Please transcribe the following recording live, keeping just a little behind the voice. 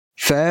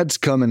Fads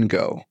come and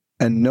go,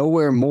 and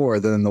nowhere more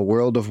than in the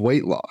world of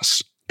weight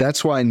loss.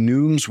 That's why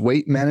Noom's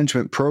weight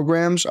management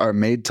programs are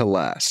made to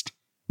last.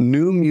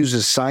 Noom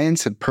uses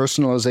science and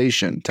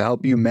personalization to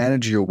help you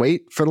manage your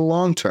weight for the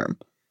long term.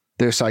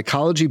 Their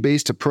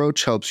psychology-based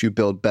approach helps you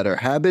build better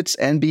habits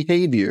and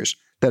behaviors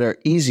that are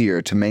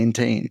easier to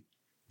maintain.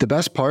 The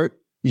best part?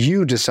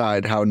 You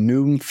decide how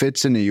Noom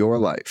fits into your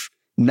life,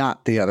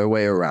 not the other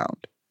way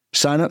around.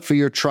 Sign up for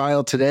your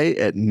trial today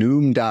at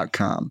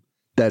Noom.com.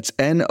 That's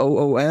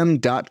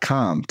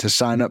Noom.com to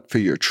sign up for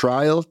your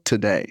trial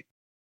today.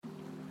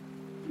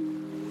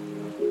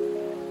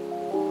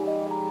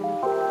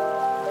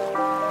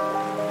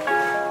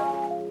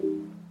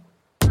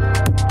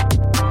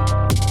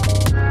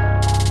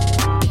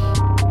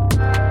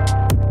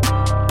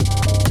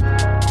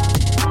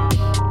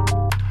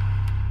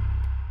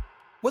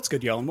 What's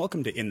good, y'all, and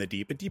welcome to In the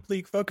Deep, a deep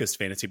league-focused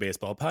fantasy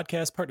baseball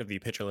podcast, part of the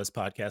Pitcherless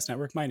Podcast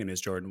Network. My name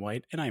is Jordan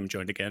White, and I am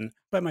joined again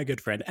by my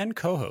good friend and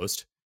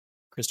co-host,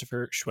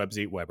 Christopher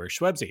Schwebzy Weber.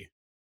 Schwebzy,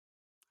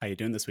 how you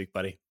doing this week,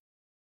 buddy?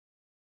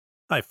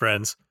 Hi,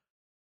 friends.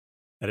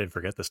 I didn't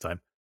forget this time.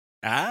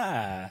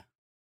 I'm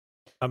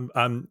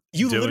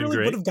you doing literally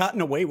great. Would have gotten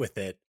away with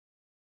it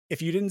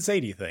if you didn't say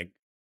anything.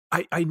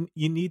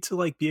 You need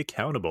to be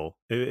accountable.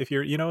 If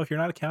you're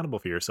not accountable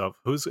for yourself,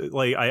 who's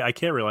I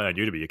can't rely on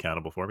you to be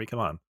accountable for me. Come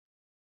on.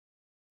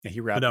 Yeah, he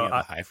wrapped me up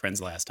with high friends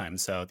last time,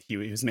 so he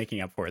was making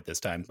up for it this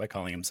time by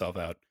calling himself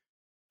out.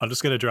 I'm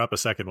just going to drop a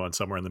second one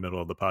somewhere in the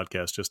middle of the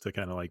podcast just to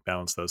kind of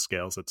balance those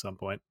scales at some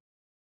point.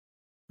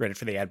 Ready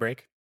for the ad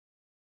break?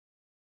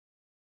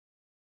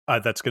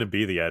 That's going to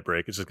be the ad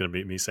break. It's just going to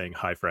be me saying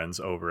hi, friends,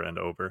 over and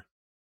over.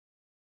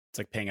 It's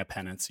like paying a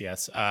penance,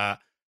 yes.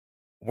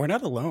 We're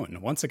not alone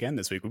once again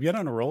this week. We've been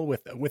on a roll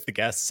with the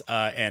guests,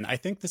 and I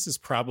think this is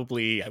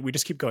probably, we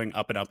just keep going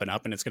up and up and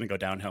up, and it's going to go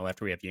downhill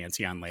after we have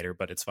Yancey on later,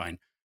 but it's fine.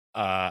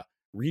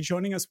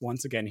 Rejoining us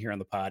once again here on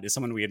the pod is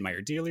someone we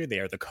admire dearly. They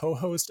are the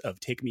co-host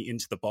of Take Me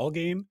Into the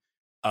Ballgame,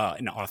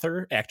 an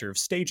author, actor of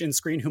stage and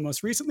screen, who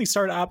most recently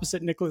starred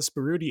opposite Nicholas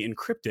Baruti in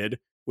Cryptid,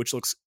 which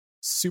looks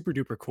super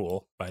duper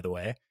cool, by the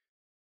way.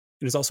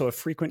 It is also a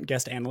frequent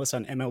guest analyst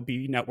on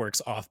MLB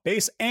Network's Off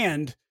Base,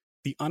 and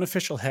the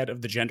unofficial head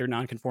of the Gender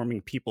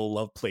Nonconforming People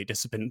Love Play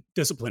Discipline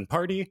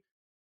Party,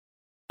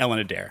 Ellen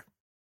Adair.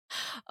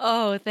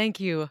 Oh, thank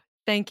you.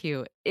 Thank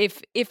you.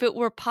 If it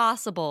were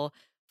possible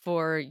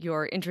for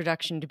your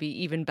introduction to be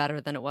even better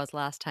than it was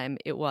last time,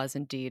 it was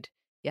indeed.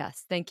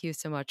 Yes. Thank you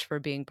so much for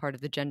being part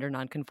of the Gender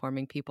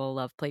Nonconforming People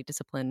Love Play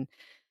Discipline.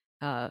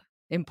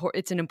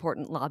 It's an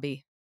important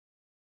lobby.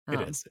 It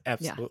is.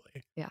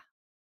 Absolutely. Yeah.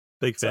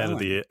 Big fan of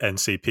the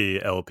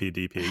NCP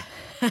LPDP.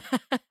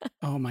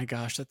 Oh my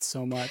gosh, that's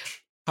so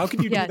much. How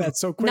could you do that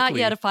so quickly? Not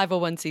yet a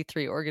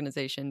 501c3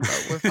 organization,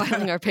 but we're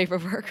filing our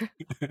paperwork.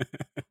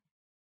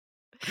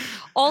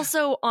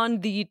 Also on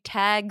the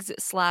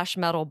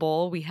tags/metal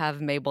bowl, we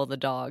have Mabel the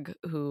dog,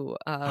 who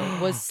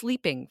was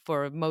sleeping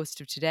for most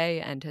of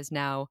today and has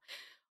now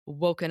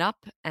woken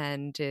up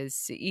and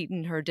is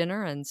eating her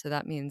dinner. And so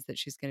that means that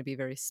she's going to be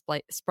very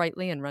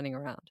sprightly and running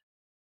around.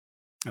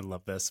 I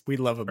love this. We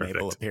love a Perfect.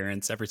 Mabel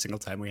appearance every single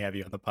time we have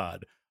you on the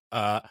pod.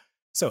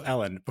 So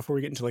Ellen, before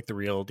we get into the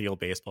real deal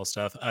baseball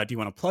stuff, do you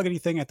want to plug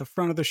anything at the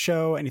front of the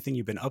show? Anything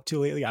you've been up to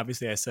lately?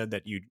 Obviously, I said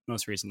that you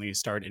most recently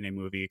starred in a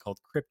movie called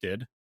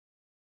Cryptid,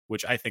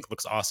 which I think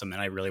looks awesome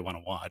and I really want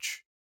to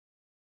watch.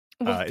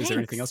 Well, is there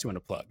anything else you want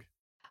to plug?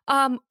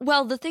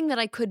 Well, the thing that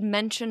I could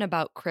mention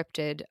about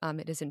Cryptid,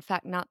 it is in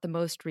fact not the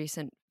most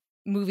recent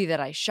movie that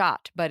I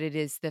shot, but it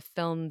is the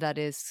film that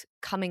is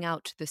coming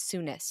out the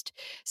soonest.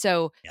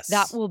 So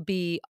that will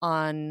be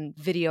on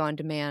video on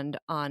demand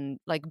on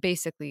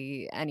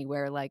basically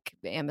anywhere like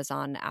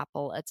Amazon,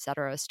 Apple,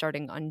 etc.,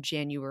 starting on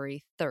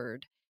January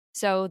 3rd.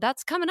 So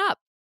that's coming up,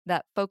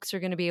 that folks are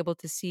going to be able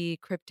to see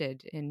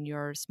Cryptid in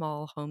your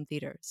small home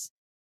theaters.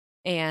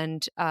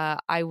 And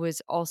I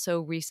was also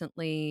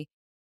recently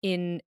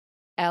in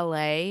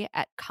LA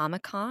at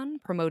Comic-Con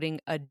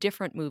promoting a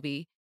different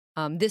movie.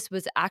 This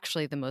was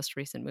actually the most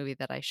recent movie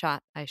that I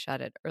shot. I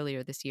shot it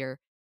earlier this year,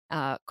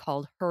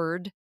 called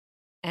Herd,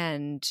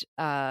 and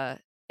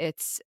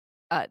it's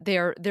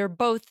they're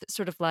both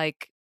sort of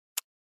like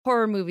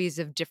horror movies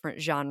of different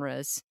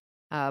genres,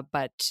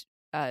 but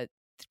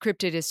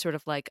Cryptid is sort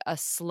of like a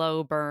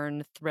slow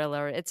burn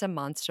thriller. It's a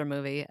monster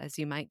movie, as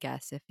you might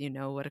guess if you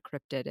know what a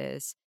cryptid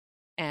is,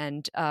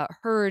 and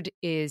Herd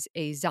is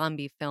a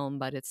zombie film,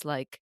 but it's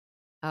like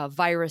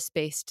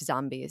virus-based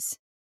zombies.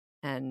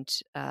 And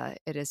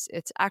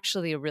it's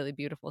actually a really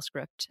beautiful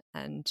script,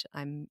 and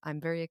I'm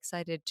very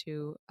excited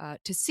to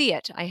see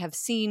it. I have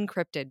seen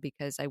Cryptid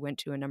because I went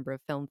to a number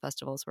of film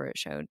festivals where it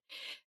showed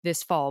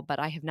this fall, but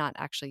I have not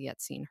actually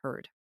yet seen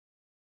Herd.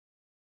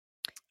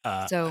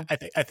 So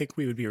I think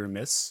we would be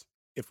remiss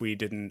if we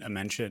didn't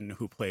mention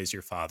who plays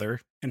your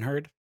father in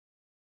Herd.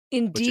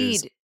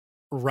 Indeed,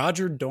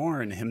 Roger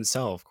Dorn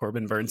himself,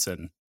 Corbin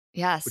Burnson.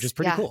 Yes, which is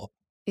pretty cool.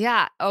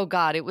 Yeah. Oh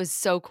God, it was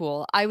so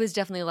cool. I was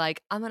definitely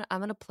like, I'm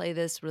gonna play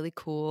this really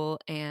cool,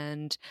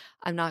 and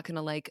I'm not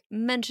gonna like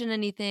mention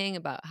anything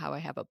about how I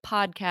have a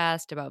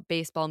podcast about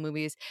baseball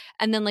movies.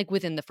 And then like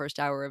within the first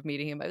hour of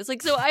meeting him, I was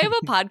like, so I have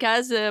a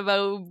podcast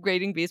about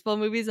grading baseball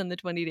movies on the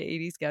 20 to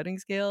 80 scouting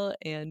scale,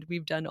 and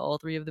we've done all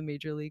three of the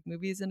major league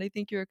movies, and I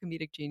think you're a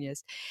comedic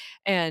genius.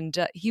 And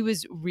he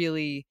was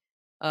really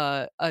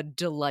a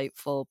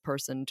delightful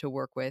person to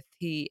work with.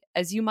 He,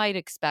 as you might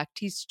expect,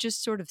 he's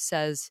just sort of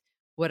says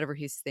whatever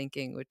he's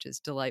thinking, which is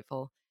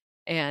delightful.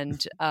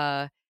 And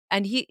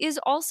he is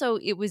also,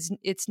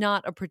 it's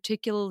not a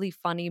particularly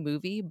funny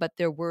movie, but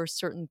there were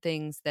certain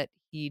things that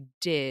he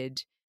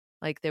did.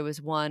 Like there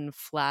was one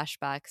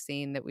flashback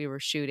scene that we were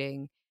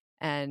shooting,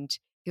 and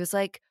he was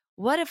like,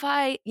 what if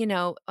I,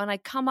 when I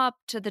come up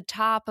to the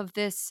top of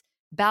this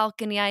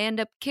balcony, I end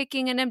up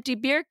kicking an empty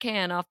beer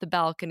can off the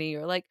balcony?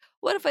 Or like,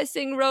 what if I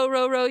sing row,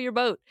 row, row your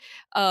boat?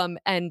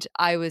 And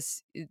I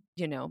was,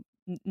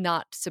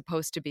 not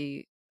supposed to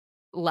be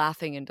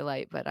laughing in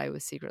delight, but I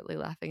was secretly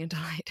laughing in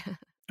delight.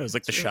 It was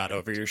like the It's really shot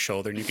over great. your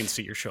shoulder, and you can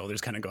see your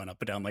shoulders kind of going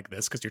up and down like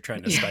this because you're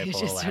trying to Yeah, you stifle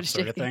a just laugh,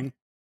 sort of shaking. thing.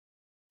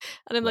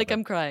 And I'm Love like, it.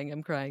 I'm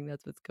crying.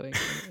 That's what's going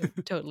on.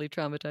 I'm totally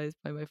traumatized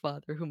by my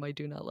father, whom I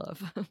do not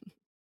love.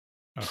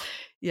 Oh,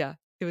 Yeah,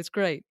 it was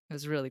great. It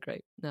was really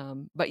great.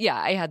 But yeah,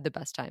 I had the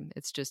best time.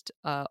 It's just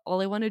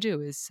all I want to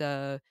do is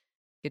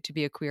get to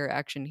be a queer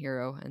action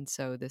hero, and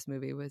so this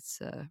movie was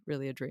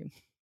really a dream.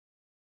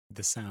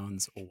 this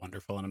sounds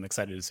wonderful, and I'm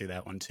excited to see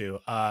that one too.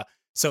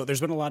 So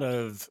there's been a lot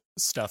of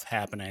stuff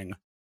happening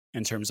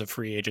in terms of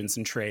free agents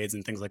and trades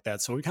and things like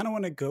that. So we kind of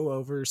want to go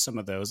over some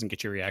of those and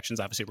get your reactions.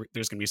 Obviously,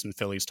 there's going to be some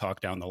Phillies talk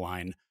down the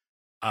line.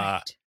 Uh,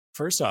 Right.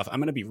 First off, I'm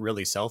going to be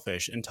really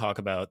selfish and talk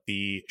about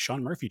the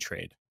Sean Murphy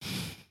trade.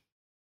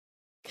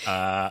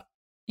 Uh,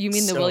 You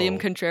mean the William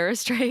so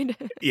Contreras trade?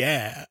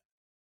 yeah,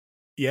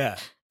 yeah.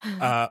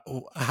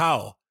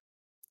 How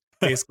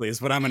basically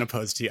is what I'm going to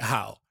pose to you.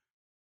 How?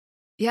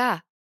 Yeah.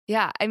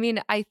 Yeah. I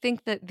mean, I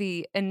think that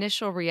the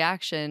initial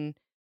reaction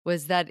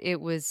was that it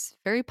was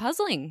very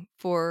puzzling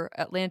for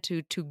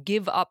Atlanta to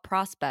give up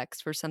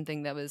prospects for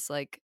something that was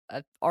like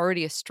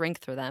already a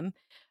strength for them.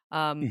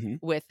 Hmm.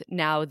 With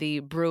now the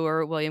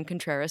Brewer William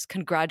Contreras.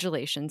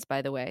 Congratulations,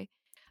 by the way.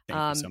 Thank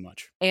you Um, so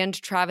much. and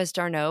Travis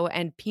d'Arnaud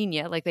and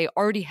Pena, like they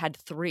already had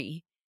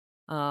three.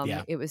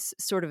 Yeah. It was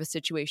sort of a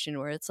situation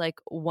where it's like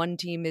one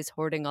team is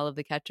hoarding all of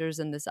the catchers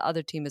and this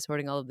other team is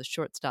hoarding all of the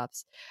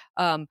shortstops.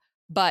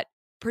 But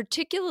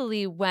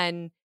particularly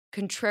when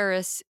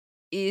Contreras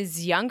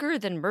is younger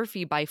than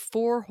Murphy by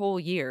 4 whole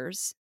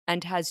years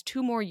and has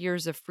 2 more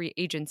years of free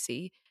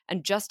agency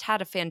and just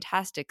had a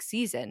fantastic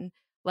season.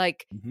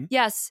 Like, Hmm.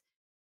 yes,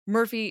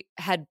 Murphy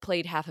had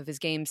played half of his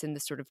games in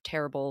this sort of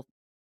terrible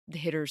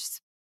hitters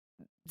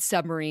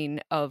submarine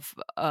of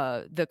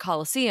the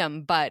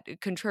Coliseum, but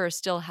Contreras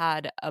still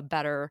had a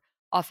better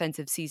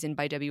offensive season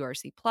by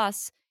WRC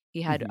plus.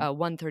 He had Hmm.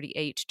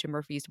 138 to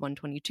Murphy's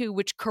 122,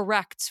 which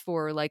corrects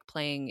for like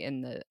playing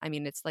in the, I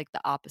mean, it's like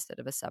the opposite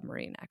of a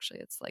submarine, actually.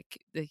 It's like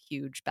the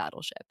huge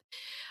battleship.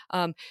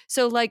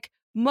 So like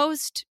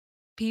most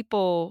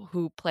people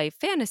who play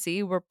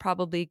fantasy were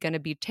probably going to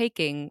be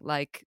taking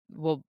like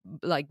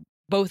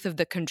both of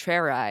the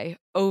Contreras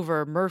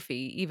over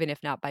Murphy, even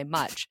if not by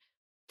much.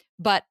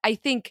 But I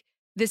think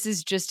this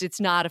is just, it's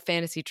not a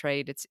fantasy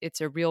trade.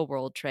 It's a real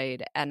world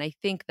trade. And I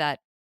think that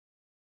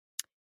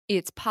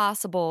it's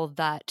possible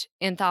that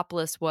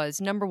Anthopoulos was,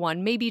 number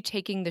one, maybe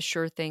taking the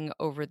sure thing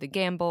over the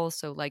gamble.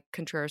 So like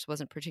Contreras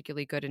wasn't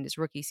particularly good in his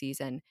rookie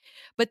season.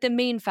 But the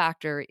main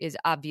factor is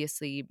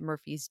obviously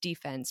Murphy's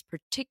defense,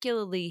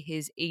 particularly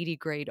his 80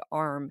 grade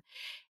arm.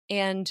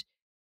 And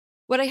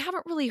what I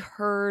haven't really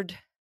heard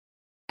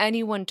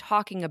anyone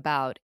talking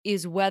about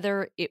is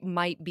whether it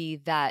might be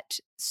that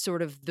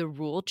sort of the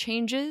rule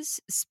changes,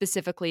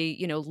 specifically,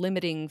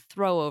 limiting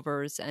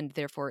throwovers and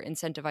therefore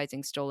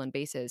incentivizing stolen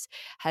bases,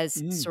 has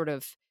Mm. sort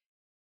of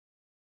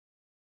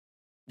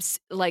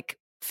like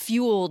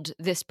fueled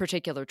this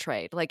particular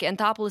trade. Like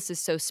Anthopoulos is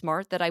so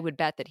smart that I would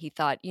bet that he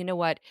thought, you know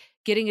what,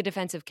 getting a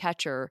defensive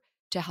catcher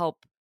to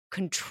help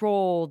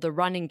control the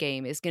running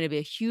game is going to be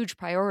a huge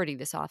priority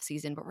this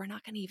offseason, but we're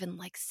not going to even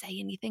like say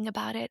anything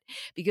about it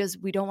because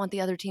we don't want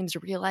the other teams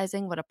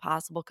realizing what a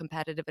possible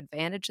competitive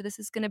advantage this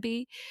is going to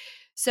be.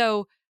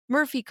 So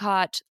Murphy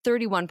caught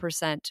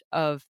 31%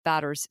 of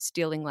batters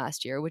stealing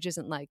last year, which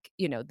isn't like,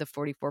 the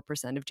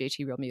 44% of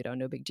JT Realmuto,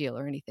 no big deal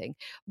or anything.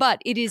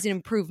 But it is an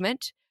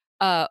improvement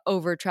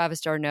over Travis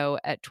d'Arnaud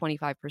at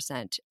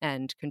 25%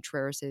 and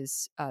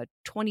Contreras'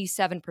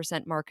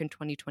 27% mark in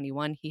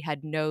 2021. He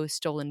had no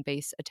stolen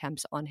base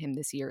attempts on him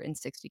this year in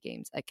 60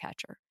 games at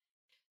catcher.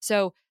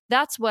 So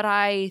that's what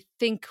I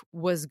think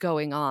was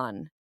going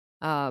on.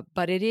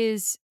 But it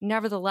is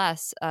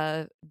nevertheless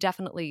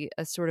definitely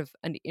a sort of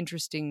an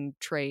interesting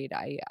trade.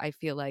 I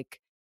feel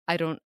like I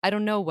don't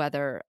know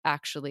whether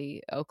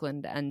actually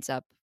Oakland ends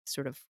up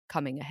sort of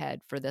coming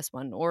ahead for this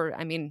one, or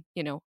I mean,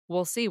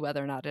 we'll see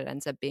whether or not it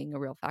ends up being a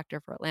real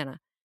factor for Atlanta.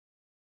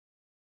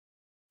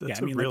 Yeah, That's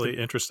I a mean, like really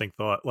the interesting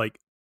thought. Like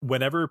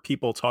whenever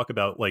people talk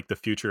about like the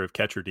future of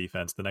catcher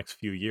defense the next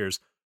few years,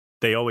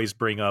 they always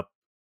bring up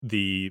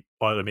the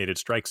automated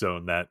strike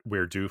zone that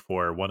we're due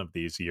for one of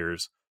these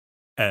years.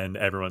 And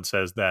everyone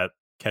says that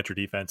catcher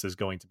defense is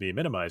going to be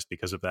minimized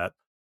because of that.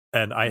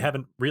 And I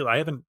haven't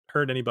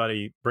heard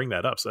anybody bring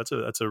that up. So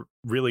that's a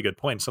really good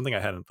point, something I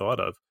hadn't thought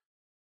of.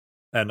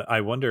 And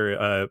I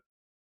wonder,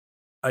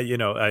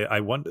 I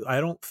wonder,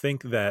 I don't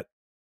think that,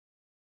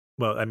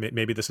 well, I mean,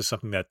 maybe this is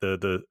something that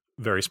the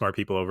very smart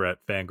people over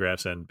at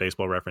Fangraphs and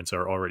Baseball Reference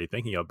are already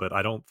thinking of, but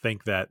I don't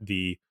think that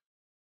the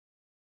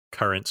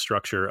current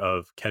structure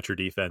of catcher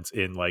defense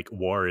in like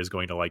WAR is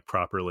going to like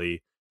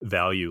properly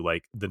value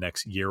like the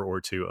next year or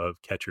two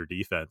of catcher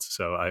defense.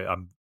 So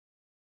I'm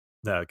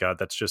oh God,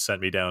 that's just sent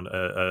me down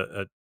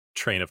a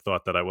train of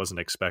thought that I wasn't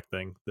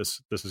expecting.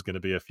 This is going to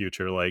be a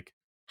future like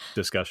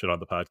discussion on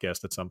the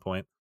podcast at some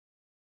point.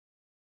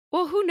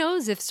 Well, who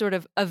knows if sort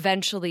of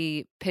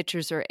eventually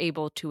pitchers are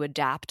able to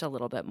adapt a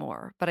little bit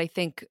more. But I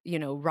think,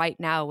 right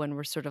now when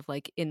we're sort of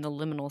like in the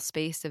liminal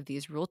space of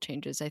these rule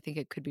changes, I think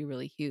it could be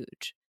really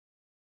huge.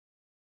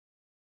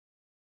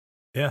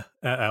 Yeah,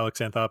 Alex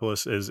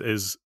Anthopoulos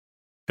is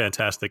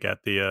fantastic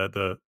at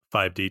the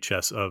 5D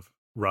chess of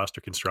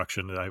roster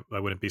construction. I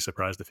wouldn't be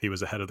surprised if he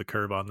was ahead of the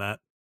curve on that.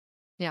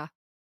 Yeah.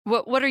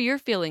 What are your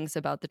feelings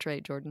about the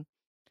trade, Jordan?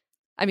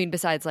 I mean,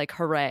 besides like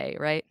hooray,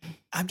 right?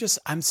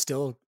 I'm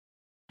still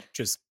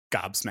just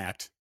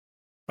gobsmacked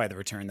by the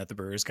return that the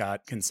Brewers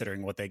got,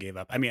 considering what they gave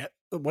up. I mean,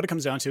 what it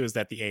comes down to is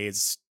that the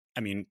A's,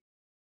 I mean,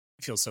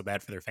 it feels so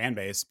bad for their fan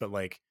base, but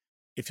like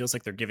it feels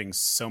like they're giving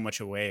so much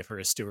away for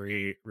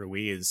Asturi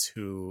Ruiz,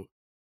 who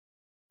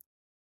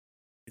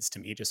is to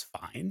me just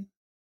fine.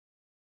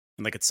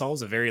 And like it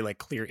solves a very like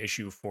clear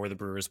issue for the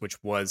Brewers,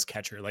 which was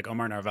catcher. Like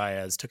Omar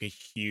Narvaez took a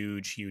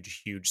huge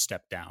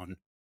step down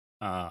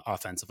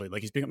offensively.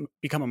 Like he's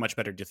become a much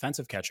better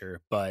defensive catcher,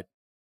 but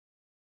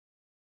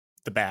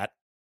the bat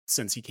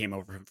since he came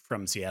over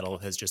from Seattle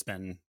has just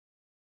been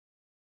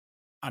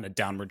on a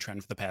downward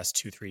trend for the past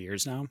 2-3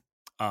 years now.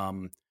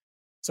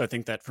 So I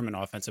think that from an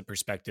offensive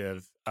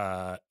perspective,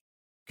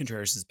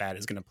 Contreras' bat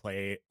is going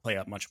to play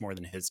up much more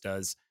than his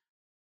does.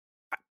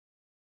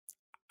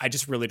 I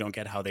just really don't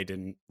get how they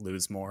didn't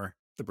lose more,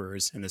 the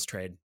Brewers, in this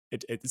trade.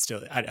 It's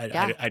still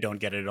I don't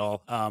get it at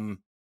all.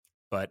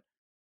 But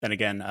then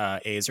again,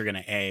 A's are going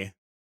to A.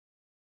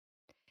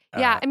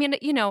 Yeah, I mean,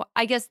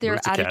 I guess their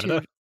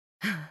attitude.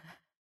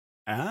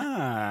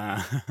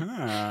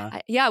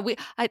 Yeah,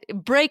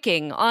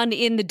 breaking on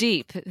In the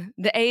Deep.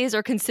 The A's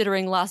are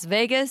considering Las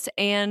Vegas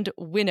and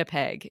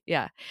Winnipeg.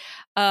 Yeah.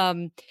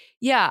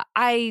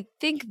 I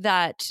think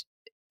that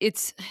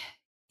it's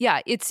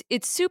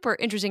super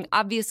interesting.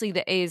 Obviously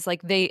the A's,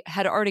 like they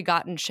had already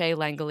gotten Shea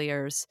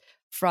Langoliers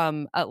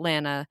from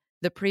Atlanta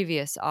the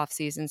previous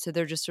offseason. So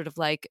they're just sort of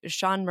like,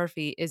 Sean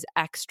Murphy is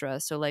extra.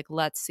 So like,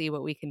 let's see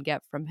what we can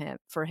get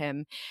for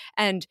him.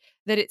 And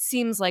that it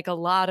seems like a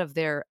lot of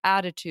their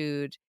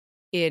attitude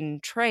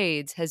in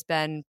trades has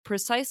been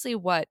precisely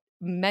what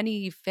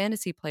many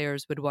fantasy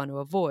players would want to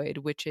avoid,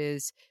 which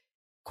is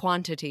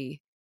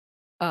quantity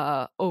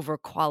over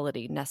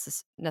quality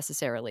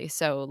necessarily.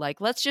 So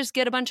like, let's just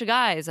get a bunch of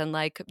guys and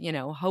like,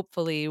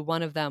 hopefully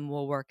one of them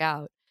will work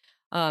out.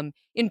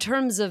 In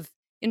terms of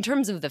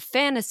the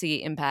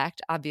fantasy impact,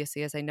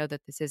 obviously, as I know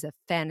that this is a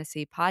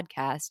fantasy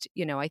podcast,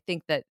 I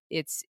think that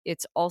it's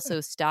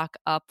also stock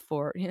up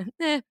for,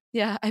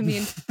 yeah, I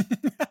mean,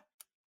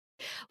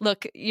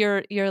 look,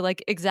 you're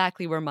like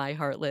exactly where my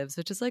heart lives,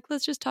 which is like,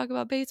 let's just talk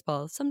about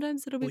baseball.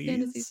 Sometimes it'll be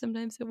fantasy,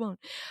 sometimes it won't.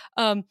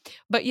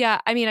 But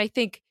yeah, I mean, I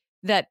think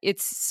that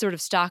it's sort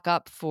of stock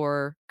up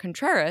for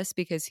Contreras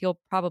because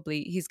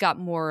he's got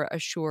more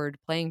assured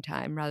playing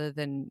time rather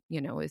than,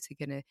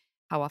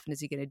 how often is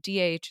he going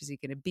to DH? Is he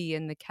going to be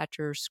in the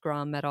catcher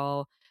scrum at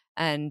all?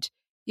 And,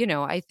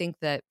 I think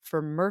that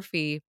for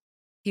Murphy,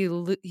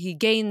 he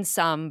gains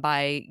some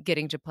by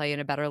getting to play in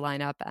a better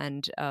lineup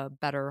and a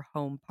better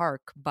home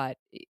park, but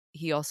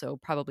he also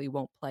probably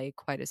won't play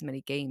quite as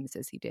many games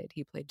as he did.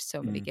 He played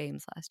so many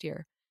games last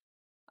year.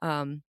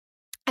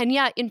 And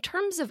yeah, in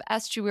terms of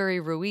Estuary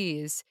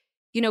Ruiz,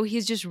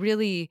 he's just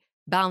really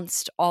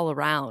bounced all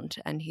around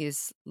and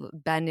he's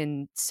been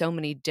in so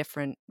many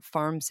different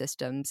farm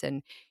systems.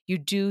 And you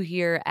do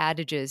hear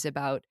adages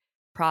about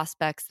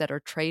prospects that are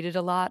traded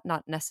a lot,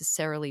 not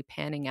necessarily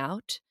panning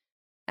out.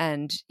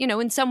 And,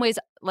 in some ways,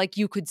 like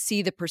you could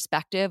see the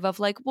perspective of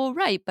like, well,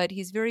 right, but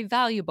he's very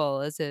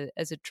valuable as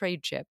a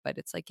trade chip. But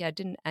it's like, yeah,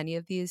 didn't any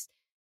of these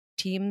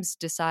teams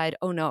decide,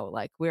 oh no,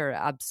 like we're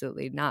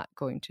absolutely not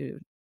going to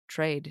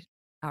trade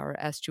our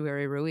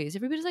Estuary Ruiz?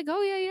 Everybody's like,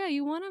 oh yeah,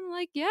 you want him?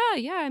 Like, yeah.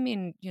 I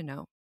mean,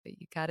 but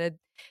you gotta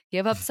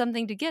give up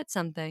something to get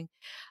something.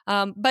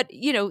 But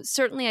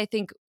certainly I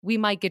think we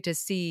might get to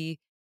see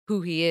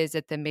who he is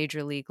at the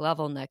major league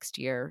level next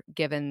year,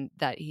 given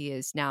that he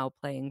is now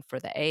playing for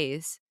the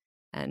A's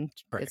and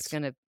it's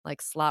going to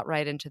like slot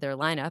right into their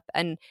lineup.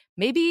 And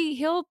maybe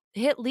he'll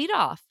hit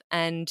leadoff.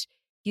 And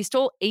he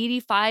stole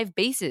 85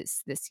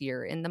 bases this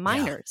year in the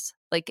minors,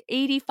 like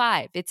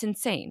 85. It's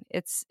insane.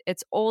 It's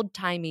old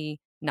timey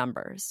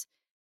numbers.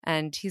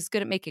 and he's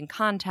good at making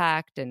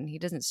contact, and he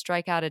doesn't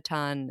strike out a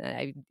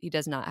ton. He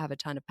does not have a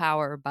ton of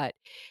power, but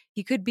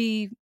he could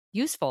be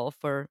useful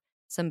for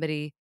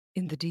somebody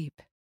in the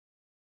deep.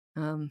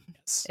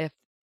 Yes. If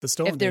The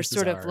stolen they're bases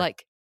sort of are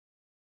like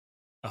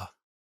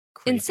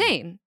crazy.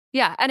 insane.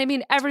 Yeah. And I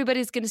mean,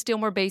 everybody's going to steal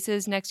more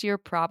bases next year,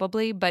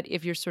 probably. But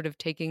if you're sort of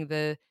taking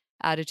the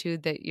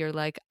attitude that you're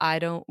like, I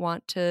don't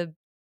want to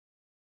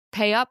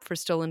pay up for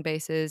stolen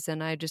bases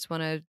and I just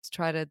want to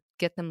try to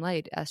get them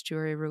late,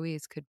 Estuary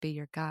Ruiz could be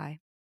your guy.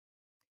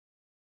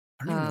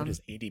 I don't even know what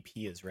his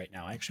ADP is right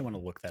now. I actually want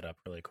to look that up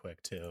really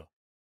quick, too.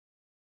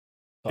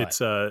 But it's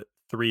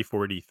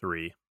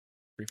 343.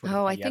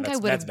 Oh, I think I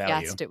would have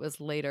value. guessed it was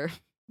later.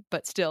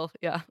 But still,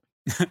 yeah.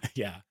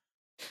 Yeah.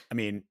 I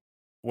mean,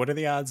 what are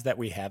the odds that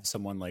we have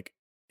someone like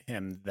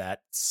him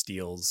that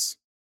steals,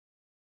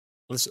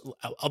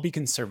 I'll be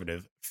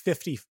conservative,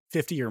 50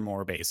 or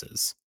more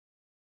bases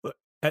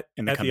At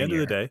in the the coming end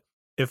year? of the day,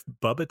 if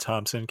Bubba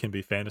Thompson can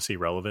be fantasy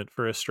relevant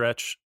for a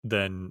stretch,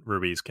 then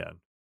Ruiz can.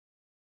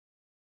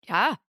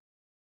 Yeah.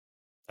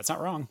 That's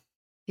not wrong.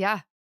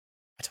 Yeah.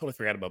 I totally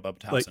forgot about Bubba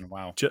Thompson.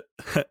 Wow.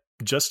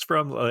 Just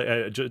from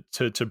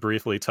to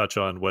briefly touch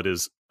on what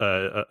is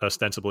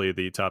ostensibly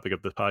the topic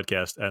of the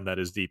podcast, and that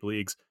is deep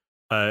leagues.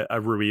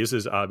 Ruiz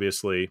is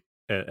obviously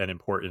an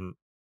important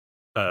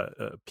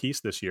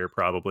piece this year,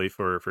 probably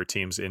for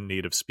teams in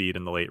need of speed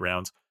in the late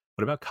rounds.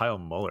 What about Kyle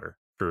Muller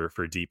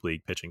for deep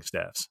league pitching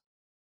staffs?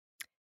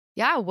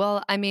 Yeah,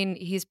 well, I mean,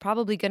 he's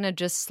probably going to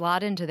just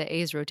slot into the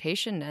A's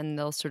rotation and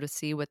they'll sort of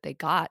see what they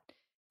got.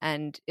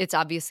 And it's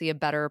obviously a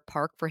better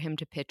park for him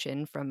to pitch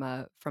in from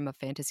a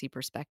fantasy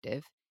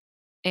perspective.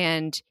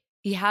 And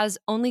he has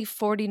only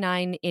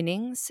 49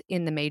 innings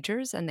in the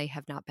majors, and they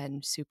have not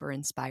been super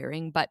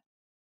inspiring. But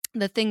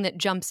the thing that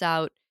jumps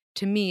out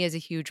to me as a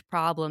huge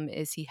problem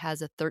is he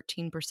has a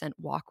 13%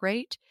 walk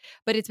rate,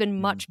 but it's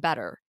been much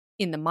better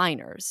in the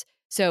minors.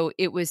 So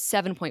it was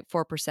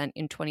 7.4%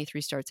 in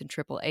 23 starts in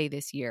AAA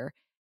this year.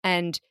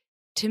 And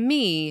to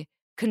me,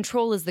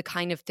 control is the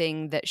kind of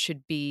thing that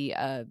should be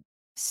a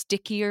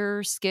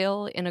stickier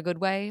skill in a good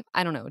way.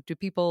 I don't know. Do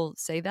people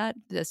say that?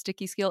 A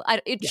sticky skill?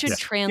 It should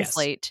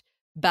translate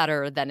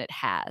better than it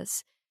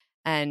has.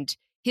 And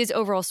his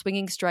overall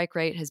swinging strike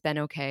rate has been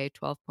okay,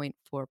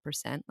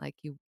 12.4%. Like,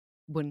 you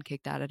wouldn't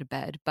kick that out of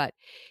bed. But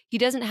he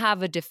doesn't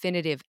have a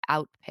definitive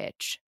out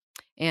pitch.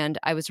 And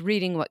I was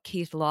reading what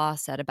Keith Law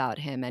said about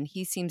him, and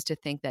he seems to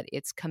think that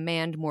it's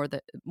command more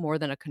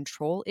than a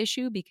control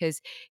issue,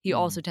 because he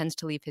also tends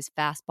to leave his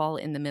fastball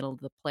in the middle of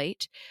the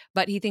plate.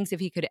 But he thinks if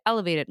he could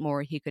elevate it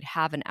more, he could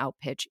have an out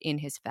pitch in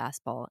his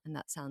fastball. And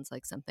that sounds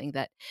like something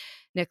that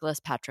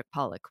Nicholas Patrick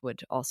Pollock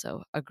would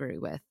also agree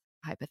with,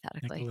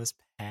 hypothetically. Nicholas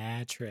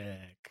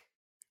Patrick.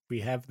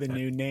 We have the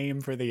new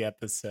name for the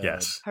episode.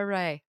 Yes.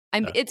 Hooray.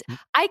 I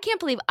can't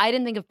believe I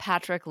didn't think of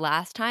Patrick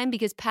last time,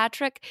 because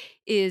Patrick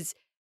is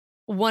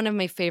one of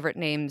my favorite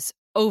names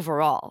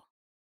overall.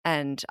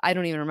 And I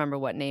don't even remember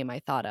what name I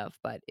thought of,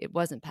 but it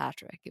wasn't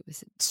Patrick. It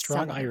was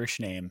strong Irish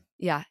name.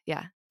 Yeah,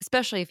 yeah.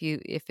 Especially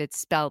if it's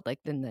spelled like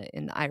in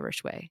the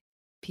Irish way.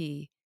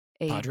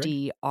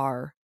 Padraic.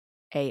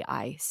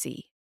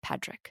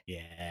 Patrick.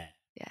 Yeah.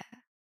 Yeah.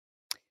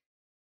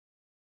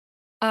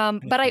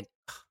 But I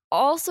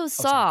also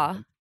saw,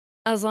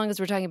 as long as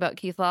we're talking about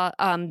Keith Law,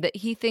 that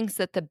he thinks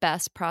that the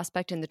best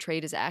prospect in the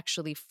trade is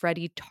actually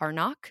Freddie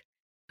Tarnok,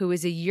 who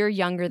is a year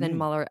younger than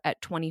Muller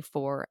at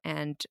 24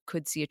 and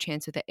could see a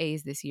chance with the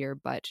A's this year,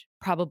 but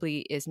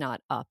probably is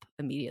not up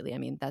immediately. I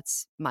mean,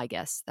 that's my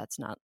guess. That's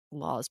not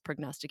Law's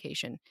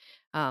prognostication.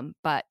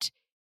 But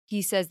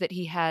he says that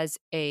he has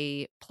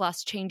a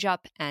plus changeup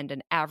and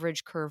an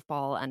average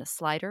curveball and a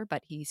slider,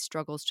 but he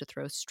struggles to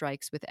throw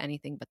strikes with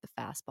anything but the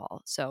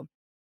fastball. So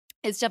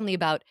it's definitely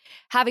about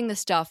having the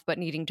stuff, but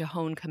needing to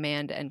hone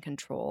command and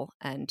control.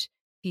 And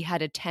he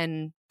had a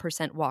 10%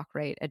 walk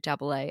rate at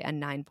AA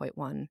and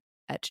 9.1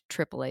 at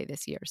AAA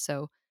this year.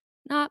 So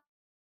not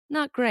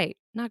great.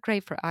 Not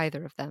great for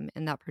either of them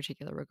in that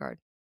particular regard.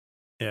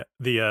 Yeah,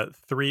 the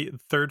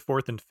third,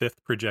 fourth, and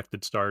fifth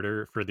projected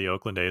starter for the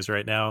Oakland A's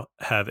right now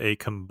have a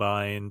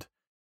combined,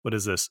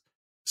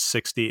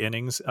 60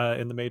 innings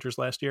in the majors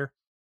last year.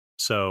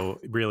 So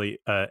really,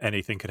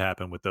 anything could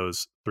happen with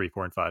those 3,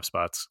 4, and 5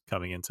 spots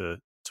coming into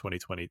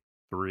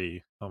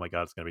 2023. Oh my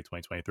God, it's going to be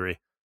 2023.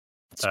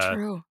 It's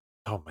true.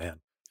 Oh man,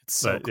 it's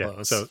so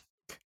close. Yeah,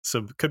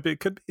 so could be.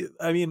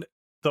 I mean,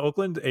 the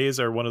Oakland A's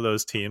are one of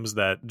those teams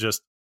that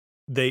just,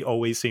 they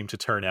always seem to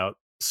turn out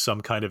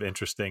some kind of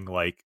interesting,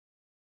 like,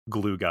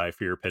 glue guy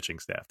for your pitching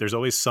staff. There's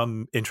always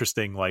some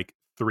interesting, like,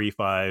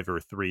 3.5 or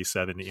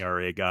 3.7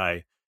 ERA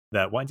guy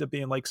that winds up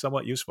being, like,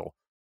 somewhat useful.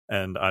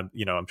 And I'm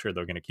sure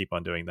they're going to keep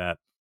on doing that.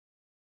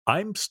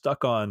 I'm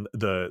stuck on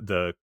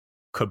the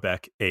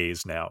Quebec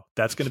A's now.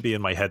 That's going to be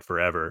in my head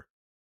forever.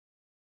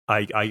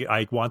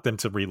 I want them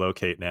to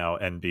relocate now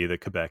and be the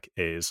Quebec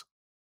A's.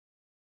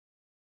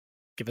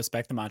 Give us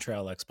back the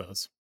Montreal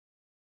Expos.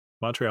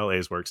 Montreal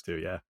A's works too,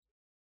 yeah.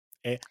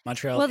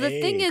 Montreal. Well, the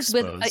thing is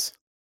with,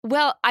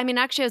 I mean,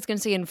 actually, I was going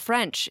to say in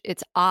French,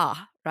 it's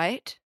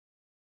right?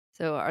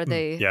 So are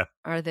they? Yeah,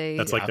 Are they?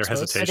 that's like their Oxos?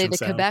 Are hesitation they the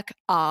sound. Quebec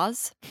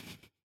Oz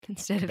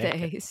instead of the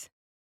Quebec. A's?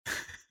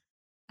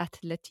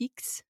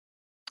 Athletiques.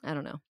 I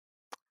don't know.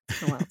 It's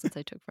been a while since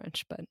I took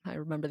French, but I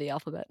remember the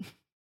alphabet.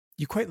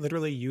 You quite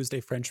literally used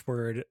a French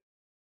word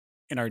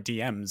in our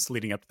DMs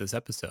leading up to this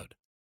episode.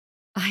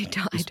 I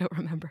don't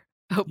remember.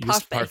 Oh,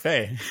 Used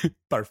parfait.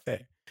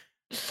 Parfait.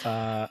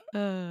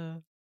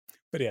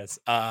 But yes.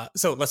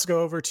 So let's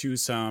go over to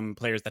some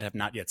players that have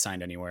not yet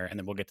signed anywhere, and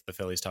then we'll get to the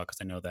Phillies talk because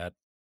I know that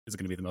is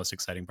going to be the most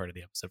exciting part of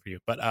the episode for you.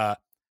 But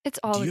It's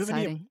all do you have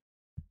exciting.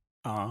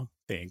 any?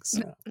 Thanks.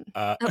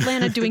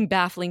 Atlanta doing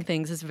baffling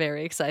things is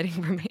very exciting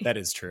for me. That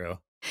is true.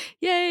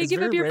 Yay, It's give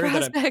up very your rare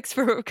that prospects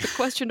for a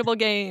questionable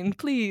gain,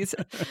 please.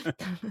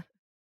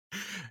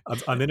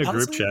 I'm in a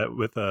group Honestly- chat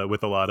with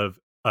a lot of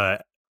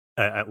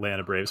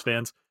Atlanta Braves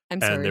fans, I'm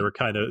and sorry. they were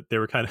kind of they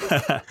were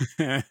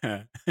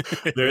a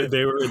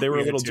We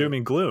are little too. doom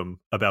and gloom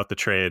about the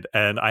trade,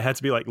 and I had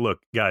to be like, look,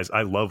 guys,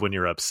 I love when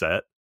you're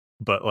upset,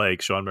 but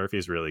like Sean Murphy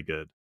is really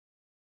good.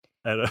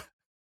 And,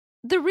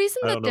 The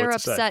reason I that don't know they're what to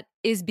say. upset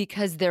is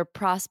because their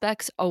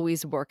prospects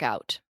always work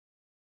out,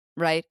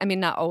 right? I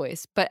mean, not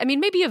always, but I mean,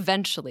 maybe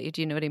eventually.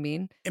 Do you know what I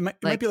mean? It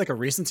might be like a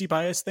recency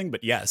bias thing,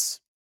 but yes,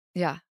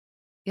 Yeah.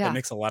 that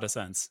makes a lot of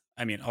sense.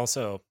 I mean,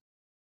 also,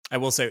 I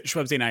will say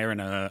Schwebsy and I are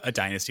in a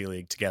dynasty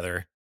league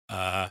together,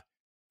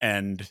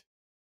 and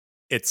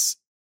it's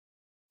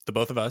the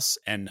both of us,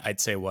 and I'd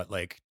say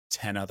like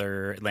 10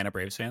 other Atlanta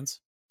Braves fans.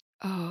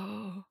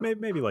 Oh.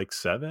 Maybe like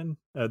 7.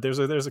 There's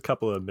a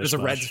couple of There's a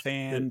Reds mishmash.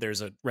 fan,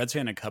 there's a Reds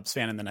fan and Cubs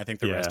fan, and then I think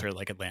the rest Yeah. are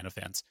like Atlanta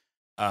fans.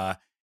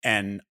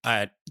 And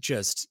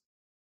just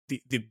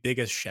the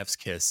biggest chef's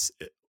kiss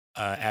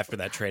after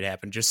that trade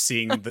happened, just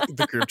seeing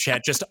the group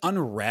chat just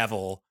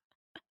unravel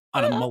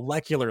on a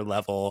molecular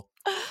level,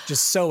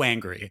 just so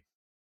angry.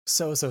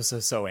 So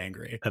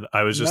angry. And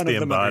I was just None the of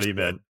them understood.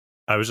 embodiment.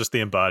 I was just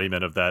the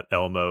embodiment of that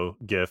Elmo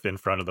gif in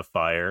front of the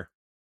fire.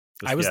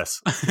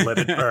 Just, yes, let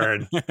it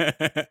burn.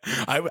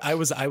 I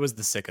was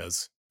the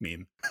sickos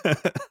meme.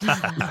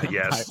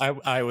 Yes.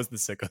 I was the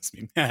sickos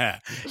meme.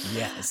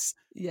 Yes.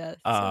 Yes.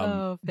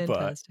 But-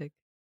 Fantastic.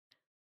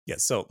 Yeah,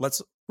 so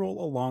let's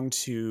roll along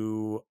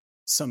to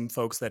some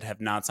folks that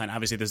have not signed.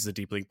 Obviously, this is a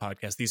Deep League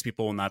podcast. These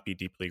people will not be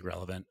Deep League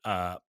relevant.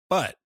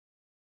 But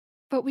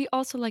we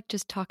also like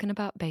just talking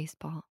about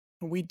baseball.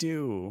 we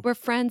do. We're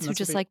friends And who that's what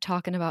just they- like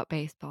talking about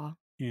baseball.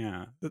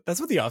 Yeah, that's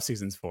what the off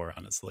season's for,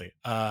 honestly.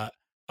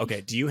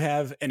 Okay, do you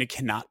have, and it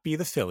cannot be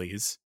the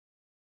Phillies,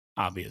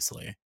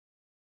 obviously,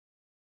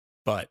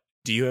 but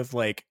do you have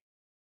like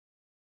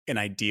an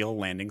ideal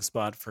landing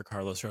spot for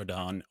Carlos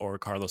Rodon or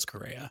Carlos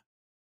Correa?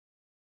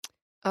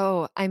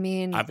 Oh, I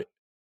mean, Ob-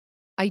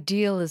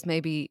 ideal is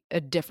maybe a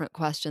different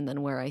question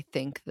than where I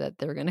think that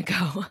they're going to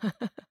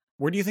go.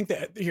 Where do you think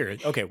that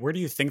where do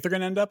you think they're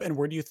going to end up, and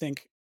where do you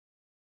think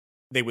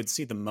they would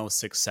see the most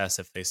success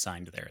if they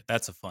signed there?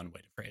 That's a fun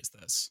way to phrase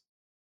this.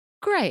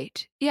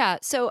 Great. Yeah.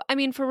 So, I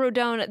mean, for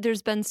Rodon,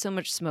 there's been so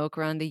much smoke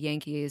around the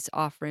Yankees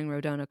offering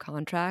Rodon a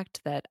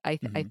contract that I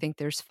think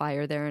there's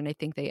fire there, and I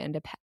think they end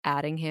up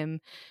adding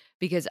him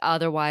because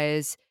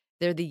otherwise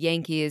they're the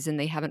Yankees and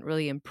they haven't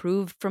really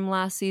improved from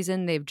last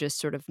season. They've just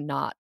sort of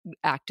not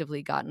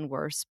actively gotten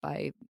worse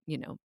by,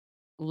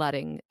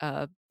 letting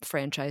a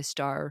franchise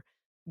star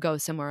go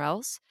somewhere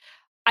else.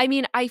 I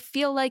mean, I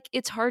feel like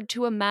it's hard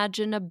to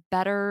imagine a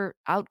better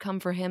outcome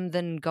for him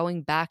than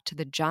going back to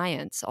the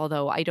Giants,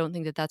 although I don't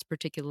think that that's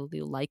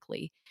particularly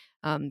likely,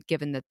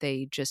 given that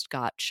they just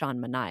got Sean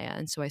Manaea.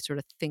 And so I sort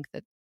of think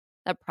that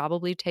that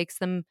probably takes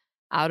them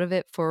out of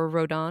it for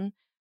Rodon.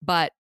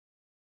 But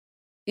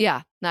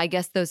yeah, I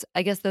guess those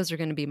are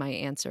going to be my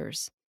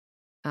answers.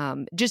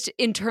 Just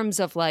in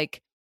terms of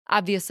like,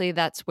 obviously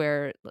that's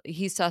where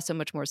he saw so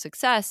much more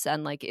success,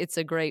 and like it's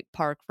a great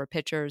park for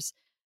pitchers.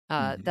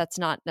 That's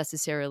not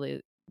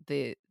necessarily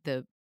the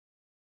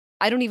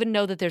I don't even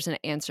know that there's an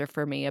answer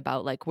for me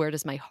about like where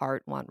does my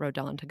heart want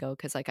Rodon to go,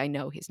 because like I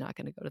know he's not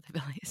going to go to the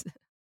Phillies.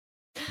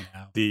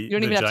 No. You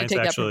don't even have Giants to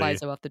take actually, that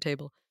proviso off the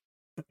table.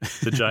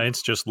 The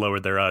Giants just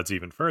lowered their odds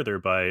even further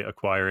by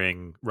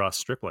acquiring Ross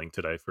Stripling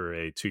today for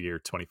a 2-year,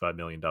 $25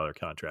 million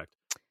contract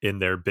in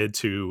their bid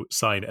to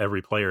sign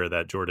every player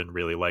that Jordan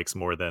really likes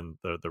more than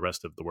the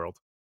rest of the world.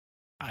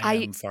 I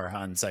am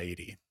Farhan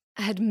Zaidi.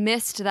 I had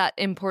missed that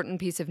important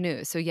piece of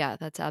news. So yeah,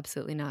 that's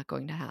absolutely not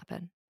going to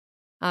happen.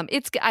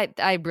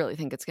 I really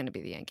think it's going to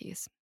be the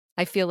Yankees.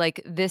 I feel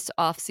like this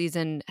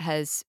offseason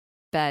has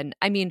been,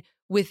 I mean,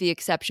 with the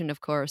exception, of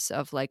course,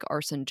 of like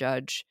Arson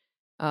Judge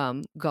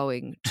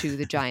going to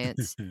the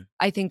Giants.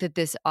 I think that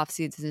this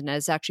offseason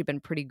has actually been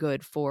pretty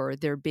good for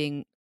there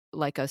being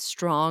like a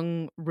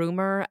strong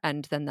rumor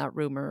and then that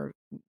rumor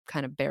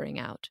kind of bearing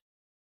out.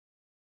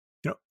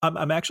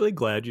 I'm actually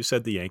glad you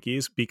said the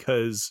Yankees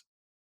because,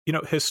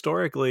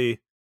 historically,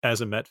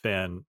 as a Met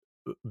fan,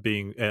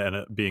 being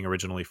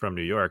originally from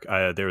New York,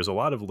 there was a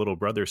lot of little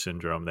brother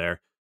syndrome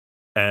there.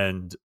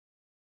 And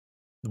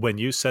when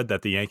you said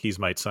that the Yankees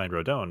might sign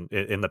Rodon,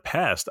 in the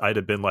past, I'd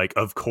have been like,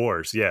 of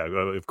course, yeah,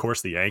 of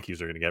course the Yankees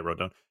are going to get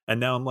Rodon. And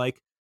now I'm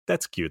like,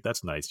 that's cute.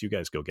 That's nice. You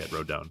guys go get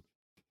Rodon.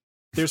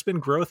 there's been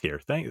growth here.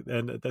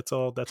 And that's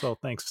all.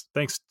 Thanks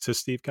to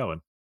Steve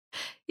Cohen.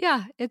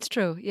 Yeah, it's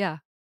true. Yeah,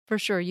 for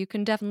sure. You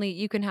can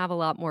have a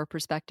lot more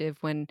perspective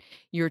when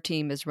your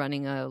team is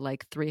running a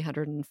like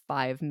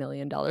 $305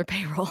 million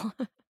payroll.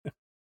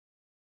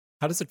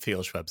 How does it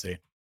feel, Schwebzy,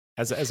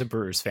 as a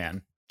Brewers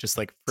fan? Just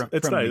like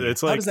It's from nice. me,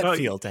 It's how like, does that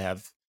feel to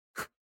have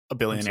a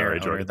billionaire owner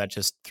Jordan. that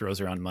just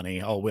throws around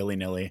money all willy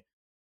nilly?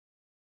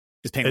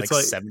 Just paying like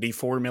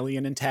 $74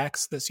 million in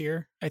tax this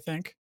year, I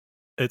think.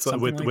 It's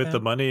with the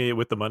money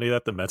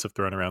that the Mets have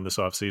thrown around this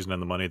offseason and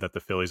the money that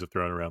the Phillies have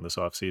thrown around this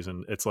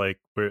offseason. It's like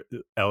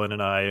Ellen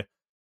and I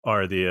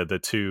are the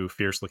two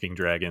fierce looking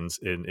dragons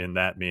in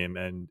that meme,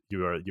 and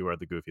you are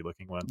the goofy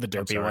looking one. The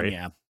derpy one,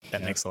 yeah.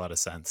 That makes a lot of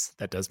sense.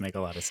 That does make a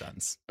lot of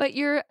sense. But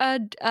you're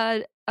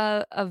a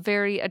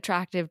very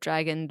attractive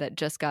dragon that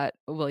just got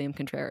William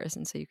Contreras,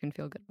 and so you can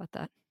feel good about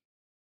that.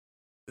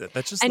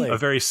 That's just a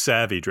very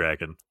savvy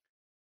dragon.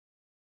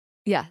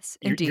 Yes,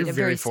 indeed, you're a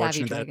very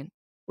savvy dragon.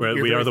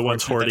 We are the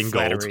ones hoarding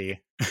gold.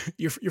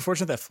 You're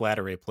fortunate that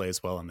flattery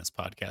plays well on this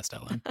podcast,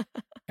 Ellen. I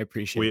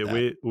appreciate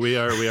that. We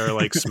are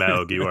like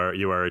Smaug.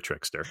 You are a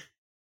trickster.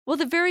 Well,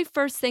 the very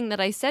first thing that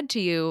I said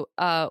to you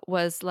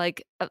was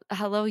like,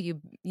 "Hello,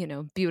 you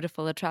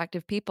beautiful,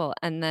 attractive people,"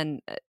 and then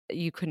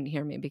you couldn't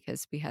hear me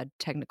because we had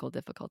technical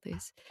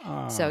difficulties.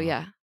 So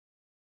yeah,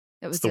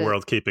 it's the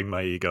world keeping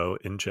my ego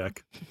in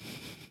check.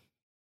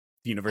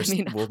 The universe.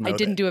 I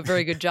didn't do a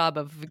very good job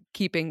of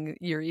keeping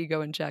your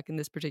ego in check in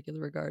this particular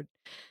regard.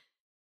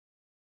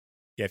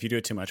 Yeah, if you do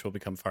it too much, we'll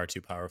become far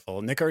too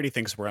powerful. Nick already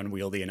thinks we're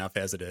unwieldy enough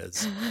as it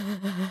is.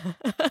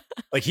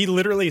 Like he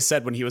literally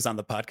said when he was on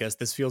the podcast,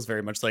 this feels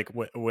very much like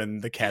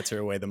when the cats are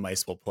away, the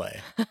mice will play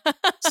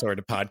sort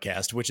of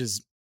podcast, which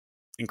is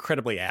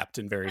incredibly apt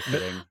and very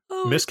fitting.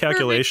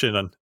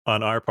 Miscalculation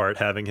on our part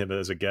having him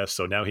as a guest,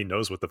 so now he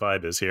knows what the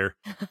vibe is here.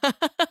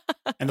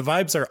 And the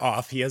vibes are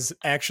off. He has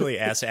actually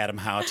asked Adam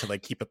Howe to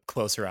like keep a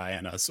closer eye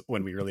on us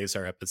when we release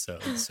our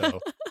episodes. So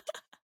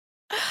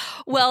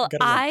well,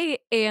 I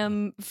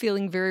am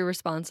feeling very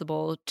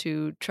responsible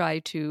to try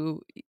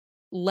to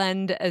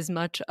lend as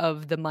much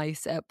of the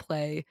mice at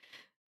play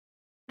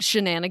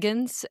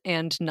shenanigans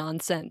and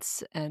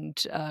nonsense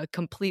and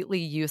completely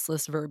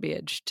useless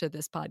verbiage to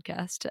this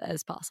podcast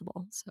as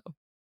possible. So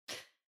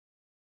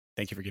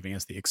thank you for giving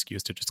us the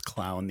excuse to just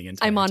clown the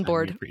entire I'm on time.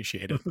 board. We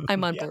appreciate it.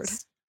 I'm on board.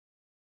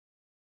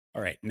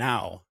 All right,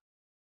 now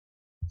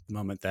the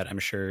moment that I'm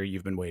sure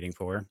you've been waiting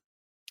for.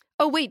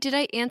 Oh wait, did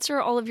I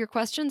answer all of your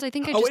questions? I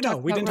think I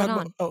just we didn't talk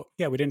about. Oh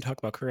yeah, we didn't talk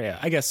about Correa.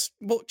 I guess.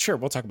 Well, sure,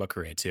 we'll talk about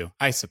Correa too.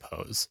 I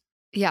suppose.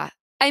 Yeah,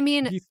 I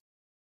mean,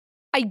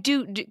 I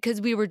do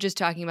because we were just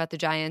talking about the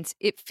Giants.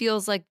 It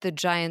feels like the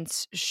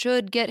Giants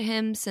should get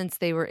him since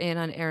they were in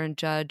on Aaron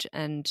Judge,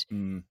 and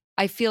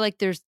I feel like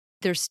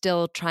they're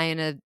still trying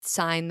to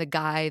sign the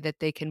guy that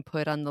they can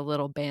put on the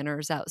little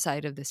banners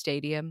outside of the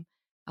stadium.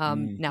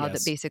 Now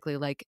that basically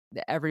like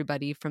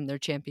everybody from their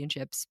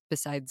championships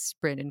besides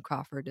Brandon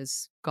Crawford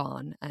is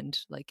gone, and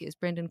like, is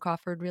Brandon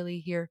Crawford really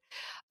here?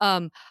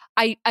 I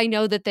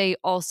know that they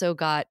also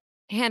got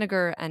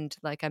Haniger, and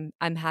like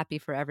I'm happy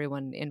for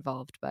everyone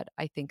involved, but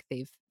I think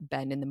they've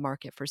been in the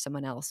market for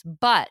someone else.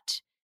 But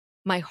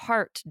my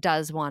heart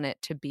does want it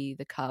to be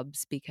the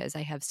Cubs because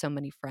I have so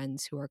many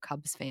friends who are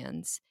Cubs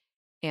fans,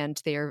 and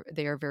they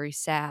are very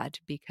sad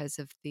because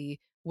of the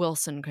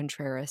Wilson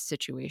Contreras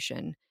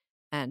situation.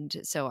 And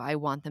so I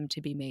want them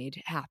to be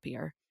made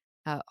happier,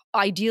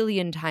 ideally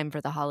in time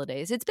for the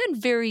holidays. It's been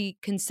very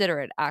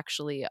considerate,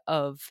 actually,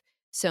 of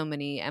so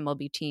many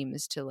MLB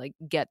teams to like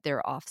get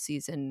their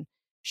off-season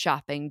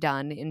shopping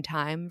done in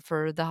time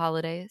for the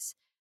holidays.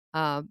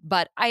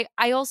 But I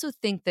also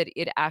think that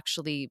it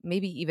actually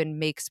maybe even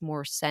makes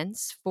more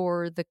sense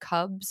for the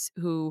Cubs,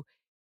 who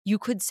you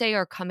could say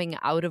are coming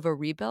out of a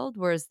rebuild,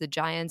 whereas the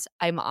Giants,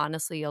 I'm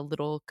honestly a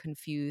little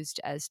confused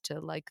as to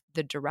like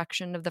the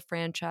direction of the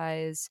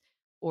franchise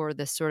or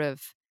the sort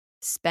of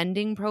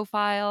spending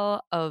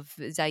profile of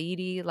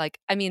Zaidi. Like,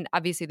 I mean,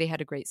 obviously they had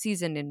a great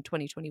season in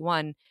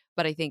 2021,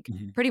 but I think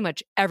pretty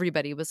much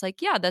everybody was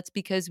like, yeah, that's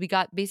because we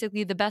got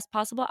basically the best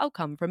possible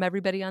outcome from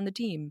everybody on the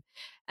team.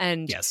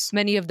 And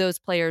many of those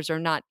players are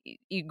not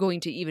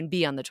going to even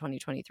be on the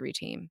 2023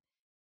 team.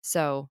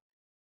 So,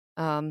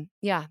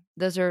 yeah,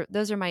 those are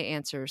my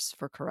answers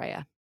for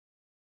Correa.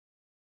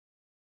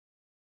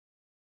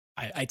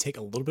 I take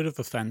a little bit of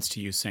offense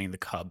to you saying the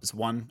Cubs.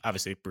 One,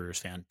 obviously Brewers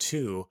fan.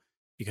 Two,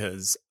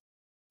 because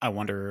I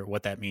wonder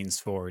what that means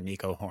for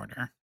Nico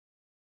Hoerner.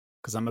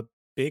 Because I'm a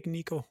big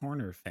Nico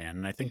Hoerner fan,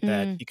 and I think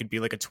that he could be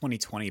like a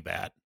 2020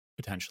 bat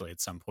potentially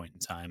at some point in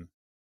time.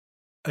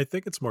 I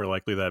think it's more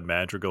likely that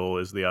Madrigal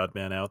is the odd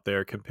man out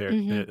there compared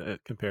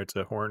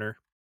to Hoerner.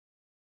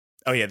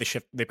 Oh yeah,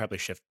 they probably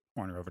shift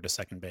Hoerner over to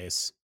second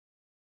base.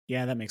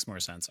 Yeah, that makes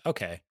more sense.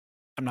 Okay.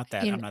 I'm not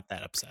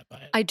that upset by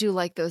it. I do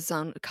like those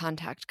zone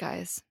contact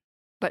guys,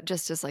 but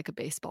just as like a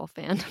baseball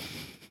fan.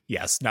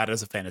 Yes, not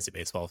as a fantasy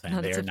baseball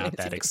fan. They are not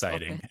that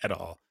exciting at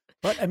all.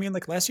 But I mean,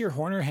 like last year,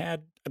 Hoerner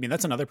had. I mean,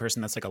 that's another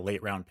person that's like a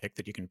late round pick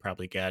that you can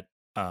probably get.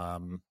 I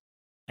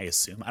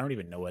assume. I don't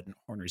even know what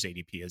Hoerner's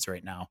ADP is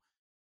right now.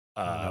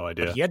 No But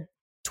idea. he had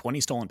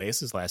 20 stolen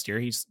bases last year.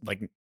 He's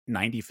like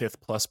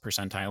 95th plus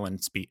percentile in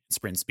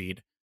sprint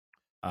speed.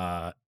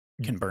 Can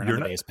burn on You're the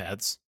not base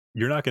paths.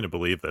 you're not going to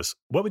believe this.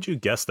 What would you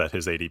guess that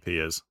his ADP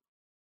is?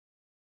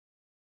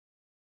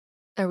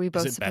 Are we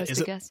both Is it bad? supposed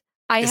to guess?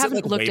 I Is it haven't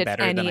like looked way at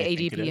better than any I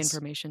think it ADP is?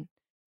 information.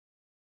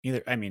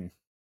 Either, I mean,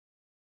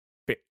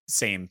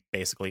 same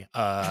basically.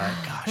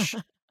 Gosh.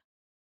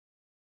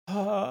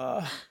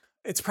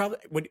 It's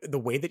probably the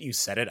way that you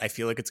said it. I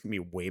feel like it's gonna be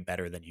way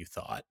better than you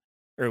thought,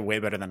 or way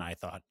better than I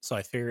thought. So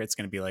I figure it's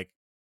gonna be like,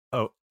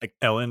 Oh, like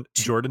Ellen,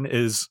 Jordan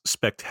is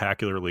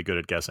spectacularly good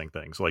at guessing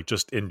things, like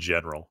just in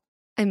general.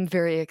 I'm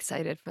very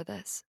excited for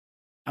this.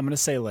 I'm gonna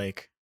say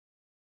like,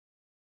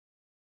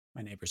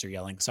 my neighbors are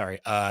yelling. Sorry.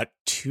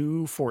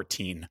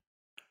 214.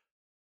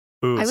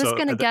 Ooh, I was so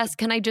gonna guess.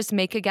 Can I just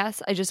make a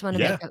guess? I just want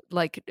to yeah. make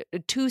like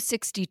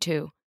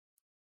 262.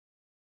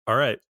 All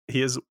right.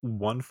 He is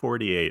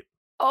 148.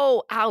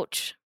 Oh,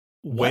 ouch.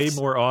 Way What?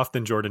 more off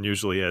than Jordan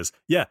usually is.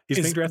 Yeah, he's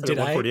being drafted at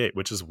 148,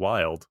 which is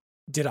wild.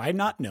 Did I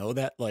not know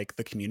that like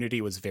the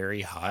community was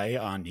very high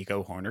on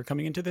Nico Horner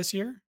coming into this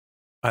year?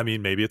 I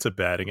mean, maybe it's a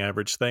batting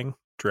average thing,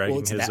 dragging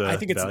his I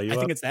think value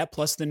up. it's that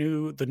plus the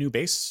new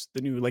base,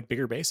 the new like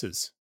bigger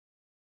bases.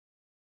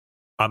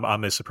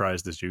 I'm as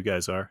surprised as you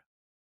guys are.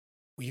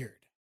 Weird.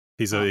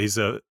 He's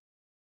a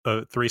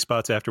 3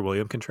 spots after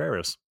William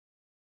Contreras.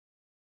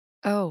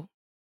 Oh,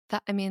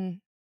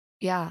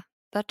 yeah,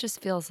 that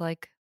just feels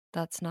like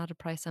that's not a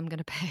price I'm going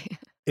to pay.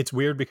 It's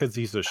weird because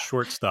he's a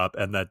shortstop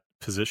and that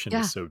position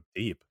Yeah. is so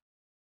deep.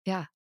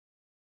 Yeah.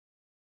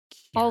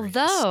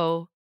 Curious.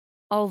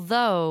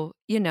 Although,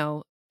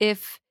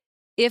 if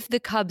the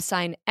Cubs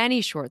sign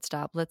any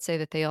shortstop, let's say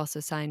that they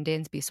also sign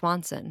Dansby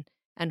Swanson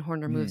and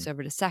Horner moves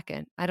over to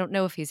second. I don't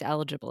know if he's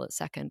eligible at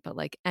second, but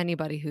like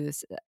anybody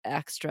who's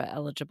extra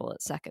eligible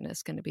at second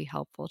is going to be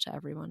helpful to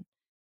everyone.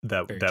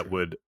 That true.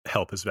 would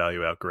help his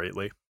value out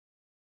greatly.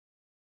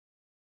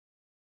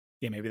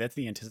 Yeah, maybe that's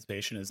the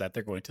anticipation, is that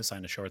they're going to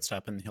sign a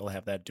shortstop and he'll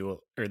have that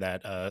dual or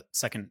that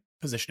second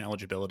position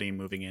eligibility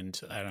moving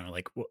into, I don't know,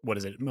 like what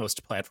is it?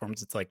 Most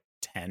platforms, it's like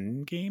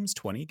 10 games,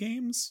 20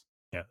 games.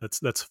 Yeah,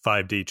 that's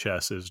 5D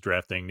chess is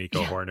drafting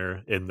Nico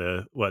Horner in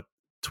the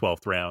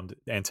 12th round,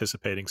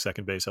 anticipating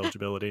second base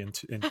eligibility in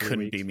 3 Couldn't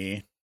weeks. be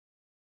me.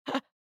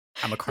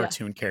 I'm a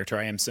cartoon character.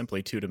 I am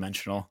simply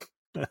 2-dimensional.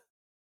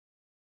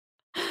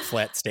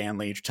 Flat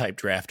Stanley type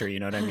drafter, you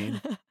know what I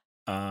mean?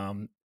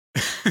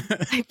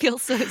 I feel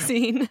so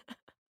seen.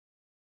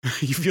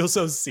 You feel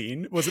so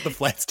seen? Was it the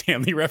Flat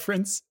Stanley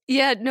reference?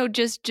 Yeah, no,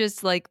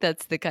 just like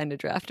that's the kind of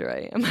drafter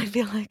I am. I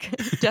feel like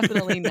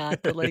definitely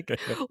not. But like,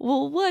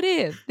 well, what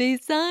if they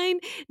sign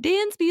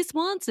Dansby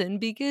Swanson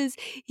because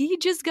he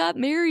just got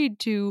married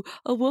to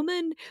a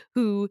woman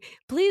who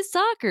plays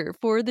soccer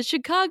for the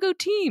Chicago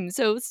team?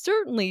 So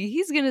certainly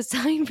he's going to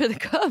sign for the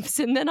Cubs,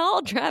 and then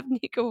I'll draft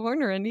Nico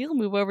Horner and he'll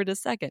move over to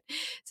second.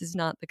 This is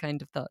not the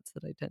kind of thoughts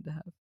that I tend to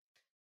have.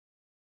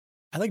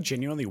 I like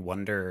genuinely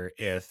wonder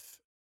if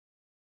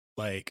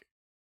like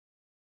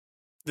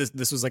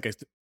this was like a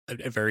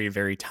very,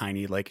 very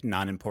tiny, like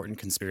non-important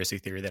conspiracy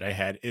theory that I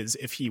had, is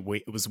if he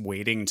was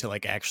waiting to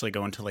like actually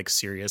go into like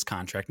serious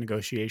contract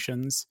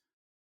negotiations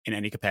in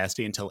any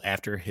capacity until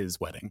after his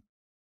wedding.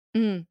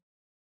 I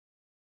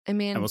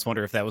mean, I almost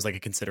wonder if that was like a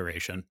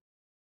consideration.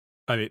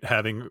 I mean,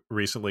 having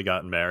recently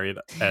gotten married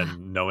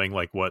and knowing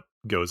like what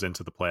goes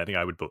into the planning,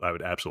 I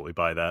would absolutely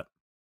buy that.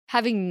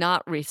 having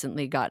not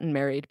recently gotten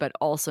married, but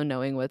also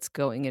knowing what's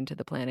going into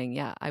the planning,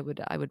 yeah, I would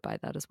buy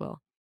that as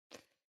well.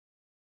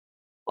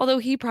 Although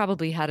he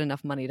probably had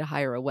enough money to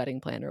hire a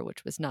wedding planner,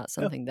 which was not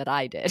something that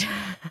I did.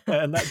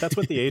 And that's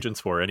what the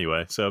agent's for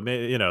anyway. So,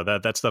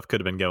 that stuff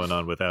could have been going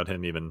on without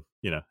him even,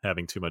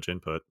 having too much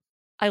input.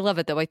 I love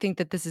it, though. I think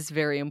that this is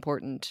very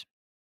important.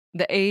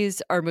 The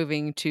A's are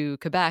moving to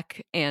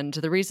Quebec, and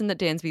the reason that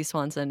Dansby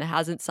Swanson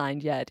hasn't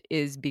signed yet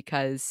is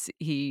because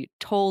he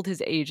told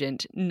his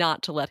agent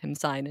not to let him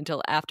sign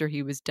until after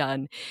he was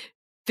done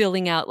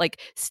filling out, like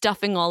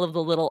stuffing all of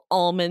the little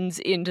almonds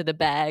into the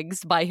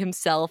bags by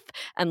himself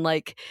and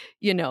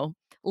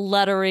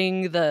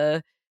lettering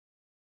the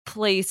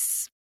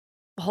place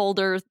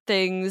holder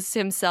things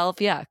himself.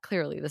 Yeah,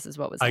 clearly this is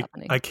what was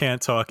happening. I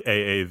can't talk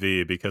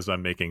AAV because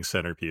I'm making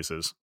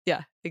centerpieces.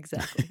 Yeah,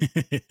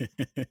 exactly.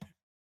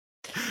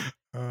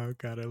 Oh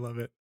God, I love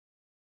it.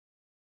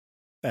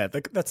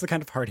 That's the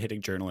kind of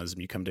hard-hitting journalism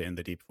you come to In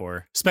the Deep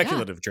for.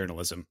 Speculative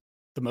journalism,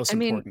 the most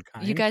important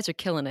kind. You guys are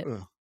killing it.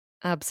 Ugh.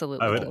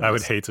 Absolutely. I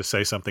would hate to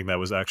say something that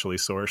was actually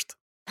sourced.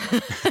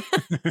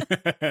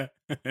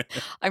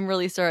 I'm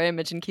really sorry I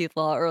mentioned Keith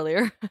Law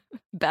earlier.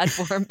 Bad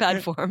form.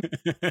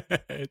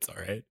 It's all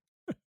right.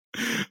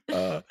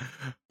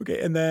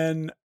 Okay, and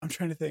then I'm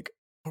trying to think.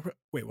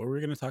 Wait, what were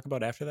we going to talk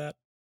about after that?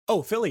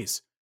 Oh,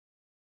 Phillies.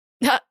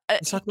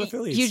 Let's talk about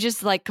Phillies. You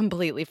just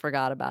completely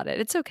forgot about it.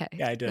 It's okay.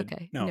 Yeah, I did.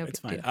 Okay. No, it's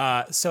fine.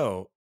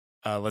 So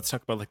let's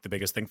talk about like the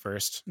biggest thing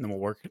first, and then we'll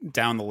work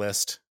down the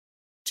list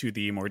to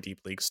the more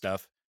deep league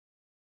stuff.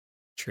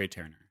 Trey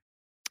Turner.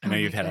 I know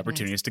you've had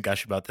opportunities to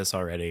gush about this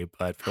already,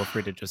 but feel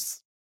free to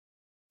just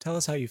tell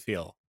us how you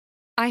feel.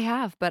 I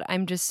have, but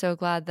I'm just so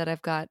glad that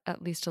I've got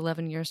at least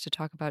 11 years to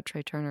talk about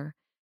Trey Turner,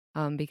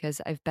 because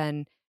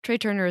Trey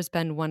Turner has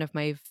been one of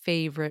my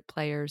favorite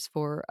players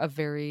for a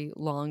very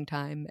long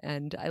time,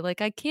 and I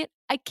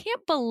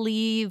can't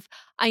believe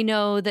I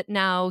know that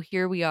now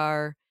here we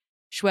are,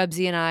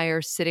 Schwebzy and I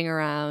are sitting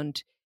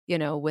around,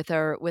 with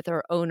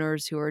our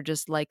owners who are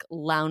just like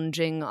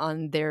lounging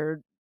on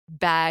their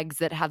bags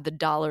that have the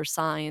dollar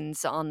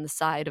signs on the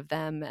side of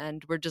them,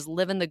 and we're just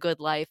living the good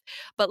life,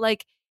 but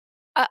like.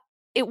 Uh,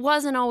 it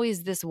wasn't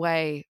always this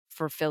way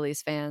for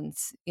Phillies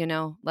fans,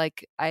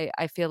 Like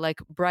I feel like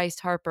Bryce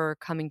Harper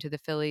coming to the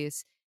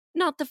Phillies,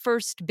 not the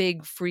first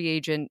big free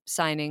agent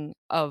signing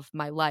of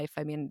my life.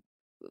 I mean,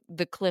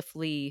 the Cliff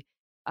Lee,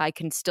 I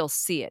can still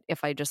see it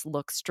if I just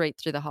look straight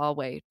through the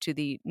hallway to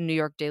the New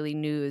York Daily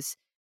News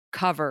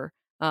cover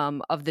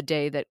of the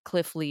day that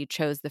Cliff Lee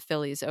chose the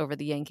Phillies over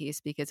the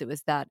Yankees because it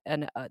was that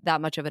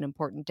much of an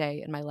important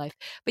day in my life.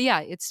 But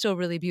yeah, it's still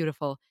really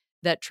beautiful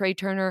that Trey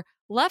Turner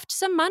left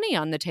some money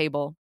on the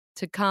table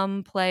to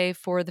come play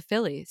for the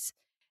Phillies.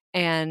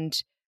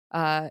 And,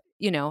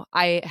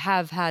 I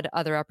have had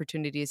other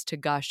opportunities to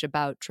gush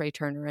about Trey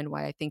Turner and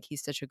why I think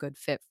he's such a good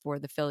fit for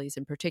the Phillies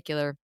in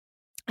particular.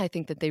 I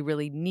think that they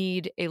really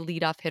need a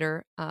leadoff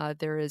hitter.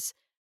 There is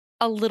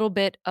a little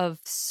bit of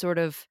sort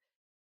of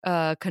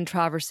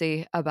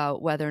controversy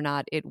about whether or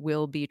not it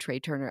will be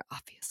Trey Turner.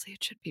 Obviously,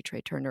 it should be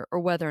Trey Turner, or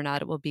whether or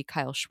not it will be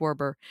Kyle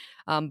Schwarber.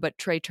 But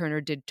Trey Turner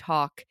did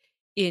talk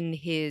in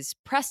his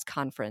press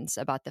conference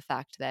about the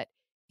fact that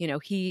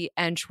he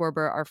and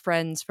Schwarber are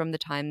friends from the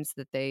times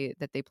that they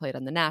played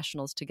on the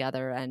Nationals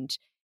together, and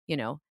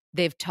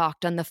they've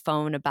talked on the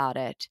phone about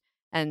it,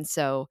 and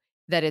so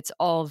that it's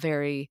all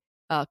very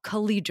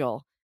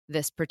collegial.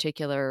 This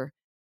particular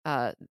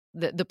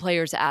the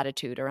player's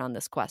attitude around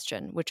this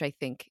question, which I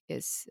think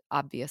is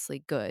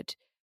obviously good.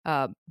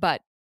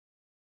 But,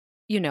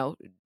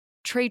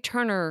 Trey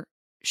Turner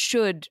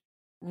should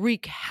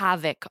wreak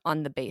havoc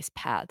on the base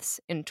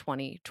paths in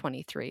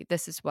 2023.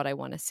 This is what I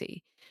want to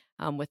see,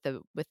 with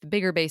the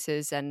bigger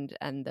bases and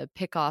the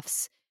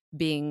pickoffs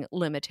being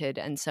limited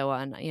and so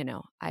on.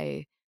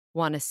 I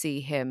want to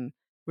see him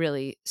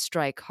really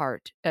strike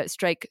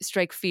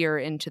fear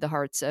into the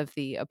hearts of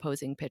the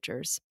opposing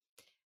pitchers.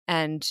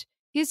 And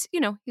he's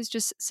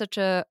just such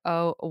a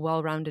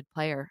well-rounded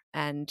player.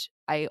 And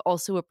I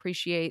also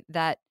appreciate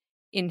that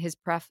in his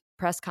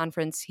press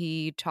conference,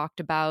 he talked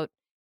about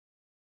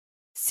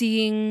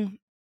seeing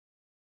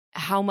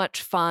how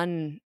much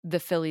fun the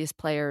Phillies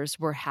players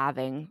were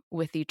having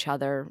with each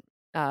other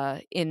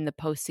in the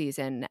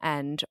postseason,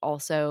 and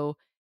also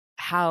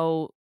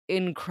how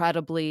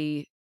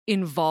incredibly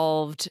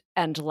involved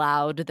and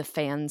loud the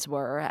fans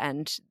were.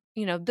 And,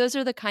 those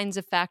are the kinds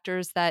of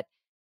factors that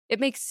it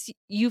makes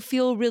you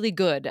feel really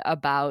good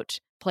about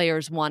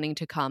players wanting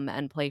to come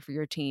and play for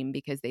your team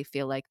because they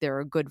feel like there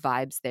are good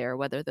vibes there,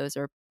 whether those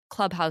are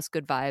clubhouse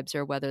good vibes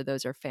or whether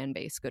those are fan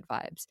base good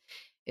vibes.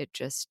 It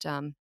just,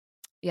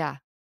 yeah,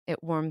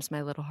 it warms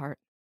my little heart.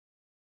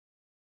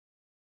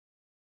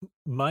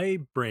 My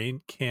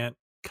brain can't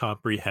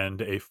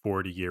comprehend a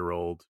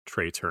 40-year-old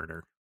Trey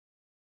Turner.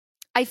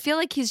 I feel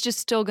like he's just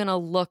still gonna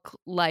look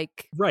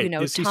like, Right.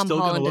 Is he Tom still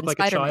going to Holland look and like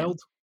a Spider-Man. child?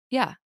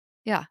 Yeah,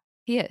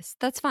 he is.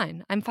 That's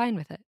fine. I'm fine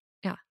with it.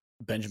 Yeah.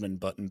 Benjamin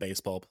Button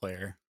baseball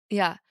player.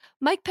 Yeah.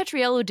 Mike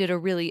Petriello did a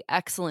really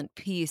excellent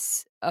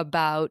piece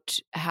about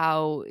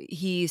how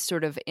he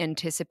sort of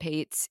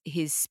anticipates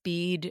his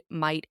speed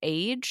might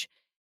age.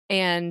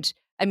 And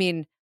I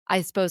mean,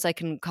 I suppose I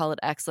can call it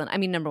excellent. I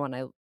mean, number one,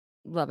 I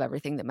love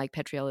everything that Mike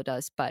Petriello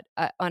does, but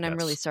and I'm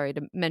really Yes. sorry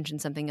to mention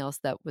something else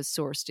that was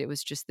sourced. It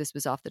was just, this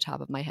was off the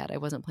top of my head. I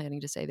wasn't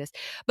planning to say this,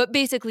 but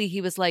basically he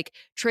was like,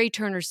 Trey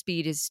Turner's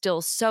speed is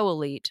still so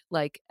elite.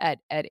 Like at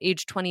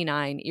age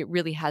 29, it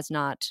really has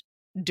not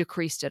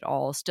decreased at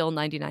all, still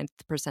 99th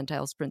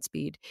percentile sprint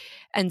speed.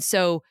 And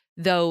so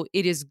though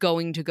it is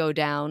going to go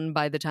down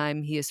by the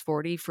time he is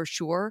 40 for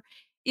sure,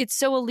 it's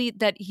so elite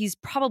that he's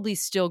probably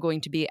still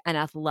going to be an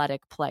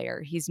athletic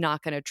player. He's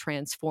not going to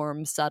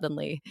transform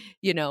suddenly,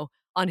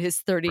 on his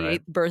 38th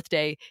Right.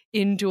 birthday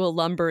into a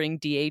lumbering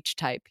DH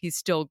type. He's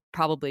still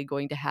probably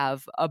going to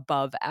have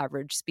above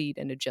average speed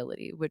and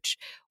agility, which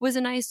was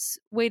a nice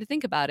way to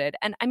think about it.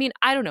 And I mean,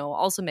 I don't know,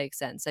 also makes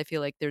sense. I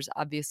feel like there's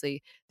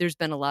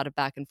been a lot of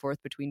back and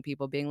forth between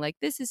people being like,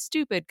 this is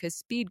stupid because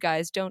speed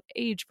guys don't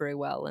age very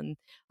well. And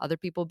other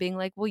people being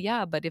like, well,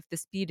 yeah, but if the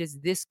speed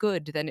is this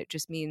good, then it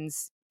just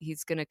means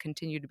he's going to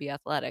continue to be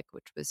athletic,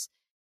 which was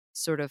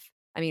sort of,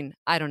 I mean,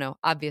 I don't know.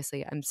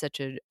 Obviously, I'm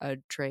such a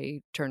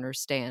Trey Turner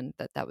stan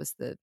that was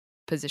the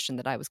position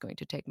that I was going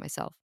to take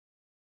myself.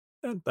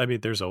 And, I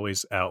mean, there's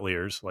always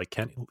outliers. Like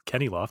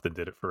Kenny Lofton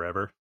did it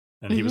forever,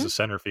 and he was Mm-hmm. a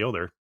center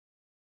fielder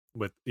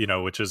with,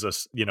 which is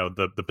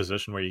the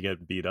position where you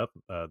get beat up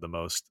the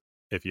most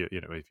if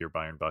if you're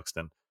Byron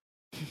Buxton.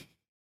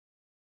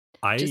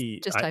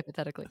 Just I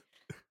hypothetically.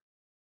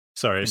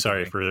 sorry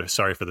theory.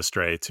 for the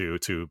stray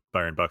to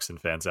Byron Buxton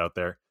fans out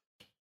there,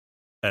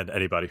 and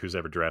anybody who's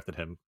ever drafted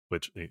him,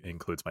 which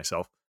includes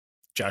myself.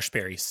 Josh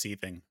Perry's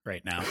seething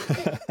right now.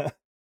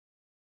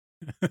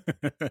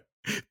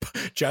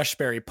 Josh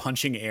Sperry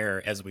punching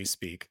air as we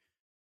speak.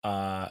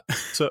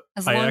 So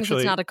As I long as it's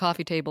actually not a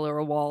coffee table or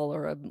a wall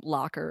or a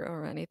locker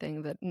or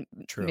anything that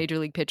True. major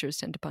league pitchers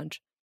tend to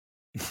punch.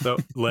 So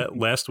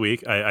last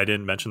week, I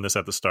didn't mention this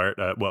at the start.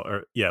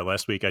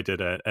 Last week I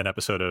did an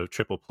episode of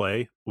Triple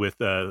Play with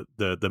the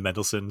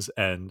Mendelsons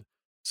and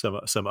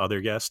some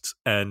other guests,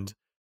 and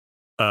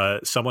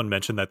someone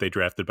mentioned that they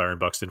drafted Byron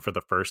Buxton for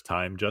the first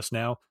time just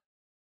now,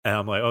 and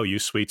I'm like, oh, you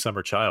sweet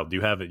summer child, you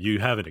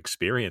haven't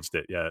experienced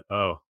it yet.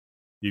 Oh,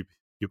 you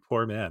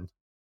poor man.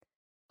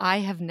 I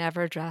have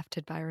never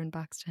drafted Byron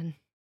Buxton.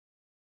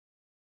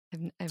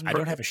 I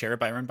don't have a share of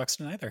Byron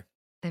Buxton either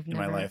in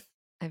my life.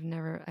 I've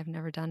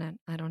never done it.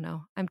 I don't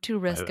know. I'm too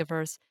risk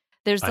averse.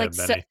 There's I like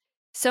have many.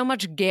 so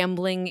much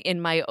gambling in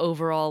my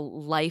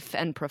overall life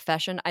and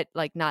profession. I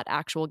like not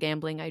actual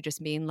gambling. I just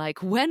mean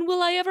like, when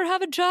will I ever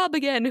have a job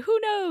again? Who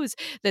knows?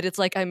 That it's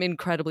like I'm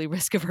incredibly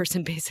risk averse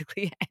in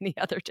basically any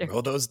other territory.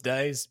 Roll those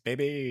dice,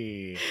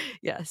 baby.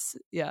 Yes.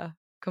 Yeah.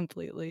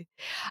 Completely.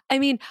 I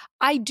mean,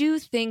 I do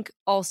think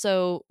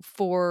also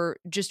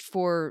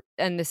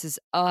and this is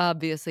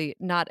obviously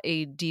not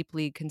a deep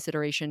league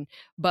consideration,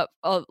 but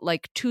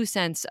like 2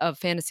 cents of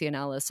fantasy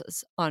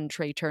analysis on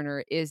Trey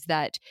Turner is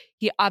that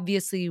he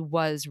obviously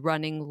was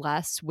running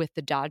less with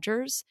the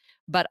Dodgers,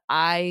 but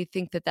I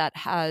think that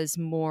has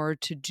more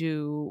to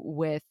do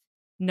with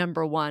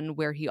number one,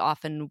 where he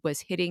often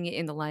was hitting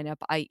in the lineup,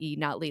 i.e.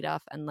 not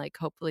leadoff, and like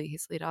hopefully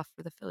he's leadoff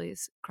for the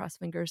Phillies, cross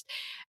fingers.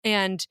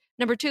 And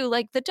number two,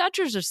 like the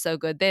Dodgers are so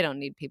good, they don't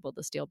need people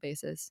to steal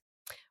bases.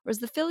 Whereas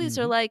the Phillies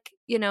are like,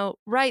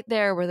 right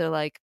there where they're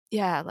like,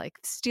 yeah, like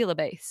steal a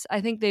base.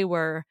 I think they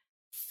were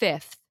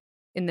 5th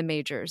in the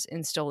majors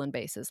in stolen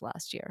bases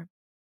last year.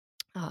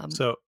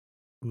 So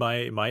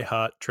my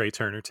hot Trey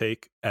Turner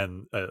take,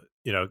 and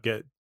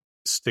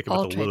sticking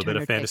with a little bit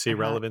of fantasy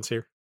relevance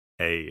here.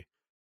 Hey,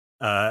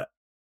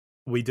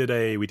 we did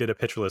a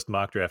pitcher list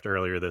mock draft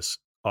earlier this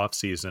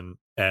offseason,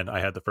 and I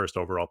had the first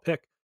overall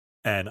pick,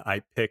 and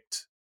I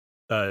picked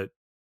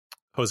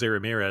Jose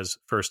Ramirez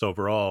first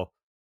overall,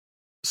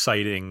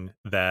 citing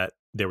that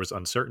there was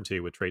uncertainty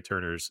with Trey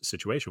Turner's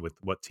situation, with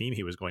what team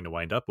he was going to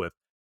wind up with.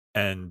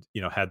 And,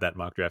 had that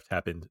mock draft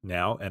happened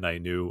now, and I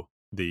knew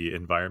the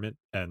environment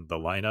and the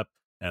lineup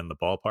and the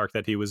ballpark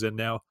that he was in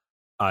now,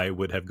 I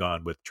would have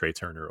gone with Trey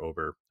Turner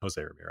over Jose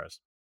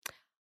Ramirez.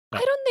 I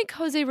don't think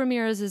Jose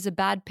Ramirez is a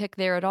bad pick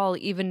there at all,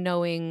 even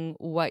knowing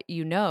what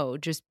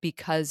just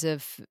because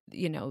of,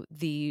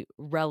 the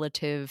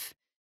relative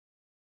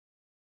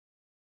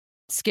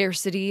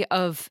scarcity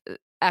of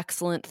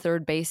excellent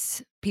third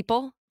base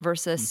people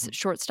versus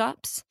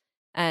shortstops.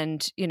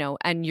 And,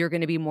 and you're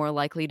going to be more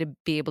likely to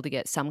be able to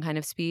get some kind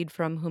of speed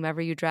from whomever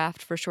you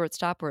draft for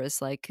shortstop,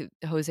 whereas like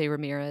Jose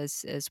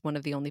Ramirez is one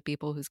of the only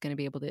people who's going to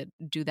be able to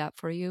do that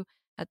for you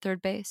at third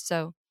base.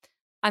 So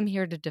I'm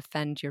here to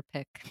defend your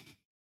pick.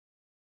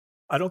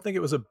 I don't think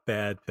it was a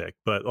bad pick,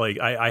 but like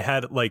I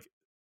had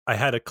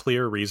a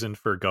clear reason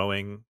for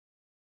going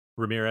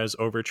Ramirez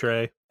over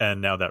Trey, and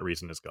now that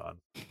reason is gone.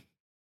 Well,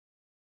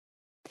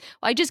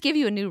 I just gave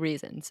you a new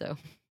reason, so.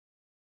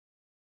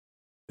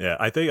 Yeah,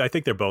 I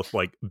think they're both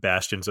like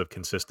bastions of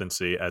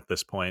consistency at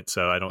this point,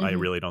 so I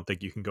really don't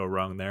think you can go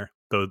wrong there.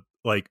 Though,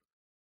 like,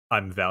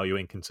 I'm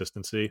valuing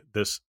consistency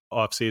this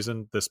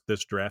offseason,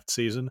 this draft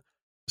season,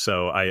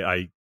 so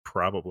I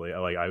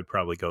would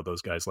probably go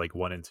those guys like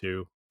 1 and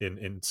 2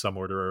 in some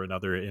order or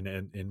another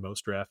in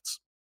most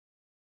drafts.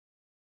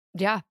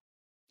 Yeah,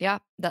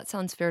 that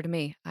sounds fair to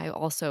me. I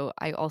also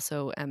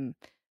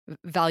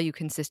value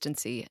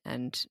consistency,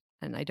 and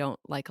I don't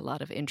like a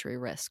lot of injury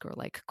risk or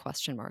like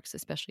question marks,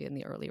 especially in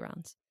the early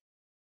rounds.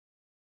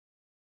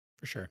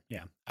 For sure.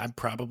 Yeah.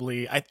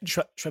 Shrebsy,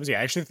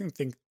 I actually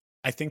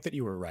think that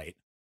you were right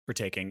for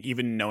taking,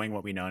 even knowing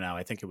what we know now,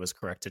 I think it was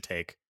correct to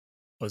take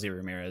Jose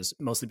Ramirez,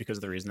 mostly because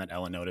of the reason that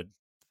Ellen noted,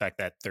 the fact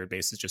that third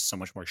base is just so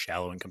much more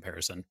shallow in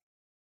comparison.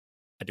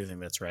 I do think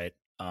that's right.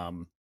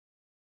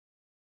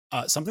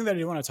 Something that I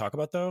do want to talk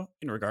about, though,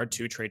 in regard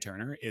to Trey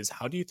Turner, is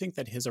how do you think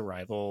that his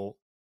arrival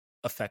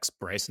affects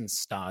Bryson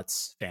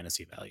Stott's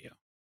fantasy value?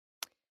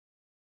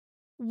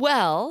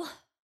 Well,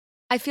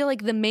 I feel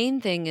like the main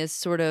thing is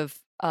sort of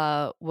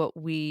what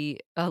we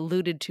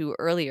alluded to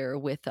earlier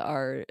with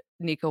our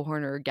Nico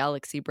Horner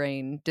Galaxy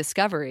Brain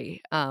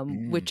discovery,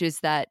 which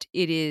is that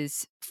it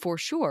is for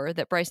sure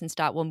that Bryson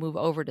Stott will move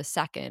over to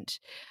second,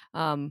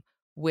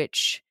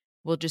 which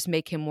will just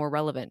make him more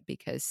relevant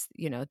because,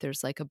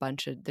 there's like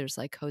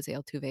Jose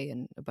Altuve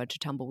and a bunch of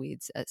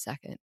tumbleweeds at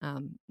second.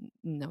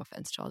 No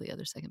offense to all the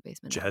other second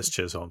basemen. Jazz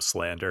Chisholm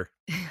slander.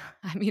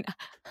 I mean,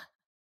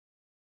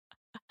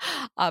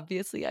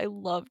 obviously I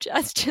love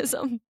Jazz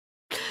Chisholm.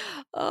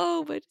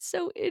 Oh, but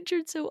so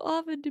injured so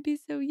often to be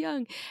so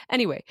young.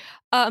 Anyway,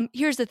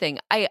 here's the thing.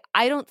 I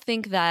don't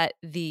think that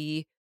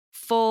the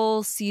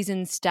full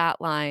season stat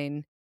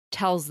line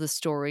tells the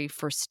story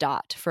for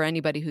Stott, for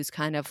anybody who's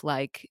kind of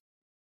like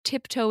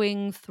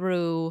tiptoeing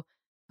through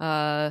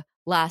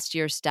last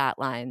year's stat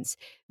lines,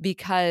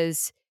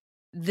 because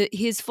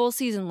his full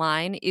season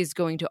line is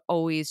going to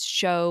always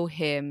show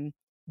him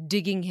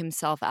digging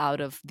himself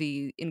out of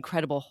the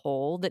incredible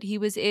hole that he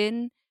was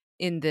in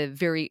the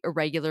very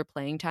irregular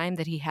playing time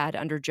that he had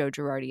under Joe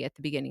Girardi at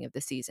the beginning of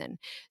the season.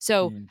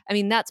 So, I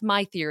mean, that's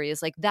my theory,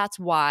 is like, that's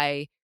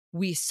why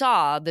we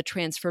saw the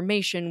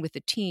transformation with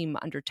the team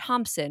under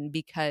Thompson,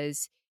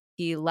 because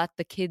he let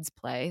the kids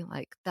play.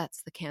 Like,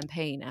 that's the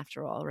campaign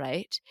after all,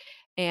 right?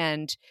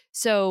 And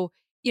so,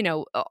 you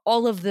know,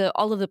 all of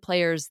the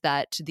players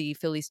that the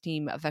Phillies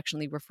team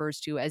affectionately refers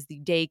to as the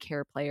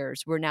daycare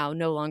players were now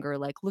no longer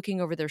like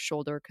looking over their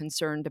shoulder,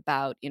 concerned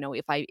about, you know,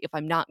 if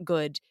I'm not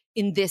good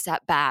in this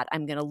at bat,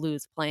 I'm going to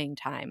lose playing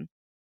time.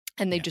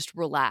 And they just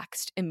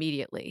relaxed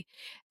immediately.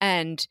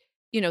 And,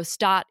 you know,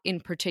 Stott in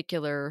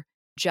particular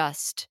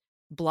just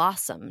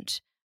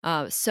blossomed.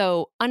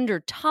 So under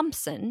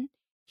Thompson,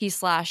 he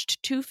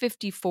slashed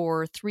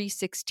 254,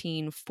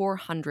 316,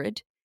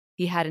 400.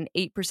 He had an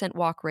 8%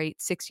 walk rate,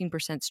 16%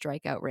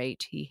 strikeout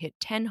rate. He hit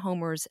 10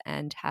 homers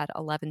and had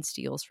 11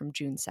 steals from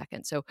June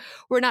 2nd. So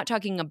we're not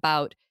talking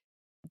about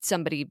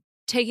somebody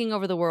taking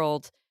over the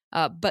world,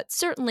 but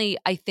certainly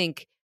I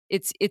think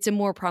it's a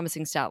more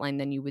promising stat line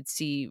than you would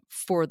see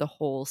for the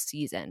whole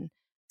season.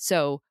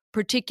 So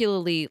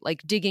particularly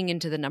like digging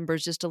into the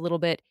numbers just a little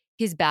bit,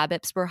 his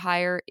BABIPs were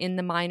higher in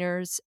the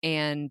minors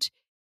and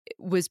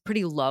was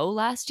pretty low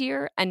last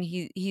year, and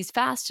he's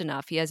fast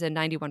enough. He has a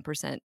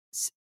 91%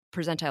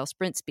 percentile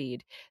sprint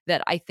speed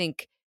that I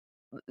think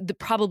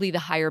probably the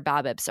higher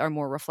BABIPs are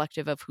more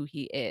reflective of who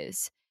he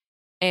is.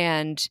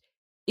 And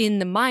in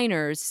the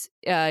minors,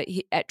 at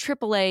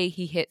AAA,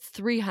 he hit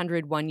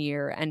 300 one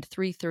year and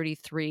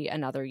 333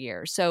 another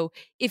year. So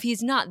if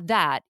he's not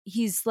that,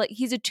 he's a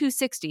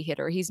 260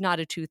 hitter. He's not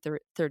a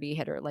 230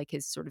 hitter like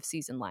his sort of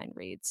season line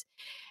reads.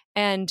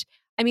 And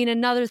I mean,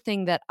 another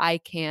thing that I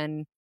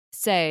can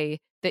say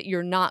that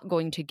you're not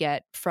going to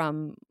get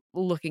from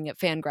looking at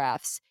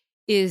Fangraphs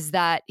is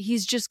that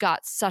he's just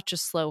got such a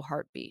slow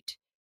heartbeat.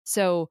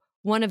 So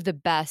one of the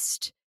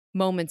best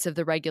moments of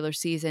the regular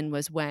season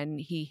was when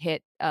he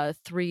hit a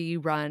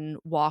 3-run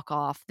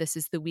walk-off. This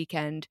is the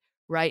weekend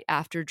right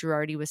after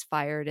Girardi was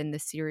fired in the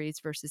series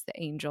versus the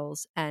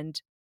Angels.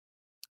 And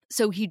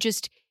so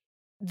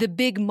the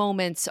big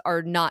moments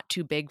are not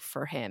too big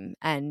for him.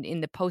 And in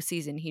the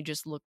postseason, he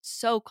just looked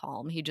so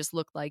calm. He just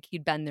looked like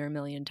he'd been there a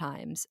million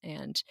times.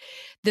 And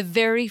the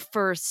very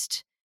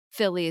first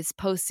Phillies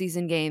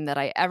postseason game that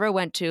I ever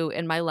went to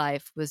in my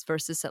life was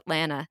versus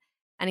Atlanta.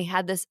 And he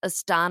had this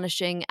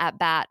astonishing at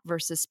bat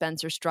versus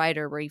Spencer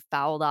Strider where he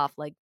fouled off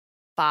like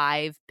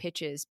 5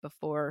 pitches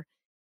before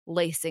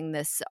lacing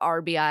this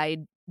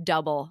RBI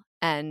double.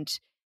 And,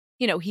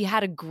 you know, he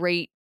had a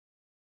great,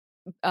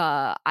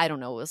 I don't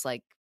know, it was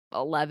like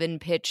 11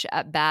 pitch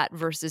at bat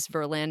versus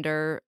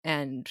Verlander.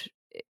 And,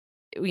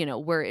 you know,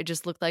 where it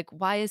just looked like,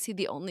 why is he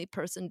the only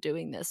person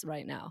doing this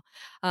right now?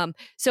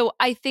 So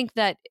I think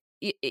that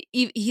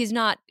he's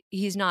not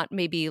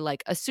maybe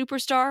like a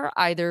superstar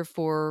either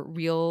for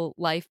real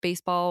life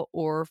baseball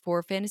or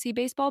for fantasy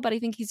baseball, but I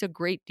think he's a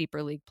great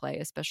deeper league play,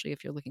 especially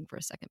if you're looking for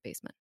a second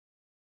baseman.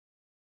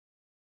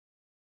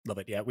 Love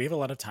it. Yeah, we have a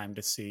lot of time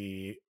to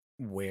see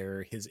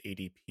where his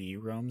ADP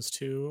roams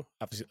to.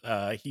 Obviously,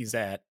 he's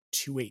at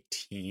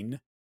 218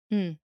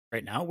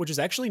 right now, which is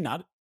actually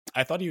not.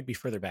 I thought he would be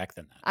further back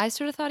than that. I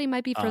sort of thought he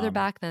might be further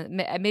back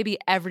than maybe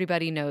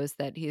everybody knows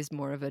that he's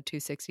more of a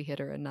 260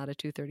 hitter and not a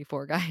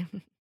 234 guy.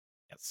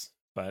 Yes,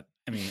 but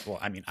I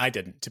mean, I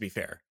didn't, to be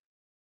fair,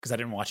 because I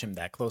didn't watch him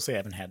that closely. I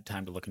haven't had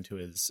time to look into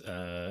his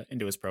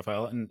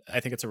profile, and I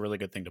think it's a really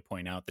good thing to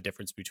point out the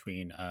difference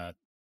between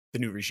the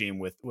new regime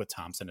with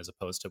Thompson as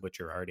opposed to with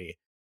Girardi.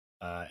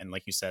 And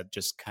like you said,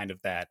 just kind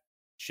of that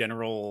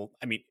general,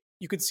 I mean,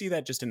 you could see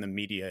that just in the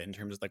media in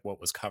terms of like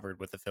what was covered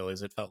with the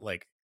Phillies. It felt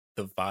like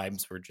the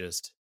vibes were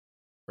just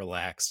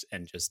relaxed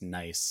and just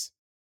nice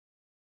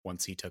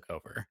once he took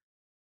over.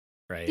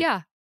 Right.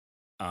 Yeah.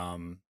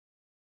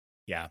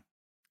 Yeah.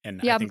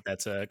 And I think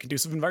that's a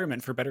conducive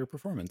environment for better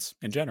performance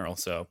in general.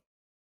 So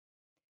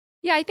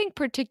yeah, I think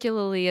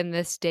particularly in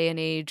this day and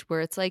age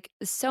where it's like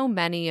so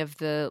many of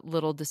the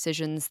little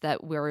decisions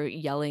that we're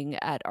yelling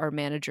at our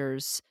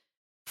managers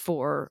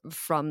from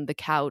the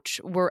couch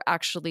were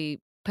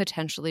actually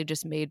potentially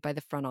just made by the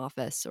front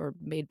office or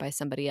made by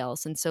somebody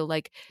else. And so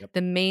like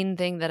the main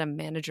thing that a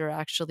manager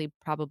actually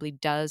probably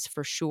does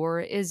for sure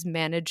is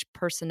manage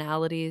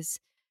personalities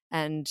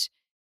and,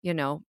 you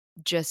know,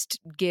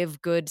 just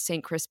give good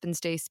St. Crispin's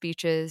Day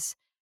speeches.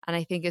 And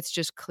I think it's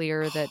just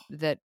clear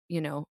that you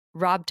know,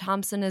 Rob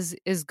Thompson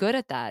is good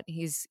at that.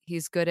 He's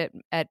good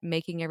at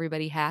making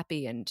everybody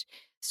happy and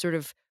sort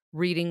of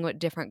reading what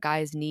different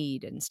guys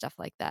need and stuff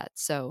like that.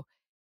 So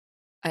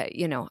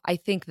you know, I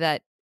think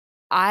that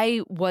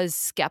I was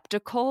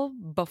skeptical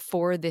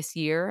before this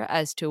year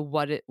as to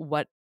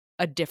what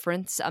a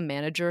difference a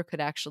manager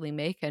could actually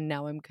make, and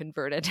now I'm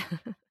converted.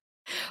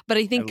 But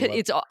I think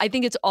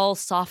it's all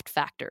soft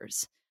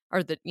factors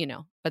are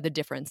the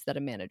difference that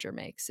a manager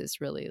makes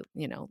is really,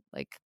 you know,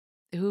 like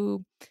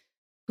who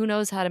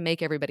knows how to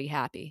make everybody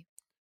happy.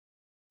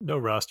 No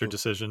roster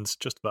decisions,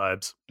 just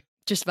vibes.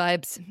 Just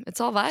vibes. It's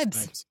all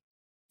vibes.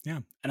 Yeah.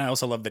 And I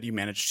also love that you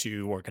managed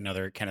to work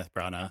another Kenneth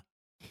Branagh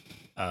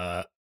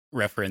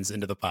reference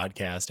into the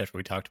podcast after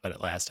we talked about it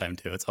last time,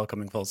 too. It's all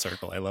coming full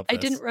circle. I love this. I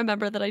didn't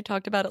remember that I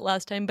talked about it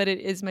last time, but it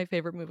is my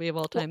favorite movie of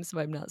all time, so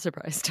I'm not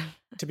surprised.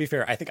 To be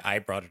fair, I think I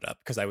brought it up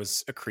because I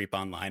was a creep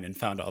online and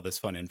found all this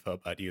fun info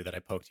about you that I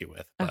poked you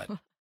with. But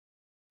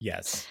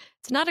yes.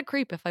 It's not a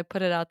creep if I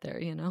put it out there,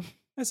 you know?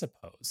 I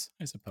suppose.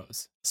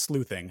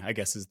 Sleuthing, I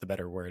guess, is the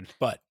better word.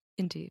 But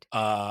indeed.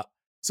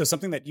 So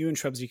something that you and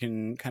Shrubsy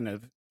can kind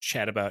of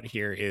chat about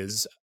here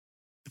is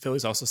the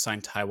Phillies also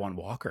signed Taijuan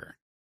Walker.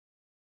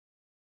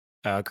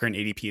 Current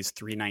ADP is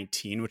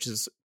 319, which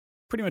is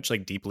pretty much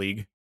like deep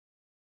league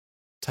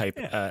type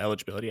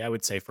eligibility, I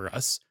would say, for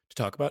us to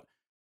talk about.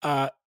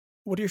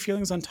 What are your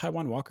feelings on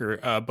Taijuan Walker,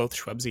 both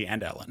Shrubsy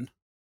and Ellen,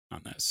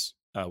 on this?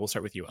 We'll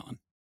start with you, Ellen.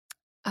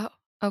 Oh,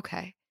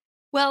 okay.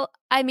 Well,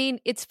 I mean,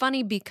 it's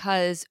funny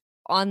because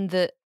on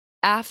the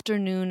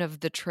afternoon of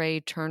the Trey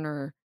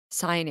Turner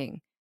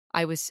signing,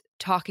 I was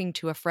talking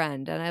to a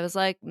friend and I was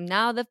like,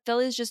 now the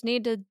Phillies just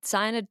need to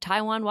sign a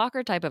Taijuan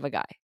Walker type of a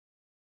guy.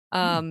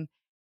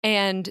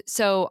 And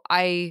so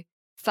I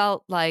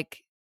felt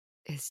like,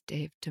 is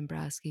Dave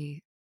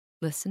Dombrowski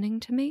listening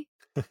to me?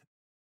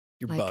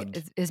 You're like,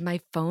 bugged. Is my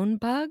phone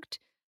bugged?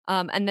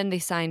 And then they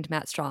signed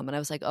Matt Strom, and I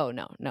was like, oh,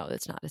 no,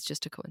 it's not. It's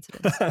just a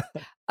coincidence.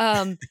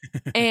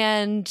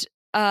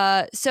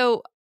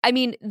 So, I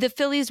mean, the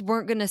Phillies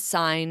weren't going to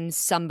sign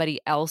somebody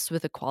else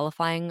with a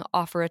qualifying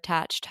offer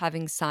attached,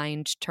 having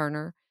signed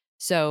Turner.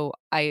 So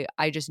I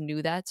just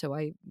knew that. So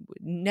I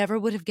never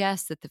would have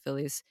guessed that the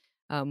Phillies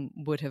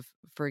would have,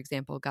 for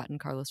example, gotten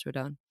Carlos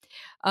Rodon.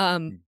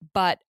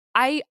 But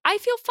I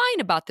feel fine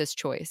about this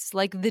choice.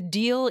 Like, the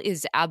deal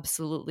is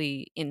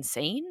absolutely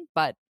insane,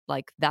 but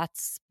like,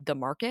 that's the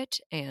market,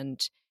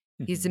 and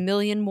he's $1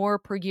 million more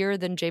per year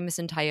than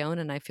Jameson Taillon,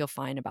 and I feel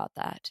fine about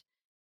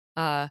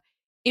that.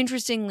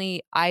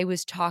 Interestingly, I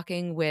was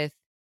talking with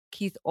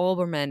Keith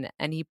Olbermann,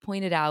 and he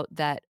pointed out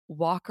that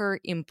Walker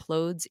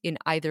implodes in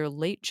either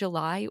late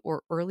July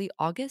or early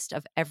August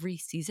of every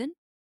season.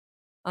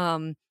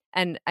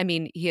 And I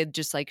mean, he had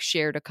just like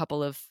shared a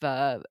couple of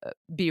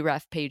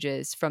BREF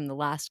pages from the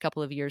last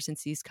couple of years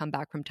since he's come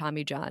back from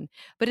Tommy John,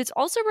 but it's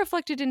also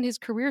reflected in his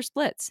career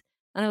splits.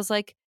 And I was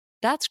like,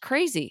 that's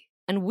crazy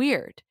and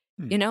weird.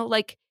 You know,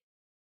 like,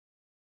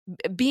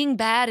 being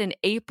bad in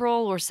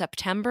April or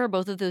September,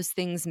 both of those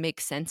things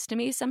make sense to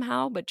me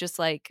somehow, but just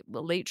like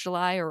late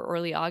July or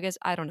early August,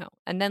 I don't know.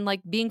 And then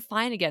like being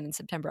fine again in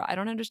September, I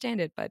don't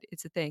understand it, but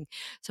it's a thing.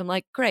 So I'm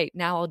like, great,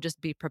 now I'll just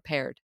be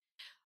prepared.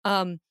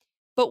 But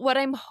what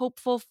I'm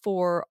hopeful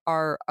for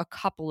are a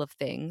couple of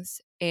things.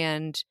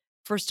 And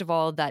first of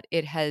all, that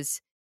it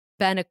has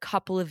been a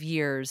couple of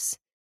years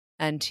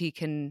and he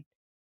can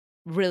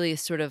really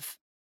sort of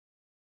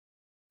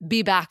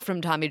be back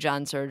from Tommy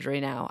John surgery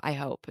now, I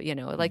hope. You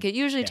know, like, it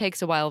usually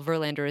takes a while.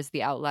 Verlander is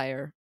the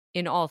outlier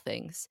in all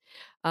things.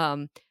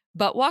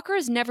 But Walker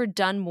has never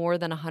done more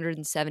than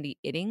 170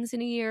 innings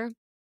in a year.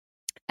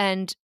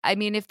 And I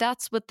mean, if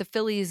that's what the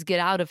Phillies get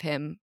out of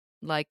him,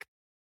 like,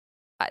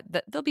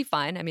 they'll be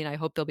fine. I mean, I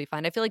hope they'll be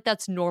fine. I feel like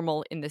that's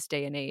normal in this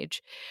day and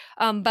age.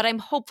 But I'm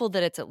hopeful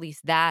that it's at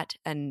least that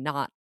and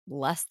not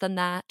less than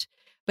that.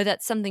 But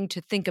that's something to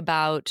think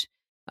about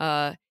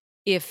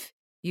if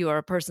you are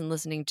a person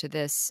listening to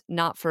this,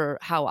 not for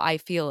how I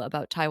feel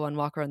about Taijuan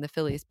Walker and the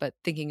Phillies, but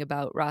thinking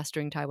about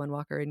rostering Taijuan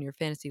Walker in your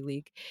fantasy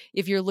league.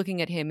 If you're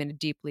looking at him in a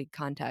deep league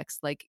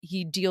context, like,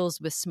 he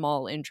deals with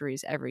small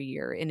injuries every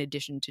year in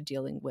addition to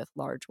dealing with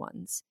large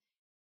ones.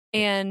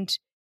 And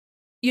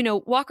you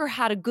know, Walker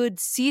had a good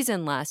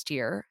season last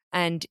year,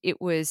 and it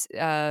was,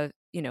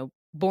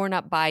 borne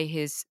up by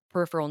his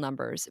peripheral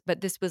numbers.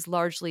 But this was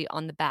largely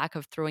on the back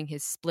of throwing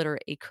his splitter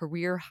a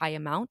career high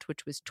amount,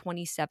 which was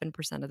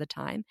 27% of the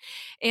time.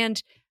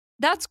 And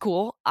that's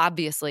cool,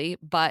 obviously,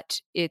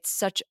 but it's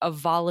such a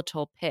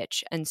volatile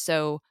pitch. And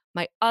so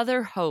my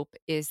other hope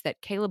is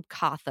that Caleb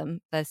Cotham,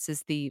 this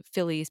is the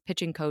Phillies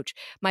pitching coach,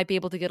 might be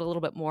able to get a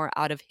little bit more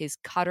out of his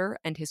cutter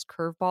and his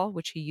curveball,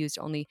 which he used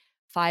only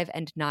 5%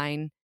 and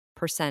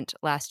 9%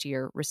 last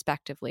year,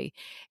 respectively.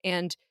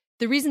 And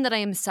the reason that I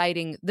am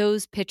citing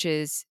those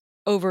pitches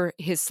over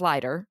his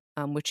slider,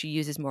 which he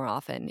uses more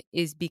often,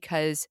 is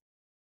because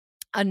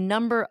a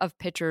number of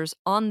pitchers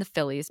on the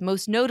Phillies,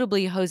 most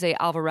notably Jose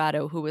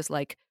Alvarado, who was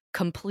like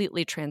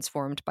completely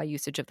transformed by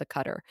usage of the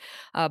cutter,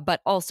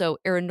 but also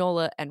Aaron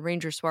Nola and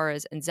Ranger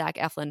Suarez and Zach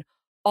Eflin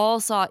all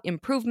saw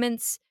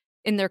improvements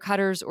in their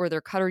cutters or their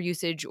cutter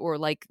usage or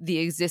like the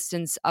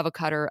existence of a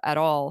cutter at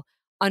all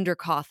under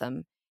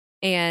Cotham.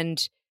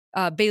 And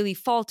Bailey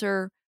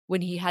Falter,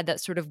 when he had that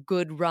sort of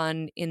good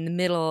run in the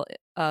middle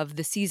of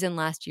the season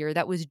last year,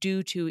 that was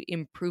due to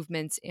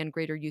improvements and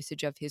greater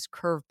usage of his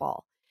curveball.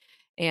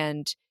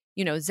 And,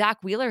 you know, Zach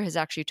Wheeler has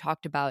actually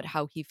talked about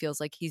how he feels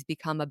like he's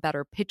become a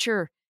better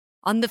pitcher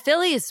on the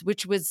Phillies,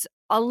 which was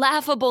a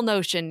laughable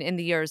notion in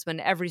the years when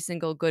every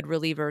single good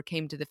reliever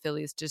came to the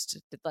Phillies just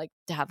to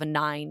have a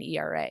 9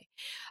 ERA.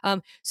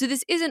 So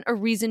this isn't a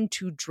reason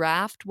to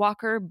draft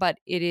Walker, but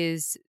it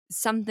is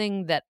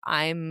something that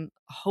I'm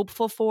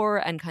hopeful for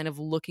and kind of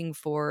looking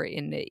for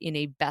in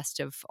a best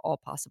of all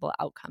possible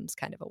outcomes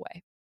kind of a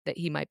way, that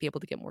he might be able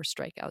to get more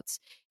strikeouts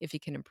if he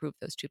can improve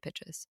those 2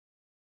 pitches.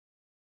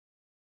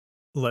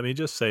 Let me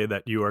just say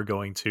that you are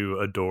going to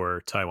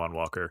adore Taijuan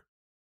Walker.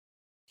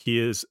 He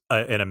is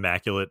an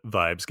immaculate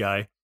vibes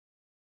guy.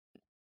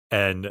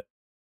 And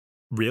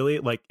really,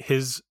 like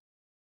his,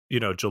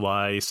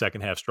 July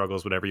second half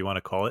struggles, whatever you want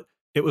to call it,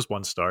 it was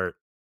one start.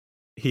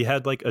 He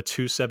had like a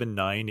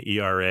 2.79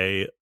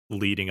 ERA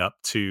leading up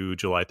to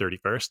July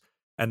 31st.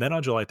 And then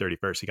on July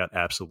 31st, he got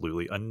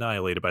absolutely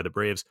annihilated by the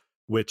Braves,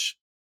 which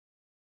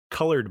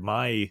colored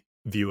my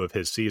view of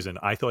his season.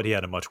 I thought he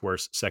had a much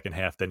worse second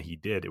half than he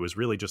did. It was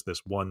really just this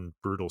one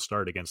brutal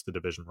start against the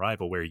division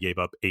rival where he gave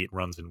up 8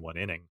 runs in 1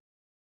 inning.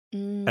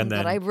 And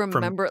But I then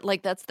remember,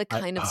 that's the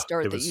kind of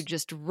start it that was you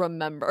just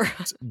remember.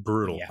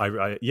 brutal.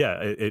 Yeah.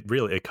 It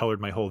really colored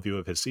my whole view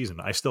of his season.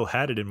 I still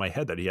had it in my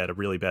head that he had a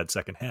really bad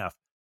second half.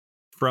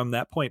 From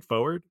that point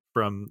forward,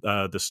 from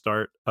the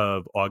start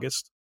of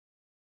August,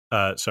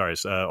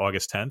 August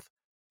 10th,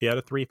 he had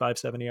a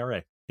 3.57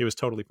 ERA. He was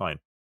totally fine.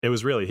 It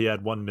was really, he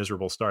had one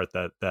miserable start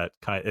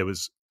it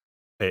was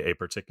a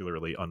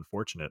particularly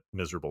unfortunate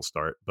miserable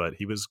start, but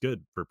he was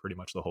good for pretty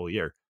much the whole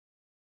year.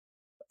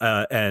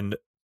 And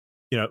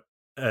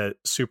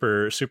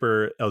super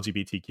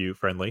LGBTQ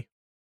friendly.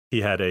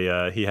 He had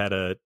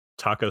a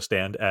taco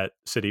stand at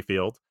Citi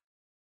Field.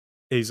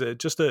 He's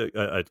just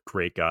a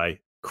great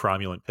guy,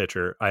 cromulent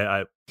pitcher.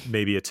 I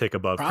maybe a tick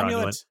above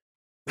cromulent.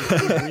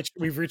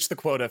 We've reached the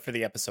quota for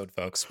the episode,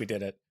 folks. We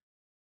did it.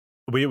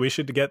 We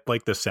should get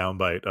like the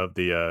soundbite of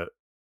the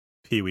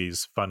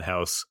Pee-wee's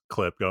Funhouse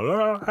clip.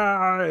 Go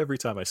every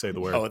time I say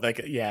the word. Oh,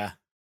 yeah.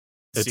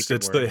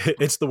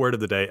 It's the word of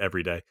the day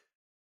every day.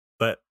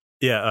 But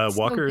yeah,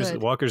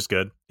 Walker's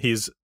good.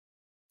 He's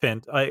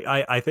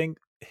I think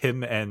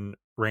him and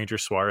Ranger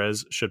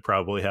Suarez should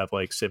probably have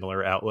like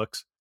similar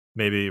outlooks.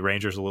 Maybe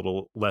Ranger's a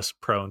little less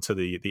prone to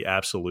the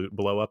absolute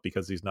blow up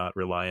because he's not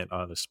reliant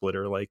on a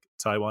splitter like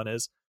Taijuan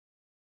is.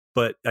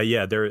 But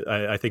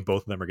I think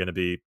both of them are going to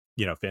be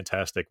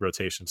fantastic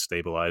rotation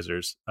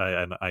stabilizers,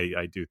 and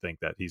I do think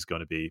that he's going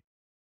to be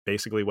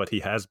basically what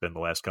he has been the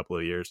last couple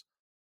of years.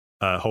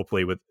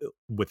 Hopefully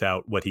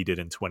without what he did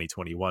in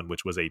 2021,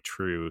 which was a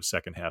true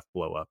second half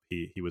blow up.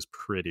 He was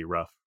pretty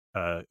rough.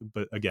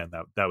 But again,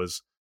 that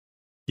was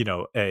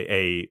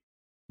the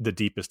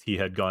deepest he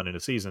had gone in a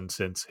season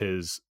since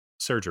his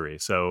surgery.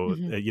 So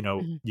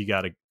you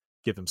got to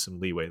give him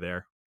some leeway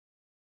there.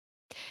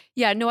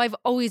 Yeah, no, I've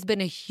always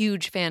been a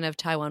huge fan of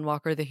Taijuan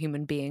Walker, the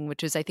human being,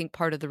 which is, I think,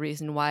 part of the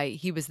reason why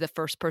he was the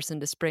first person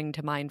to spring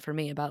to mind for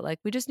me about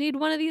we just need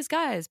one of these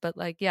guys. But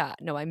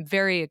I'm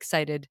very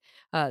excited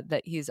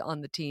that he's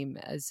on the team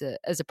as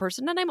a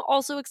person, and I'm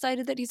also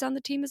excited that he's on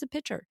the team as a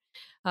pitcher.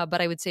 But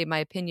I would say my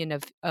opinion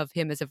of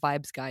him as a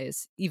vibes guy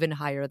is even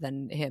higher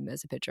than him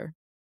as a pitcher.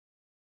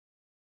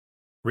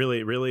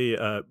 Really, really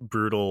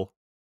brutal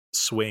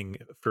swing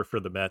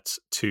for the Mets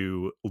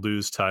to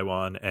lose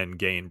Taijuan and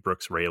gain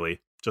Brooks Raley.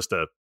 Just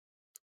a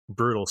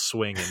brutal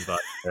swing in vibe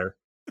there.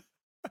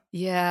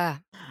 Yeah.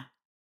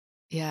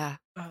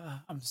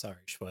 I'm sorry,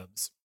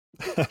 Schwebs.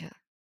 Yeah.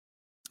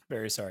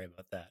 Very sorry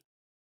about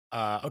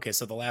that. Okay,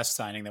 so the last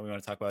signing that we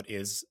want to talk about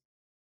is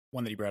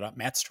one that you brought up,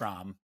 Matt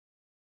Strahm.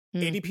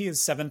 ADP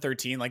is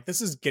 713. This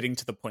is getting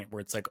to the point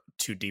where it's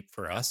too deep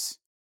for us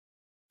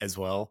as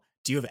well.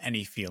 Do you have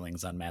any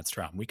feelings on Matt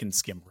Strahm? We can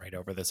skim right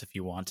over this if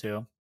you want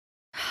to.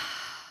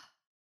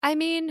 I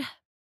mean,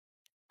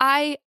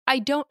 I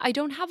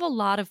don't have a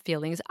lot of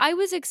feelings. I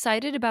was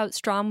excited about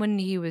Strahm when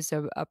he was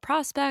a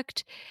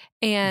prospect,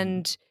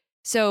 and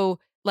so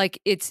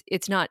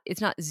it's not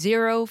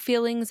zero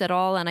feelings at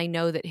all. And I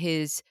know that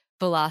his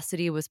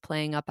velocity was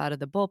playing up out of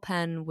the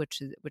bullpen, which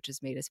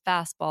has made his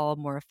fastball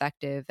more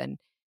effective, and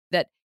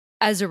that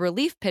as a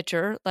relief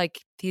pitcher,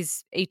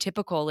 he's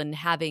atypical in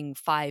having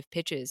 5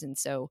 pitches, and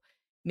so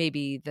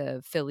maybe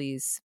the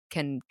Phillies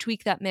can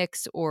tweak that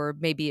mix, or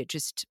maybe it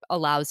just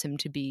allows him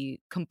to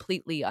be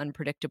completely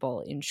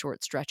unpredictable in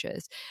short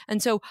stretches. And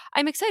so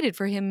I'm excited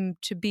for him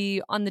to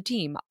be on the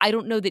team. I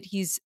don't know that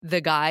he's the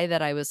guy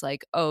that I was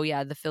like, oh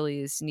yeah, the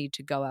Phillies need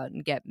to go out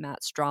and get Matt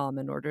Strahm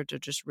in order to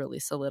just really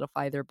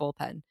solidify their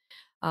bullpen.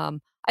 I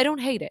don't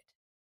hate it.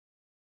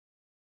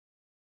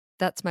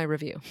 That's my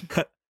review.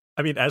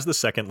 I mean, as the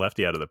second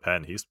lefty out of the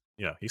pen, he's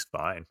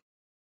fine.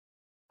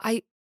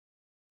 Why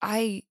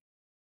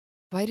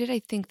did I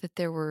think that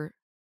there were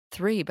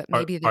 3, but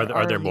maybe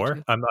are there more?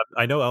 2.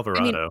 I know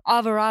Alvarado. I mean,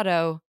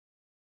 Alvarado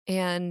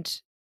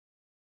and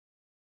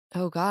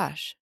oh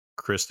gosh,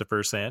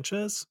 Christopher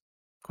Sanchez?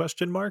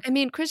 Question mark. I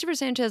mean, Christopher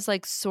Sanchez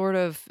sort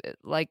of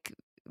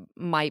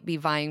might be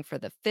vying for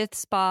the 5th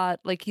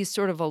spot. He's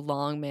sort of a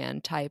long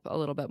man type a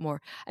little bit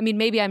more. I mean,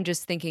 maybe I'm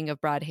just thinking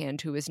of Brad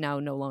Hand, who is now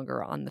no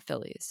longer on the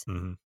Phillies.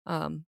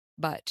 Mm-hmm.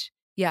 But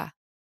yeah.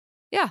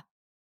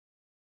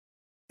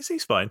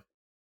 He's fine.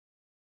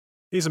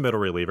 He's a middle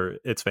reliever.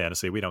 It's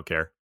fantasy. We don't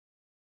care.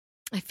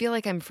 I feel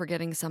like I'm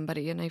forgetting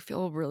somebody, and I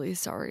feel really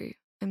sorry.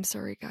 I'm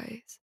sorry,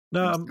 guys.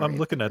 No, I'm I'm sorry if I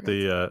looking at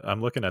forgot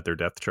I'm looking at their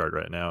depth chart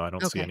right now. I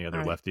don't see Okay, any other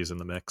all right. lefties in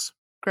the mix.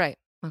 Great.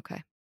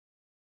 Okay.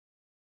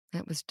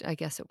 I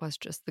guess it was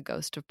just the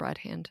ghost of Brad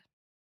Hand.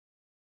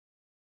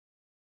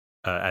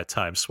 At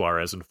times,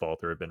 Suarez and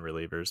Falter have been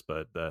relievers,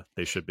 but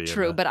they should be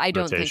True, in the but I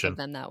don't think rotation. of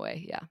them that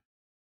way. Yeah.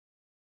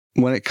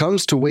 When it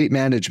comes to weight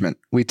management,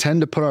 we tend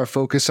to put our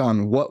focus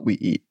on what we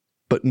eat,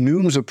 but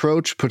Noom's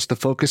approach puts the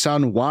focus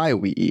on why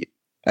we eat,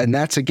 and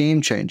that's a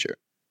game changer.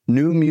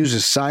 Noom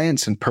uses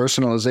science and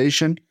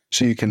personalization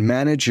so you can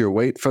manage your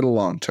weight for the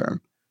long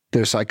term.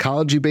 Their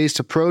psychology-based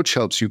approach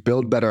helps you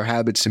build better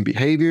habits and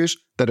behaviors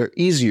that are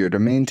easier to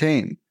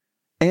maintain.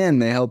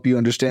 And they help you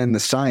understand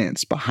the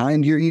science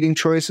behind your eating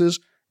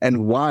choices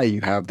and why you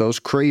have those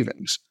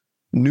cravings.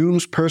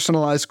 Noom's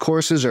personalized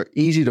courses are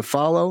easy to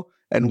follow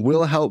and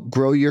will help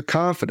grow your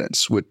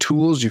confidence with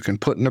tools you can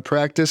put into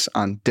practice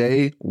on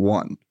day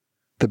one.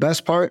 The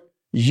best part?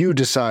 You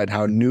decide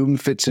how Noom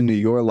fits into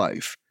your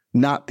life,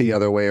 not the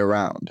other way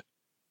around.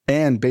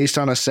 And based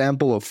on a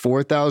sample of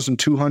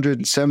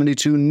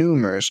 4,272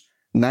 Noomers,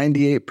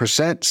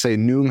 98% say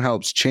Noom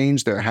helps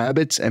change their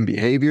habits and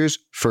behaviors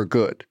for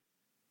good.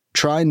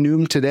 Try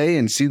Noom today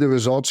and see the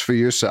results for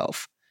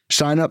yourself.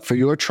 Sign up for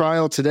your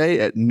trial today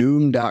at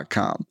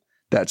Noom.com.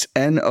 That's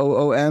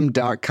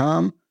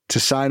Noom.com to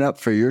sign up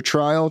for your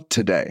trial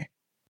today.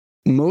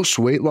 Most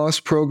weight loss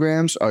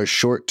programs are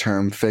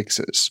short-term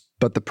fixes,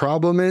 but the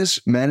problem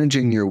is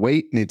managing your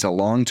weight needs a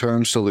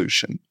long-term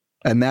solution.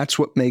 And that's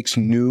what makes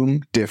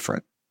Noom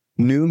different.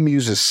 Noom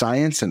uses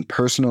science and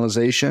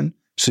personalization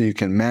so you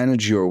can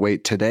manage your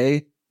weight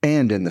today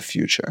and in the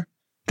future.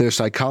 Their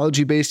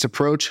psychology-based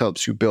approach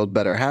helps you build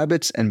better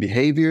habits and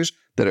behaviors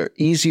that are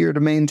easier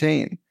to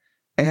maintain.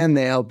 And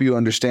they help you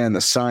understand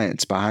the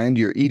science behind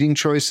your eating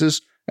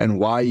choices and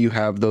why you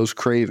have those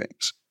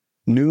cravings.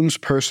 Noom's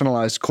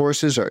personalized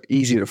courses are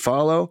easy to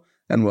follow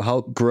and will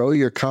help grow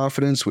your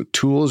confidence with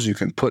tools you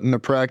can put into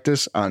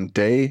practice on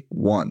day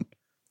one.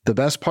 The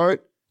best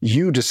part?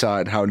 You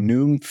decide how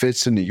Noom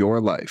fits into your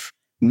life,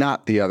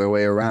 not the other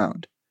way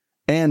around.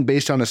 And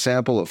based on a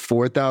sample of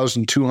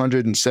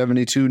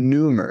 4,272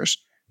 Noomers,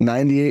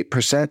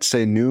 98%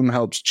 say Noom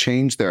helps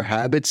change their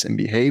habits and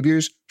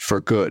behaviors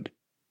for good.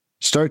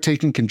 Start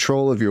taking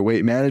control of your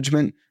weight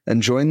management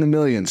and join the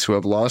millions who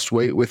have lost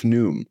weight with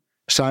Noom.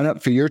 Sign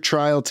up for your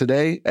trial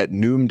today at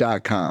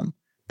Noom.com.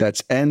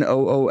 That's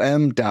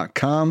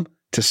Noom.com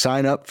to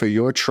sign up for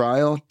your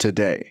trial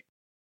today.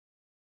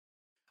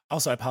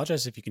 Also, I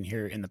apologize if you can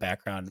hear in the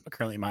background.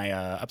 Currently, my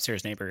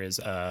upstairs neighbor is,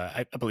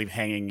 I believe,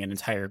 hanging an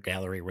entire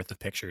gallery worth of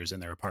pictures in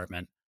their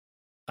apartment.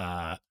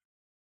 So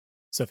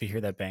if you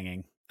hear that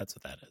banging, that's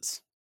what that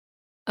is.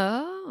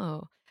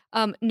 Oh.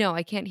 No,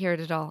 I can't hear it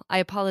at all. I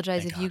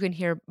apologize Thank if you God. can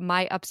hear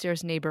my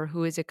upstairs neighbor,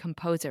 who is a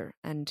composer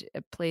and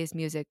plays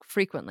music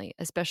frequently,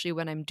 especially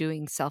when I'm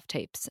doing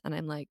self-tapes. And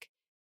I'm like,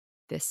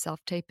 this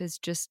self-tape is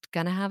just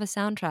gonna have a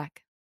soundtrack.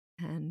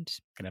 And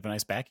Can have a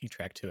nice backing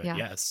track to it. yeah,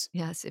 Yes.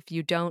 yes, if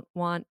you don't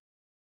want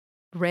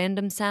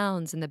random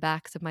sounds in the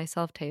backs of my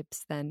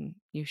self-tapes, then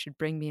you should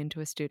bring me into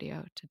a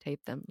studio to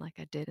tape them like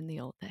I did in the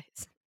old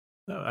days.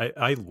 No,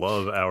 I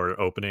love our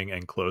opening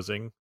and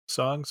closing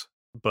songs,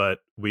 but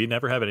we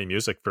never have any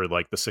music for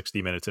like the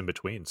 60 minutes in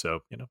between.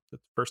 So, it's the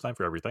first time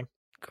for everything.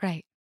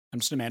 Great. I'm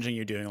just imagining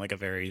you doing like a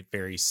very,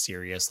 very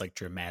serious, like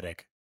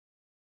dramatic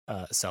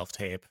self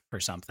tape or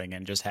something,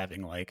 and just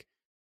having like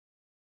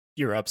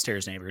your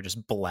upstairs neighbor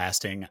just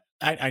blasting.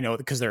 I know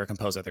because they're a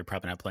composer, they're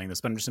probably not playing this,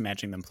 but I'm just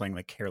imagining them playing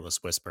like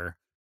Careless Whisper.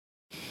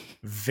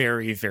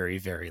 Very, very,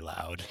 very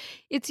loud.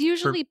 It's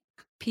usually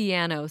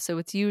piano, so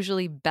it's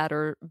usually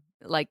better.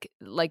 Like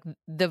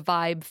the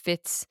vibe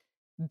fits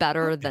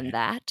better than Okay.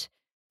 that,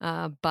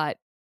 but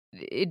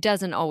it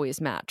doesn't always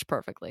match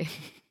perfectly.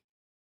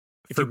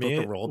 If For you book a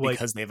me, role like,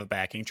 because they have a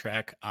backing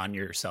track on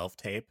your self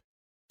tape,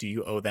 do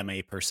you owe them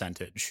a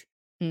percentage?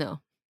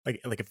 No.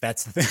 Like if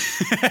that's the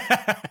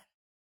thing.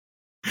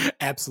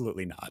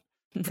 Absolutely not.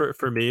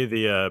 for me,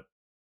 the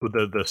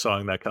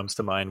song that comes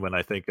to mind when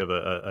I think of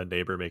a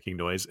neighbor making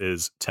noise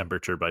is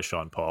 "Temperature" by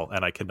Sean Paul,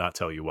 and I cannot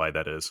tell you why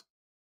that is.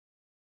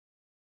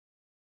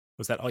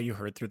 Was that all you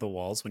heard through the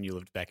walls when you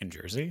lived back in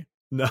Jersey?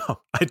 No,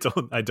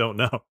 I don't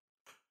know.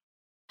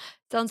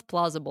 Sounds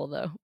plausible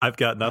though. I've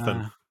got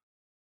nothing.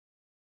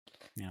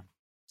 Yeah.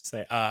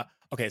 Say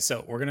okay,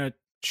 so we're gonna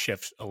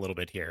shift a little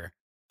bit here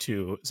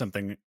to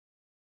something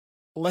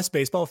less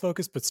baseball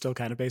focused, but still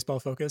kind of baseball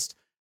focused.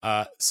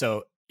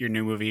 So your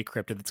new movie,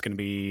 Cryptid, that's gonna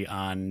be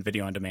on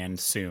video on demand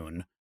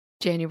soon.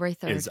 January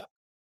 3rd. Is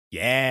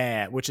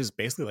which is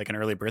basically like an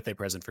early birthday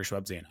present for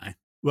Schwebzy and I.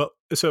 Well,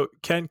 so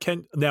can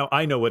now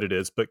I know what it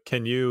is, but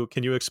can you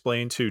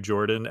explain to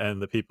Jordan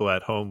and the people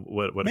at home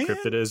what a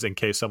cryptid is in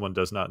case someone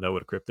does not know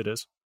what a cryptid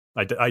is?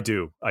 I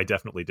do. I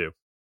definitely do.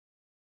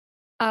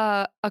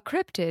 A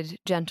cryptid,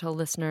 gentle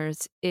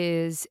listeners,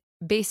 is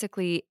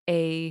basically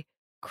a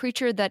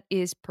creature that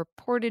is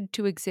purported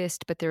to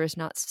exist, but there is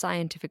not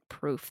scientific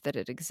proof that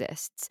it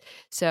exists.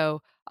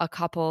 So a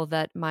couple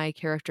that my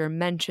character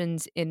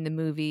mentions in the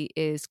movie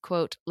is,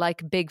 quote,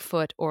 like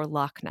Bigfoot or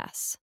Loch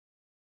Ness.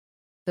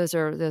 Those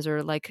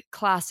are like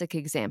classic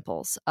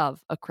examples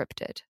of a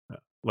cryptid.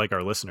 Like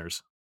our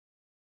listeners.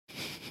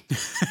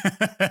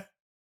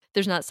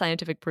 There's not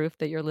scientific proof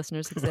that your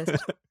listeners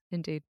exist.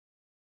 Indeed.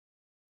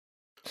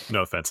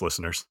 No offense,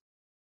 listeners.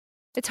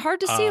 It's hard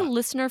to see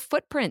listener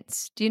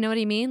footprints. Do you know what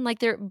I mean? Like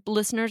their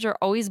listeners are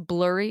always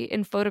blurry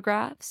in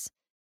photographs.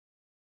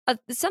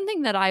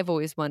 Something that I've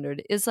always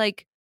wondered is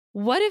like,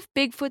 what if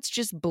Bigfoot's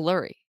just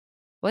blurry?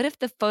 What if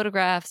the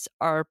photographs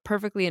are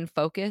perfectly in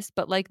focus,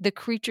 but like the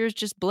creature's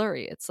just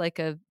blurry? It's like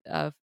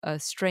a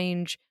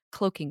strange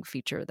cloaking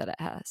feature that it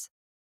has.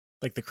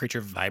 Like the creature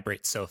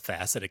vibrates so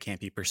fast that it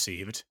can't be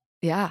perceived.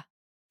 Yeah.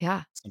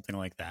 Yeah. Something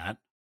like that.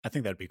 I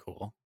think that'd be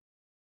cool.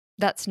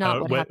 That's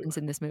not what happens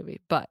in this movie,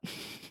 but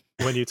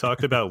when you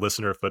talked about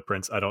listener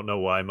footprints, I don't know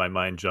why my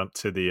mind jumped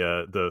to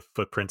the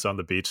footprints on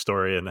the beach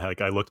story, and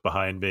like I looked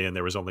behind me and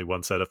there was only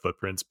one set of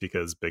footprints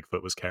because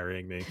Bigfoot was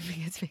carrying me.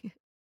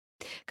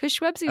 Because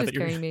Schwebsy was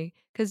carrying me.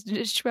 Because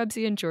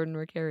Schwebsy and Jordan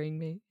were carrying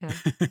me. Yeah.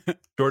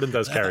 Jordan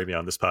does carry me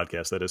on this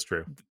podcast. That is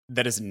true.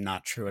 That is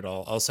not true at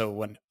all. Also,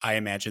 when I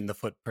imagine the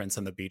footprints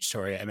on the beach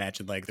story, I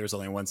imagine like there's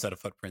only one set of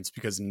footprints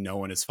because no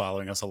one is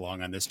following us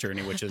along on this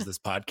journey, which is this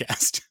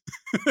podcast.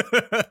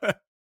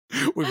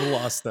 We've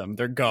lost them.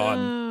 They're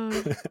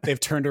gone. They've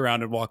turned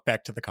around and walked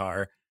back to the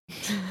car.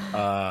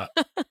 But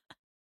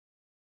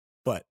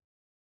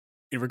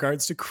in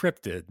regards to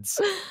cryptids,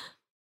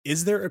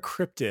 is there a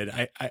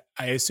cryptid?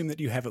 I assume that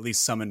you have at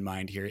least some in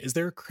mind here. Is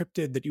there a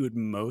cryptid that you would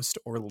most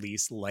or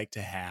least like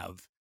to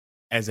have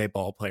as a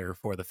ball player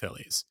for the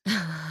Phillies?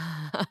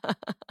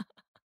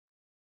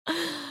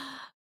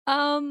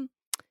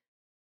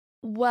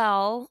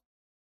 Well,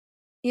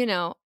 you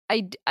know,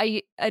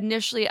 I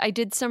initially I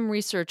did some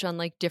research on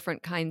like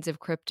different kinds of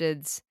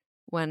cryptids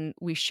when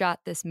we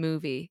shot this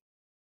movie.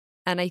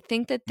 And I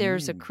think that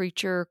there's a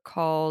creature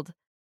called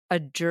a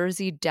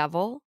Jersey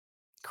Devil.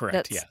 Correct,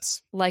 that's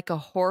yes. like a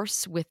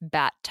horse with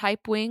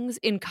bat-type wings,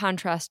 in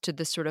contrast to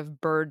the sort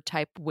of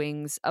bird-type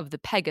wings of the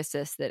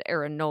Pegasus that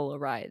Aaron Nola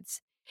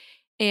rides.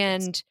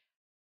 And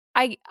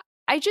yes.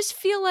 I just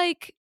feel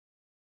like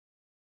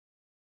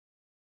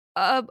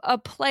a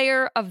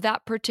player of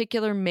that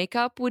particular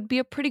makeup would be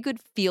a pretty good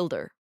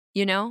fielder,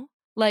 you know?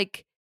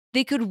 Like,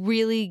 they could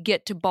really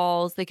get to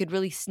balls. They could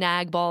really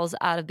snag balls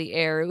out of the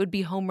air. It would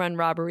be home run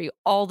robbery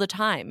all the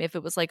time if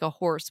it was like a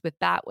horse with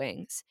bat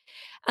wings.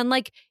 And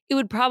like, it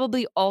would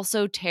probably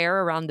also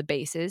tear around the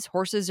bases.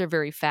 Horses are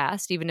very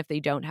fast, even if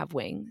they don't have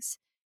wings.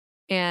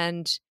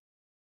 And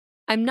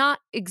I'm not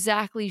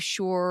exactly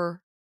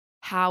sure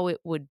how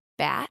it would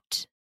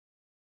bat.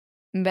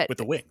 But with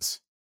the wings.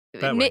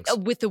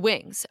 With the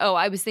wings. Oh,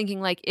 I was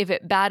thinking like if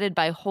it batted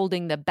by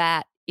holding the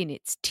bat in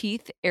its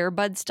teeth,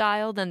 Airbud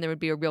style, then there would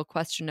be a real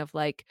question of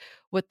like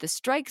what the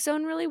strike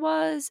zone really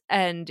was.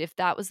 And if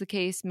that was the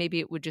case, maybe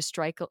it would just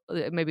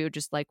maybe it would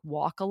just like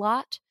walk a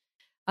lot.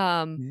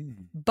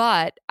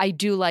 But I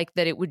do like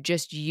that it would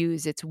just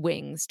use its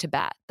wings to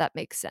bat. That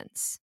makes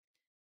sense.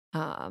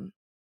 I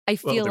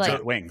feel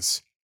like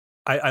wings.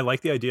 I like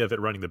the idea of it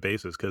running the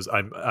bases because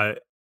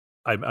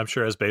I'm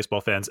sure as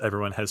baseball fans,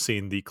 everyone has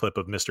seen the clip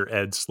of Mr.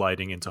 Ed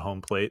sliding into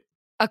home plate.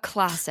 A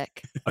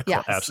classic.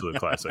 Yes. Absolute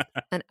classic.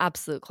 An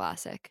absolute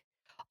classic.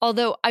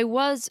 Although I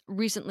was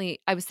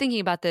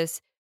thinking about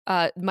this.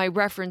 My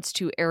reference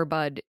to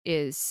Airbud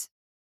is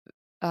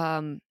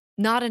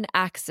not an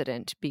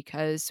accident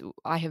because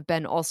I have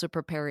been also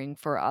preparing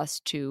for us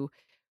to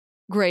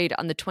grade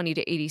on the 20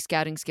 to 80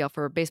 scouting scale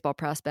for baseball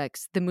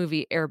prospects, the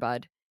movie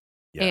Airbud.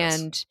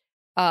 Yes.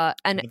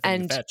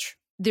 And fetch.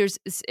 There's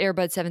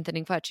Airbud 7th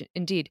inning fetch,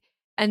 indeed.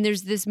 And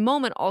there's this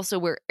moment also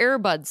where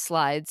Airbud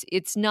slides.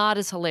 It's not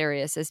as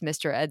hilarious as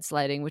Mr. Ed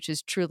sliding, which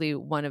is truly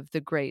one of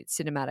the great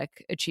cinematic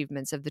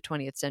achievements of the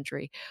 20th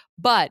century.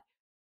 But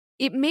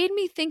it made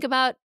me think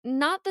about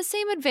not the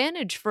same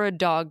advantage for a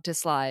dog to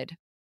slide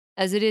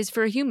as it is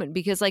for a human,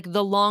 because like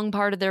the long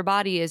part of their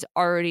body is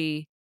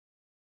already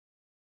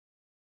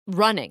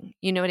running.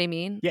 You know what I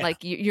mean? Yeah. Like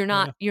you're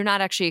not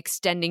actually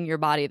extending your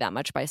body that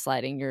much by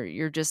sliding.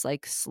 You're just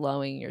like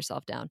slowing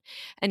yourself down.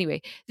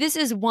 Anyway, this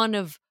is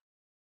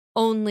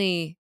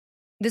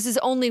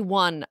only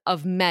one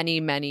of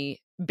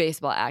many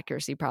baseball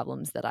accuracy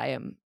problems that I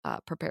am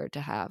prepared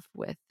to have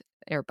with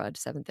Airbud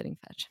 7th inning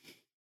fetch.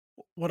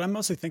 What I'm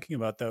mostly thinking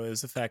about though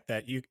is the fact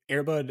that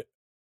Airbud,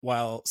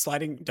 while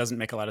sliding doesn't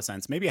make a lot of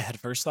sense, maybe a head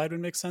first slide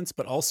would make sense,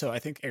 but also I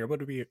think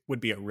Airbud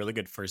would be a really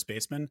good first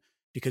baseman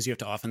because you have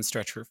to often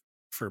stretch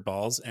for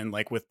balls, and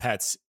like with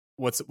pets,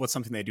 what's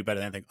something they do better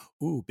than anything?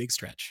 Ooh, big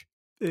stretch.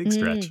 Big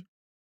stretch.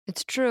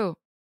 It's true.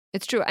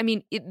 I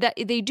mean,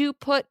 they do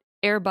put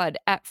Airbud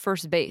at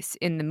first base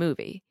in the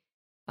movie.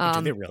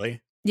 Do they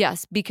really?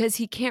 Yes, because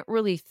he can't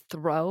really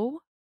throw,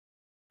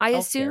 I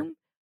assume. Fair.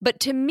 But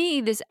to me,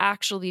 this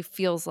actually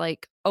feels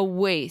like a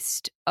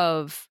waste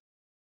of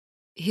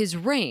his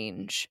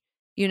range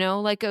You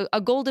know, like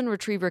a golden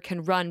retriever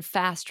can run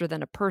faster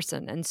than a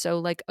person. And so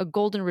like a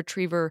golden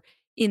retriever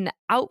in the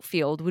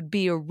outfield would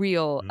be a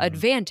real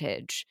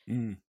advantage.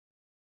 Mm.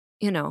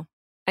 You know,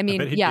 I I mean,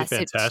 bet he'd yes, be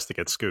fantastic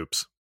at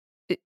scoops.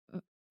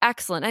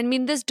 Excellent. I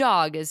mean, this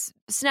dog is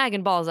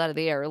snagging balls out of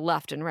the air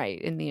left and right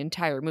in the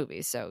entire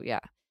movie. So yeah.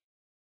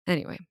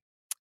 Anyway,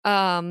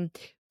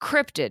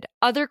 cryptid.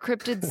 Other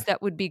cryptids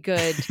that would be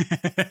good.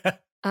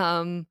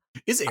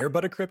 Is Air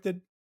Bud a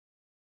cryptid?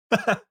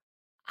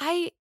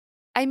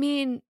 I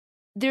mean,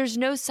 there's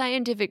no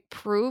scientific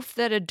proof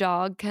that a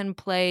dog can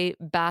play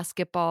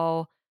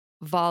basketball,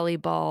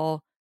 volleyball,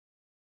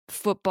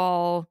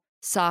 football,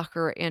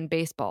 soccer, and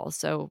baseball.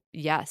 So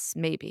yes,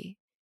 maybe.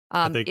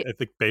 I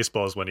think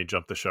baseball is when he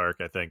jumped the shark.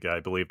 I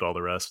believed all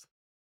the rest.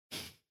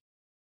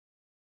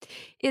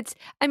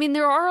 I mean,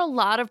 there are a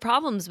lot of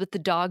problems with the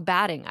dog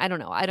batting. I don't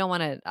know. I don't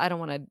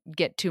want to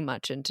get too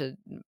much into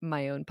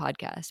my own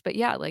podcast. But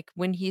yeah, like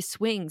when he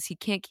swings, he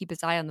can't keep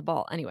his eye on the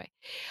ball. Anyway,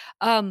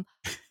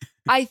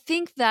 I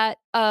think that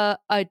a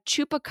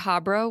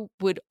chupacabra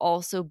would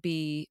also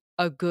be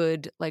a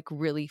good, like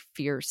really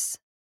fierce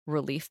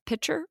relief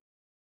pitcher.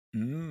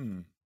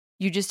 Mm.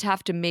 You just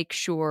have to make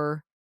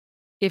sure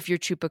if your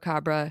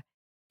chupacabra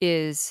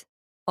is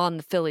on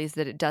the Phillies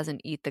that it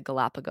doesn't eat the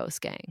Galapagos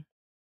gang.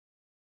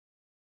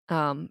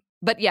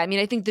 But yeah, I mean,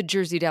 I think the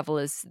Jersey Devil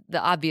is the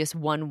obvious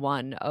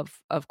 1-1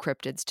 of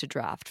cryptids to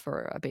draft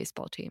for a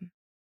baseball team.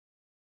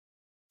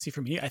 See,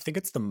 for me, I think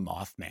it's the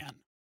Mothman.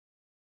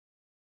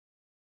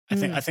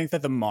 I think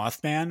that the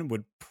Mothman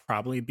would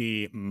probably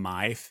be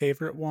my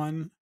favorite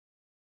one.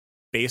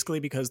 Basically,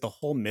 because the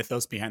whole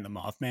mythos behind the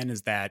Mothman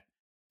is that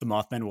the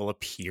Mothman will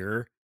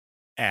appear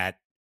at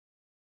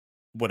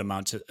what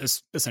amount to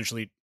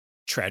essentially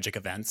tragic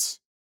events.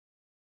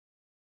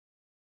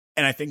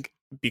 And I think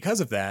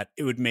because of that,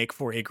 it would make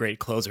for a great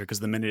closer because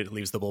the minute it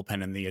leaves the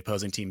bullpen and the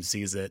opposing team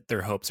sees it,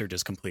 their hopes are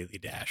just completely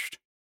dashed.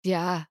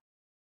 Yeah.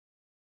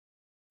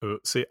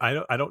 See,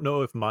 I don't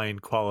know if mine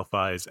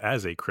qualifies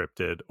as a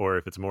cryptid or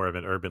if it's more of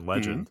an urban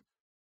legend,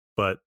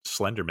 but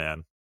Slender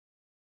Man,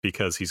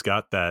 because he's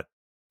got that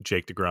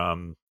Jake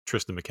DeGrom,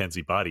 Tristan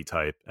McKenzie body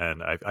type,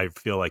 and I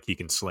feel like he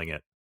can sling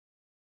it.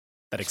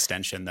 That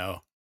extension,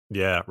 though.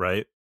 Yeah,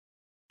 right?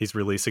 He's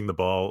releasing the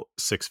ball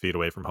 6 feet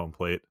away from home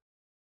plate.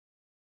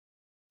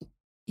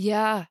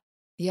 Yeah.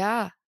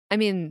 Yeah. I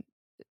mean,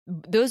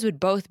 those would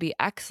both be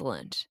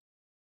excellent.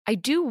 I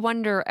do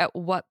wonder at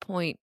what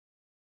point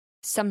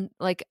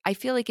I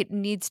feel like it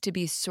needs to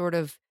be sort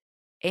of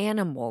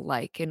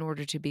animal-like in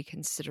order to be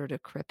considered a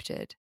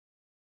cryptid.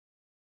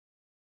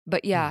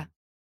 But yeah.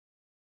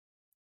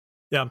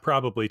 Yeah, I'm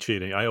probably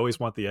cheating. I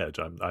always want the edge.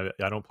 I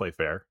don't play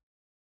fair.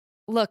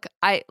 Look,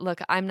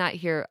 I'm not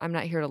here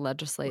to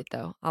legislate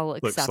though. I'll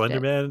accept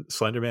it.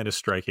 Slender Man is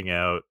striking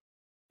out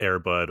Air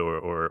Bud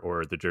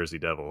or the Jersey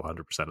Devil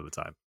 100% of the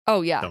time.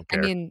 Oh yeah. Don't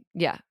care. I mean,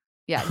 yeah.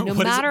 Yeah, no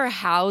matter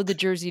how the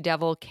Jersey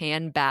Devil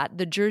can bat,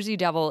 the Jersey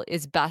Devil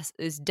is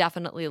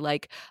definitely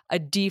like a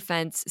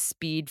defense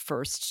speed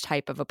first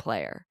type of a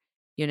player,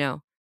 you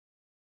know?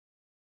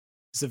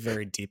 It's a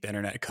very deep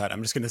internet cut.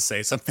 I'm just going to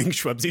say something.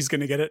 Schwebsy's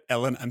going to get it.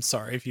 Ellen, I'm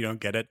sorry if you don't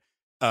get it.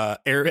 I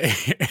already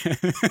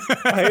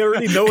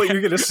know what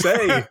you're going to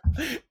say.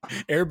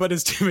 Air Bud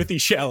is Timothy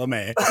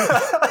Chalamet.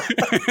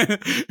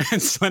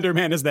 And Slender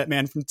Man is that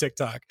man from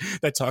TikTok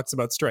that talks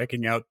about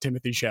striking out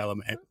Timothy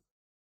Chalamet.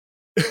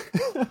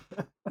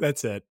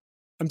 That's it.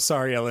 I'm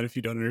sorry, Ellen, if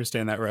you don't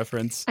understand that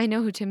reference. I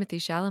know who Timothy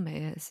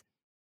Chalamet is.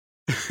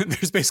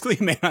 There's basically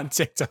a man on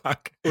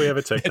TikTok. We have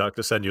a TikTok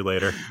to send you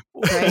later.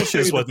 Right?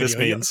 Here's what this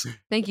means.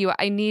 Thank you.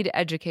 I need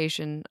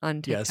education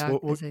on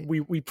TikTok. Yes,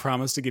 we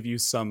promise to give you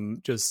some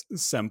just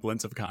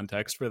semblance of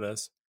context for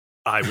this.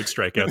 I would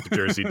strike out the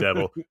Jersey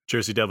Devil.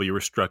 Jersey Devil, you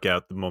were struck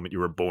out the moment you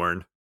were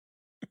born.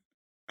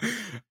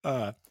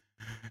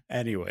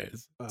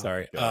 Anyways,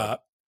 sorry.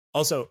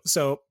 Also,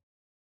 so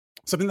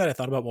something that I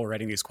thought about while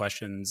writing these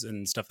questions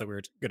and stuff that we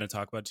were going to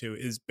talk about too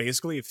is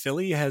basically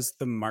Philly has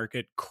the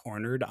market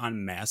cornered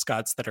on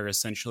mascots that are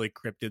essentially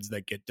cryptids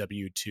that get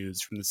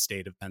W-2s from the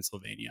state of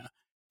Pennsylvania.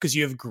 Because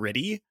you have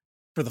Gritty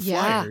for the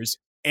Flyers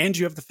and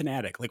you have the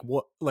Fanatic. Like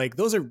what? Like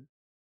those are.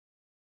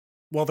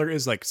 Well, there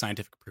is like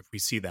scientific proof. We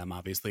see them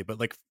obviously,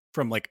 but like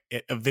from like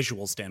a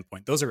visual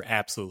standpoint, those are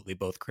absolutely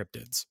both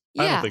cryptids.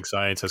 Yeah. I don't think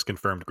science has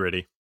confirmed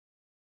Gritty.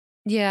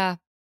 Yeah.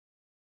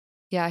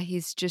 Yeah,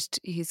 he's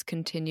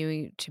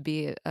continuing to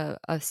be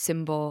a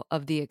symbol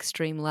of the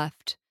extreme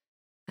left,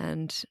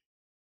 and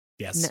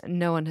yes,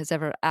 no one has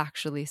ever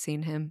actually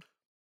seen him.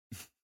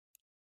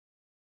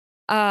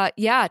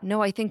 Yeah,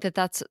 no, I think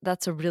that's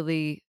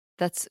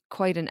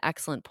quite an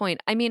excellent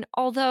point. I mean,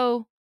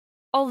 although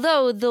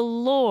the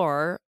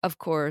lore, of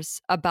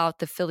course, about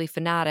the Philly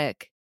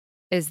Fanatic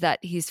is that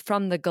he's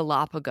from the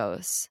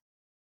Galapagos,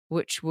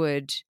 which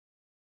would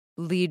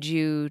lead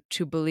you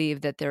to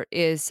believe that there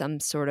is some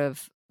sort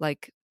of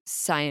like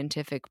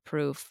scientific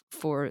proof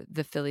for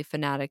the Philly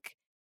Fanatic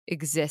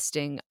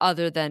existing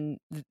other than,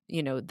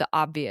 the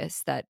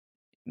obvious that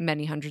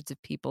many hundreds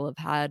of people have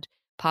had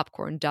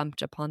popcorn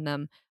dumped upon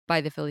them by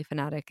the Philly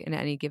Fanatic in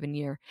any given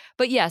year.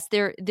 But yes,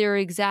 they're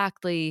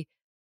exactly,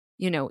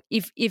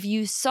 if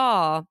you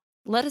saw,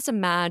 let us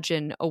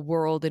imagine a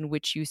world in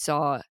which you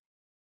saw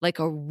like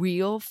a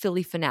real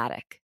Philly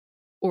Fanatic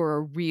or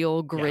a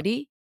real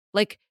Gritty,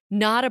 like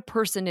not a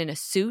person in a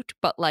suit,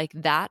 but like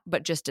that,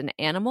 but just an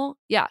animal.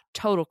 Yeah,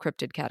 total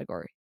cryptid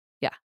category.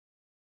 Yeah.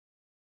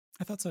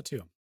 I thought so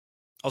too.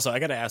 Also, I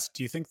got to ask,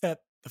 do you think that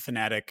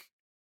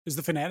does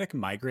the Fanatic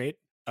migrate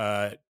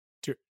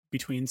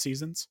between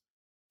seasons?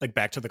 Like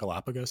back to the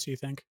Galapagos, do you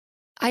think?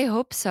 I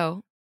hope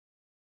so.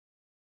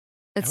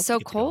 It's so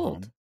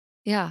cold.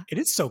 Yeah. It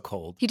is so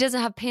cold. He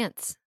doesn't have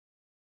pants.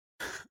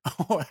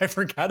 Oh, I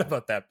forgot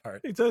about that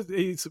part. He does.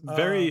 He's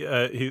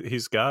very.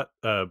 He's got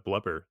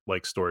blubber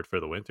like stored for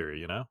the winter.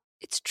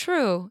 It's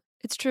true.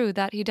 It's true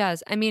that he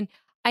does. I mean,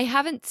 I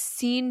haven't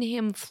seen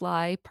him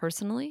fly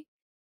personally.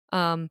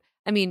 I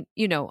mean,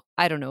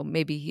 I don't know.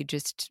 Maybe he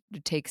just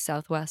takes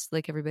Southwest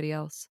like everybody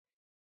else.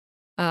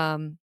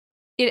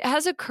 It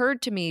has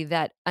occurred to me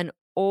that an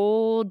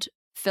old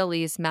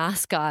Phillies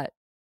mascot.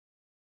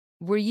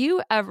 Were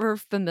you ever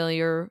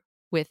familiar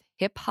with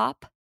Hip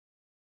Hop?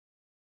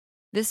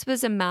 This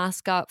was a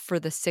mascot for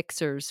the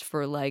Sixers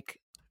for like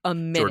a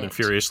minute. Jordan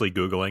furiously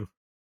Googling.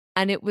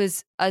 And it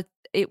was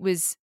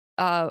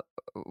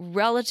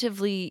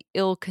relatively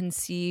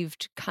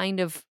ill-conceived, kind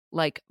of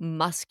like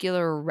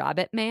muscular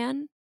rabbit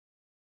man.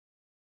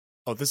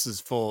 Oh, this is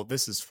full.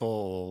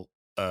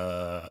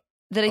 That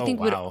I think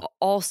would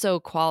also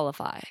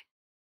qualify.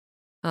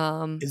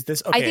 Is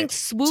this okay? I think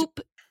Swoop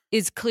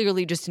is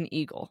clearly just an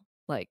eagle.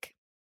 Like,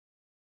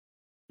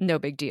 no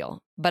big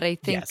deal. But I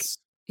think,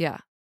 yeah.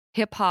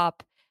 Hip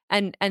hop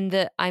and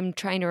I'm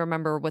trying to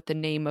remember what the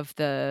name of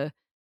the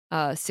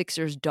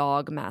Sixers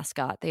dog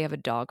mascot. They have a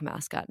dog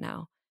mascot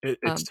now.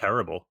 It's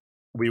terrible.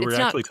 We were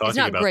actually talking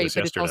about great, this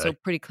yesterday. But it's also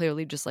pretty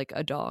clearly just like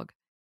a dog.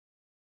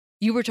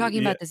 You were talking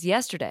about this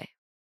yesterday.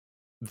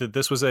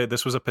 This was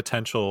a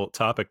potential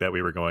topic that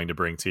we were going to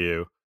bring to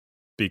you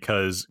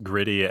because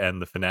Gritty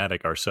and the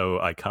Fanatic are so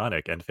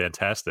iconic and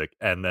fantastic,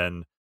 and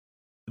then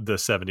the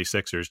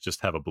 76ers just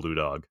have a blue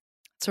dog.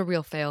 It's a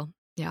real fail.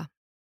 Yeah.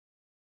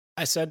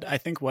 I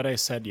think what I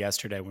said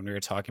yesterday when we were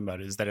talking about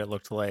it is that it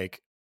looked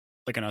like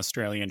an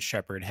Australian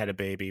shepherd had a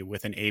baby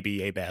with an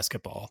ABA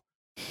basketball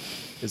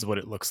is what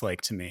it looks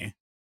like to me.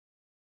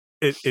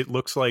 It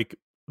looks like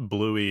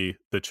Bluey,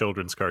 the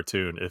children's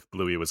cartoon, if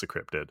Bluey was a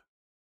cryptid.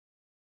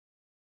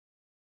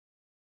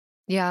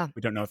 Yeah.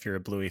 We don't know if you're a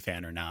Bluey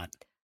fan or not.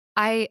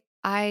 I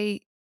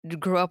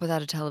grew up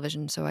without a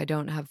television, so I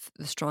don't have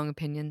the strong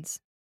opinions.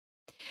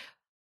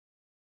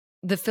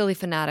 The Philly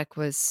Fanatic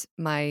was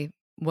my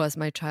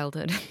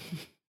childhood.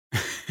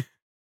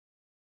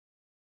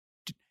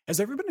 Has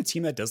there ever been a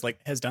team that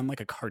has done like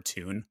a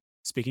cartoon,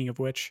 speaking of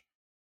which,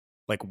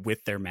 like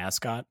with their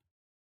mascot?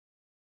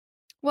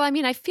 Well, I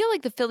mean, I feel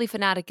like the Philly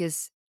Fanatic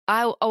is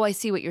I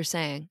see what you're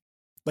saying.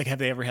 Like, have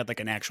they ever had like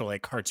an actual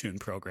like cartoon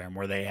program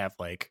where they have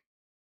like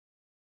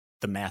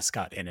the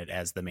mascot in it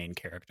as the main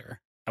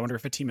character? I wonder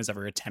if a team has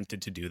ever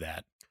attempted to do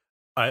that.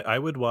 I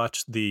would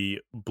watch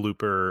the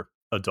blooper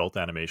adult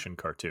animation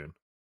cartoon.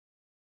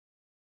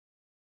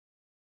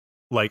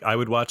 Like, I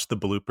would watch the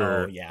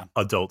blooper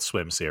Adult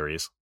Swim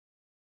series.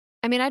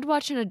 I mean, I'd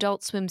watch an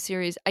Adult Swim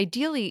series.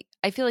 Ideally,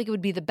 I feel like it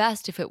would be the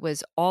best if it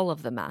was all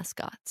of the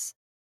mascots,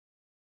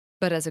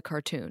 but as a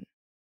cartoon.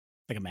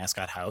 Like a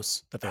mascot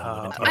house that they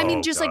all live in. I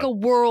mean, just like a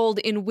world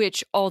in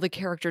which all the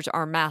characters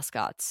are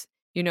mascots,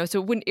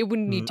 so it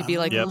wouldn't need to be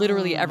like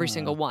literally every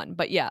single one.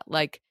 But yeah,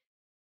 like.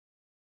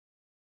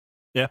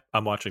 Yeah,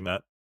 I'm watching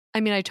that. I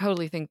mean, I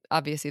totally think,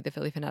 obviously, the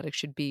Philly Fanatic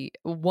should be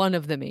one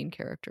of the main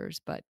characters,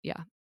 but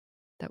yeah,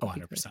 that would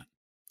 100%. Be good.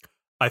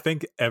 I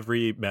think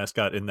every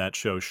mascot in that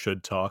show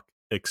should talk,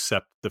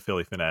 except the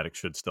Philly Fanatic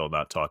should still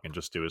not talk and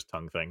just do his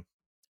tongue thing.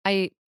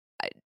 I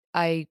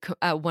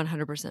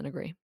 100%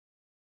 agree.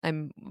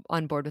 I'm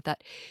on board with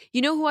that.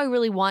 You know who I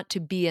really want to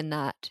be in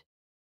that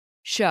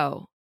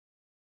show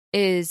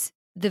is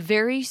the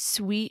very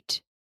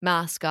sweet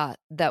mascot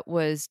that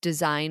was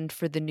designed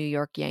for the New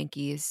York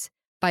Yankees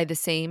by the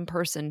same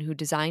person who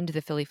designed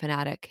the Philly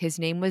Fanatic. His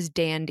name was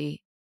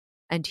Dandy,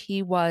 and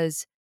he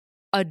was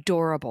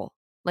adorable.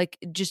 Like,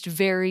 just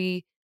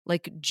very,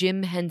 like,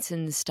 Jim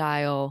Henson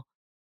style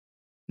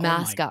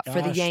mascot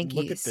for the Yankees.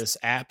 Look at this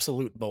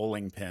absolute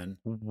bowling pin.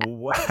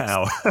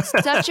 Wow.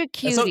 Such a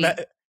cutie.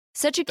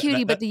 Such a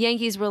cutie, but the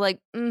Yankees were like,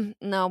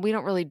 no, we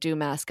don't really do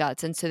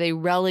mascots. And so they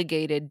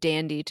relegated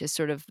Dandy to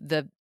sort of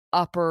the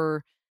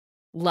upper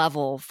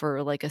level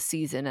for like a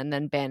season and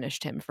then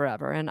banished him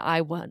forever. And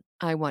I want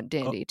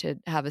Dandy to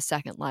have a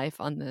second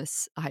life on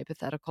this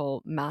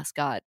hypothetical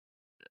mascot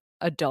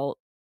adult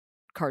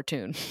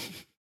cartoon.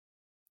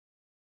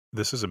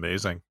 This is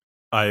amazing.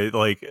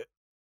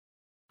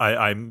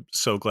 I'm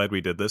so glad we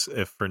did this,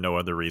 if for no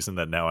other reason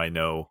that now I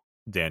know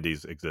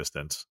Dandy's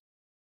existence.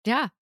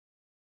 Yeah.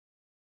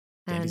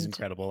 Dandy's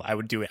incredible. I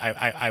would do it.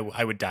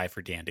 I would die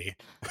for Dandy.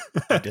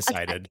 I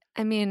decided.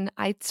 I mean,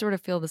 I sort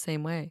of feel the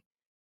same way.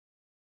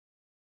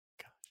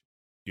 Gosh,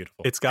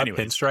 beautiful. It's got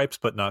pinstripes,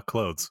 but not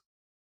clothes.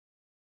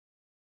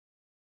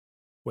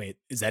 Wait,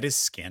 is that his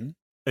skin?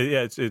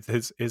 Yeah,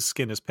 it's his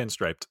skin is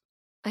pinstriped.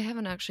 I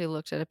haven't actually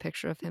looked at a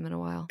picture of him in a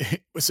while.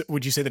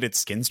 Would you say that it's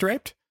skin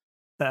striped?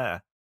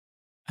 Ah.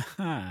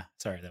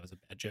 Sorry, that was a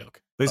bad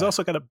joke. But he's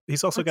also got a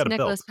What's belt.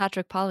 Nicholas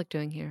Patrick Pollock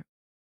doing here?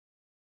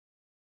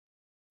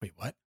 Wait,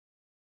 what?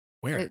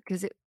 Where?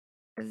 Because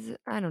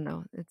I don't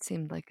know. It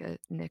seemed like a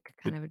Nick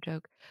kind of a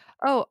joke.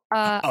 Oh,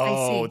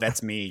 I see.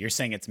 That's me. You're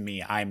saying it's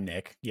me. I'm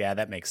Nick. Yeah,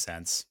 that makes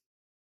sense.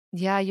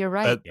 Yeah, you're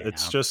right.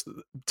 It's just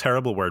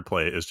terrible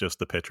wordplay is just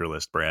the Picture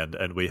List brand,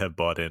 and we have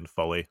bought in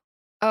fully.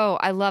 Oh,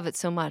 I love it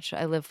so much.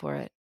 I live for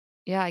it.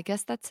 Yeah, I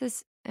guess that's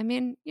his. I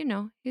mean,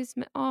 his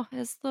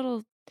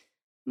little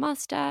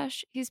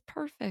mustache. He's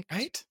perfect.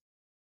 Right?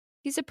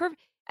 He's a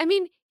perfect. I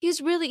mean,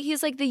 he's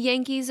like the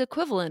Yankees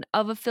equivalent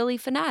of a Philly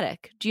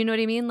fanatic. Do you know what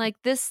I mean? Like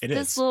this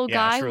little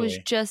guy was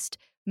just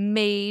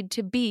made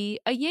to be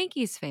a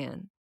Yankees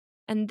fan,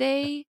 and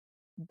they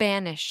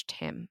banished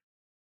him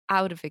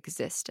out of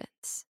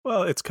existence.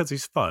 Well, it's because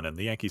he's fun, and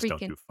the Yankees don't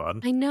do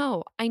fun. I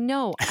know.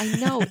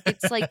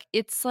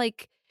 It's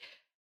like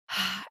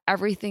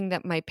everything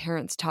that my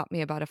parents taught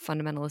me about a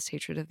fundamentalist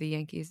hatred of the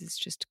Yankees is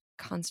just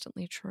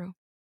constantly true.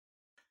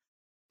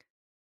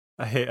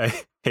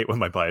 I hate when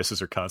my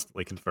biases are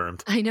constantly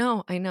confirmed. I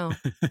know.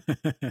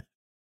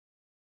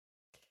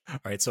 All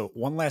right, so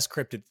one last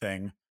cryptid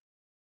thing.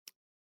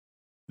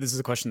 This is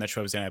a question that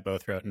Shwebs and I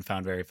both wrote and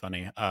found very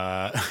funny.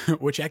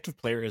 Which active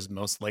player is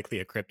most likely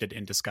a cryptid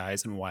in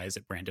disguise, and why is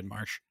it Brandon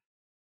Marsh?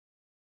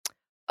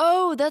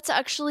 Oh, that's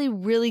actually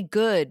really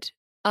good.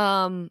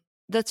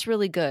 That's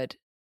really good.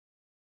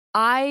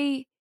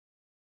 I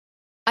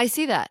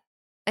see that.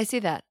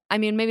 I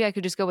mean, maybe I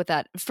could just go with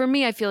that. For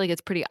me, I feel like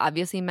it's pretty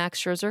obviously Max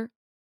Scherzer.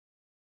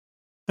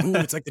 Ooh,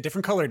 it's like the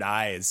different colored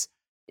eyes.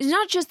 It's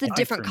not just the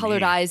different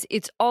colored eyes.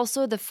 It's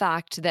also the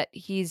fact that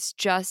he's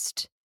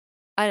just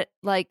and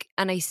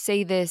I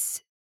say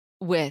this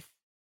with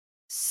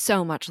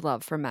so much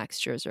love for Max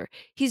Scherzer.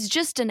 He's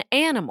just an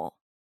animal.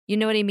 You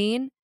know what I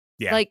mean?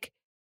 Yeah. Like,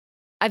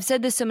 I've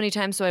said this so many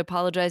times, so I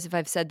apologize if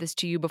I've said this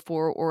to you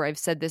before or I've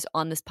said this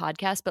on this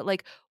podcast, but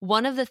like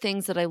one of the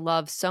things that I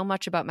love so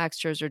much about Max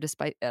Scherzer,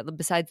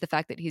 besides the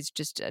fact that he's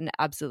just an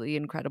absolutely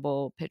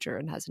incredible pitcher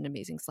and has an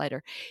amazing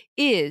slider,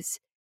 is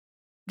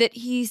that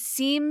he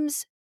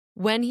seems,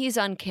 when he's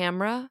on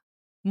camera,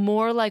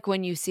 more like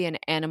when you see an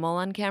animal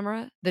on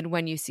camera than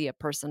when you see a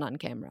person on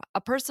camera.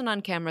 A person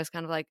on camera is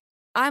kind of like,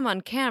 I'm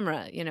on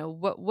camera,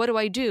 what do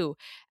I do?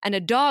 And a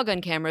dog on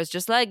camera is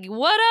just like,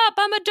 what up?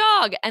 I'm a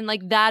dog. And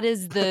like that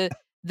is the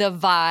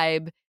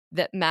vibe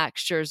that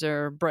Max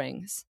Scherzer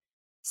brings.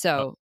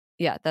 So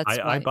yeah, that's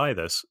why I buy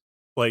this.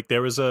 Like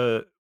there was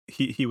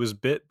he was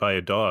bit by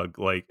a dog.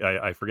 Like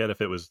I forget if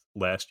it was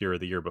last year or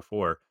the year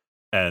before,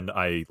 and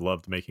I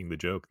loved making the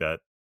joke that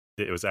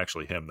it was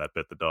actually him that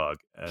bit the dog.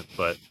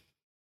 But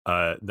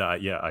I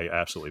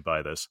absolutely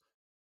buy this.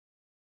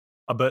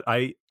 But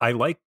I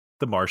like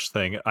the Marsh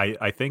thing.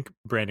 I think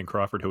Brandon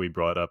Crawford, who we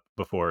brought up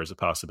before, is a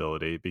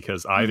possibility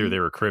because either they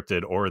were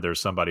cryptid or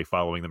there's somebody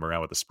following them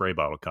around with a spray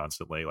bottle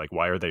constantly. Like,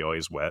 why are they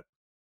always wet?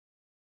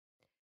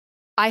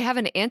 I have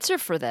an answer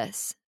for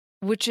this,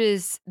 which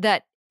is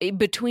that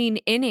between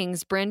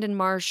innings, Brandon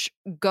Marsh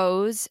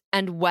goes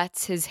and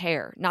wets his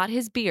hair, not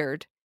his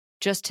beard,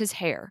 just his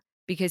hair,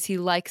 because he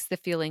likes the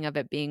feeling of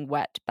it being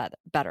wet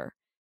better.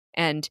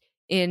 And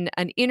in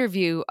an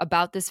interview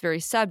about this very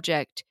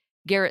subject,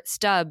 Garrett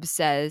Stubbs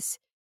says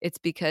it's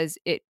because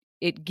it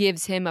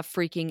gives him a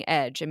freaking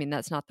edge. I mean,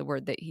 that's not the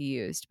word that he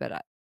used,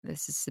 but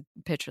this is a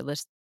Pitcher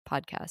List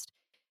podcast.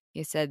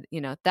 He said,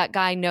 that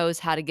guy knows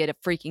how to get a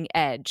freaking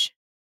edge.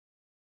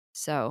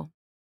 So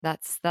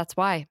that's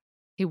why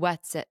he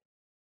wets it.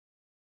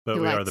 But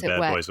we are the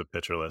bad boys of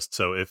Pitcher List.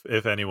 So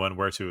if anyone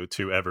were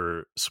to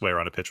ever swear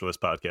on a Pitcher List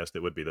podcast,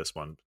 it would be this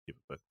one.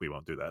 But we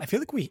won't do that. I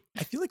feel like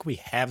we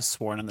have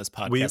sworn on this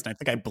podcast, and I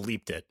think I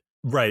bleeped it.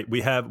 Right.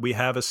 We have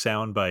a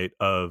soundbite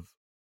of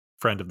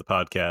friend of the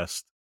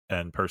podcast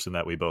and person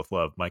that we both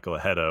love, Michael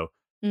Ahedo,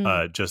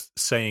 just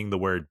saying the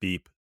word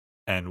beep,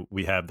 and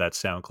we have that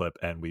sound clip,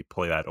 and we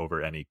play that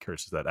over any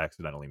curses that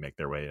accidentally make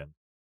their way in.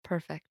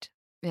 Perfect.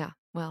 Yeah.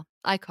 Well,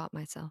 I caught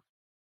myself.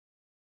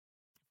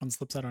 One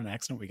slips out on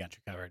accident, we got you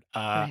covered.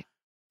 Right.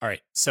 All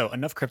right, so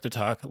enough crypto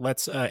talk.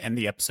 Let's end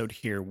the episode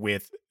here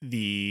with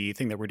the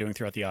thing that we're doing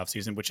throughout the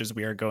offseason, which is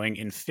we are going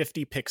in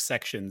 50 pick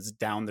sections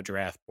down the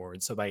draft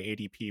board. So by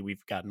ADP,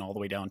 we've gotten all the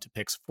way down to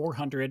picks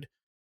 400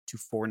 to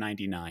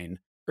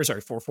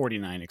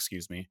 449,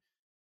 excuse me.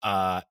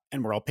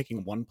 And we're all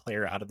picking one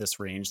player out of this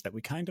range that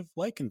we kind of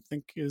like and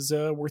think is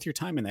worth your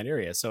time in that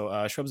area. So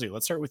Shwebzy,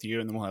 let's start with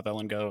you, and then we'll have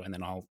Ellen go, and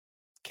then I'll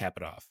cap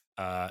it off.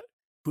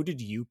 Who did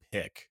you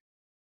pick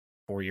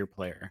for your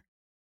player?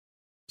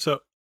 So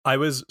I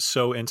was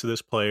so into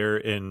this player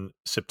in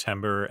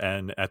September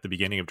and at the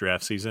beginning of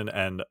draft season,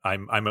 and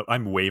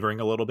I'm wavering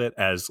a little bit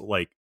as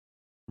like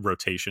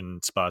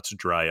rotation spots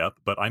dry up,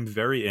 but I'm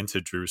very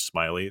into Drew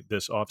Smyly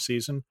this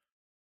offseason.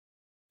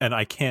 And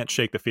I can't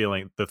shake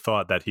the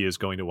thought that he is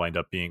going to wind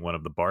up being one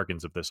of the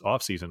bargains of this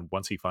offseason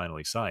once he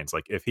finally signs.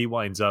 Like if he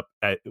winds up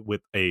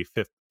with a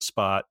fifth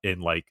spot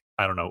in like,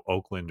 I don't know,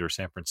 Oakland or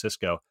San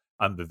Francisco,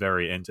 I'm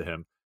very into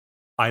him.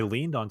 I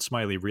leaned on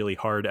Smiley really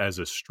hard as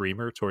a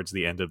streamer towards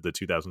the end of the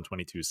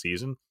 2022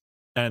 season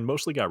and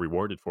mostly got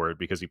rewarded for it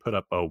because he put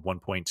up a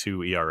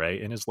 1.2 ERA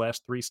in his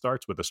last 3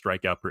 starts with a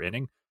strikeout per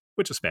inning,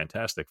 which is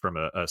fantastic from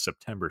a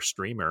September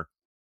streamer.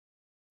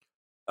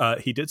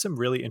 He did some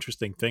really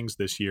interesting things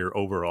this year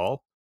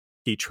overall.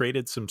 He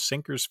traded some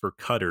sinkers for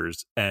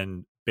cutters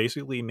and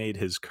basically made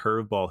his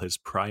curveball his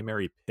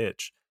primary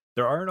pitch.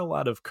 There aren't a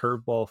lot of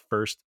curveball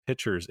first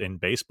pitchers in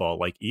baseball,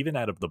 like even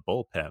out of the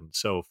bullpen.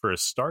 So for a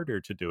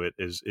starter to do it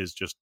is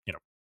just,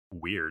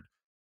 weird.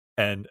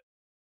 And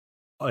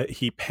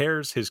he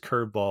pairs his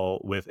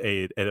curveball with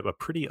a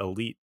pretty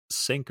elite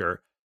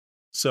sinker.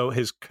 So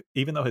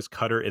even though his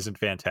cutter isn't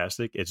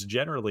fantastic, it's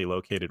generally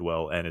located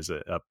well and is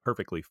a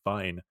perfectly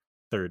fine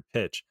third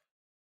pitch.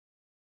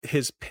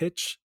 His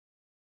pitch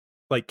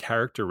like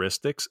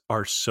characteristics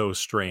are so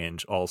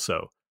strange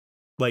also.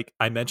 Like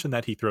I mentioned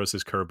that he throws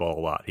his curveball a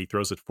lot. He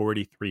throws it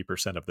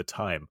 43% of the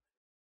time.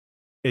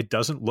 It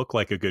doesn't look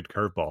like a good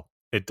curveball.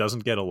 It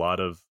doesn't get a lot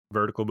of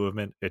vertical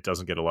movement. It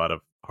doesn't get a lot of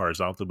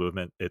horizontal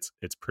movement. It's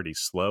pretty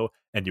slow,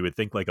 and you would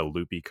think like a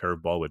loopy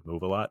curveball would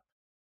move a lot.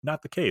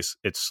 Not the case.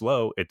 It's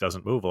slow. It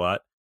doesn't move a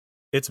lot.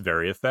 It's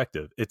very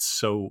effective. It's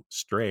so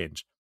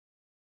strange.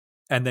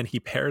 And then he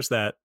pairs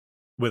that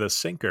with a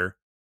sinker.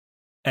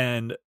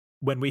 And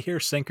when we hear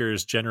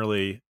sinkers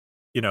generally,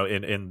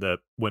 in the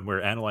when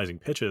we're analyzing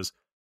pitches,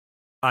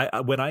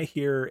 when I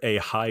hear a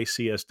high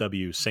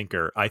CSW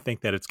sinker, I think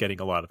that it's getting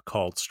a lot of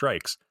called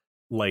strikes,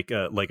 like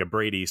a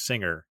Brady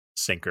Singer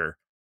sinker.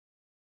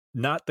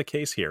 Not the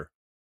case here.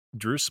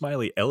 Drew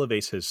Smiley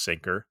elevates his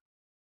sinker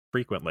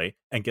frequently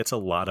and gets a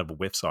lot of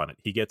whiffs on it.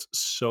 He gets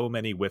so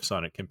many whiffs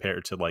on it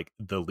compared to like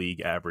the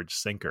league average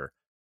sinker.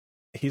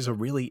 He's a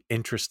really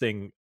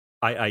interesting,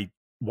 I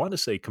want to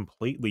say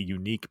completely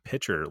unique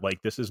pitcher.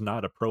 Like this is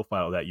not a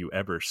profile that you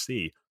ever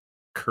see.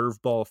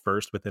 Curveball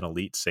first with an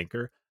elite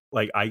sinker.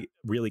 Like I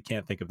really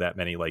can't think of that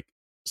many like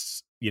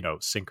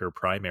sinker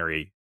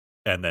primary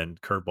and then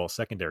curveball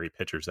secondary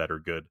pitchers that are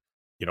good,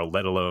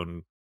 let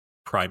alone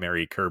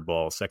primary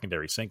curveball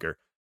secondary sinker.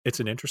 It's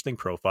an interesting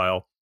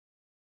profile.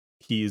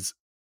 He's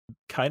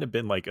kind of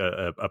been like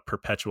a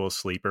perpetual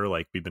sleeper.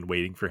 Like we've been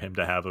waiting for him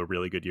to have a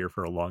really good year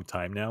for a long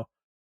time now.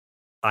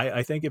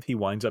 I think if he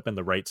winds up in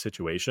the right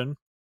situation,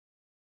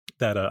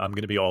 that I'm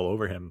going to be all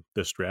over him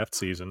this draft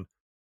season.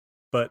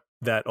 But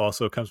that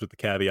also comes with the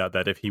caveat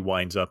that if he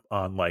winds up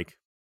on like,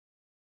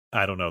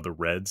 I don't know, the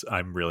Reds,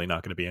 I'm really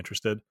not going to be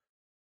interested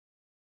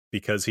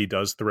because he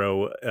does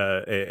throw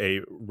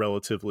a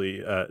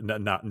relatively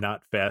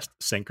not fast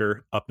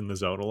sinker up in the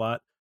zone a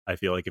lot. I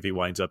feel like if he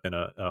winds up in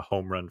a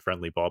home run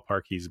friendly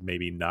ballpark, he's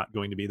maybe not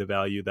going to be the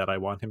value that I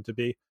want him to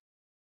be.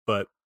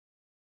 But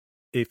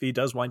if he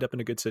does wind up in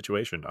a good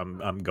situation,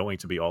 I'm going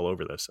to be all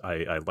over this.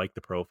 I like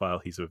the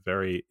profile. He's a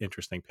very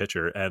interesting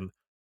pitcher. And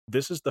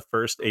this is the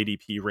first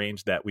ADP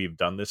range that we've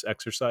done this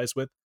exercise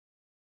with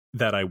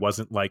that I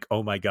wasn't like,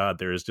 oh my God,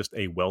 there is just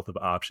a wealth of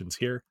options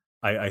here.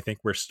 I think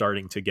we're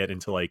starting to get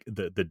into like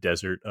the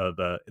desert of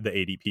the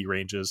ADP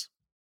ranges.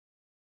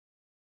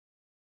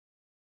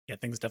 Yeah,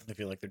 things definitely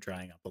feel like they're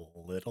drying up a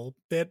little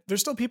bit.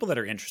 There's still people that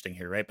are interesting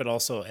here, right? But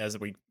also as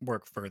we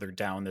work further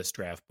down this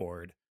draft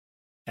board,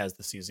 as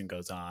the season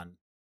goes on,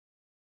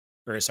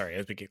 or sorry,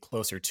 as we get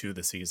closer to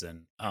the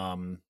season,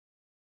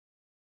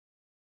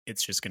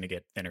 it's just going to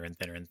get thinner and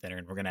thinner and thinner,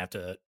 and we're going to have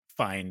to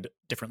find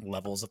different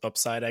levels of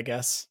upside, I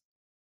guess,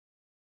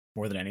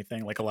 more than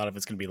anything. Like a lot of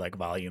it's going to be like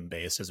volume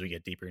based as we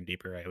get deeper and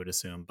deeper, I would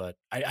assume. But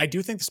I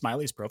do think the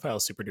Smiley's profile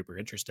is super duper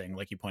interesting,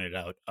 like you pointed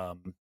out.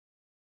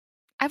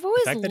 I've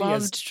always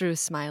loved Drew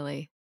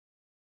Smiley.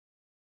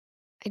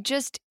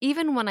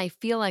 Even when I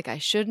feel like I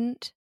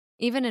shouldn't,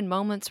 even in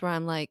moments where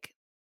I'm like,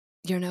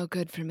 you're no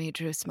good for me,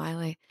 Drew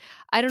Smiley.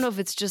 I don't know if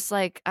it's just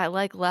like I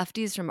like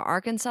lefties from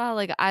Arkansas.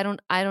 Like I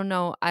don't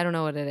know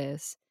what it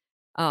is.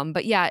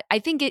 But yeah, I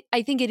think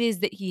it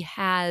is that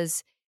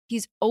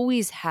he's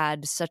always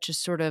had such a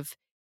sort of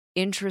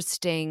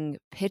interesting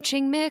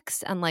pitching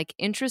mix and like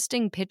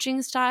interesting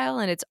pitching style,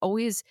 and it's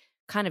always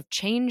kind of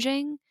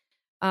changing.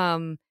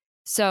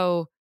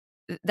 So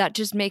that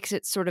just makes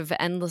it sort of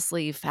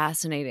endlessly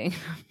fascinating.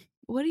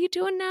 What are you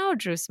doing now,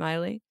 Drew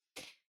Smiley?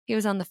 He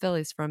was on the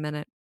Phillies for a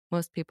minute.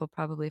 Most people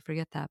probably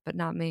forget that, but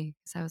not me.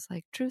 Because I was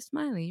like, Drew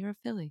Smiley, you're a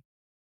Philly.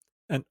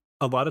 And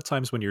a lot of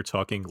times when you're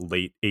talking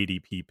late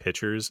ADP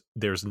pitchers,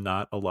 there's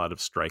not a lot of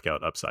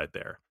strikeout upside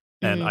there.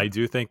 And I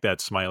do think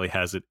that Smiley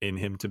has it in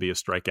him to be a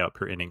strikeout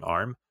per inning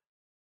arm.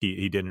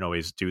 He didn't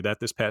always do that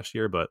this past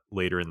year, but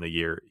later in the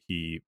year,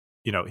 he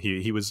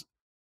was.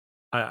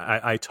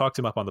 I talked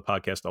him up on the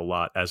podcast a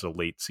lot as a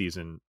late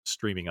season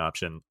streaming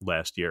option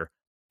last year.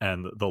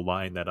 And the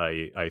line that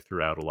I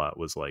threw out a lot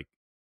was like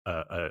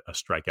a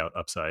strikeout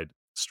upside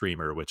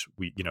streamer, which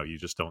you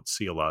just don't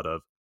see a lot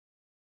of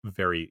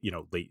very,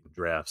 late in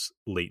drafts,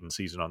 late in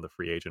season on the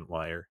free agent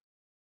wire.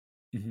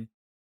 Mm-hmm.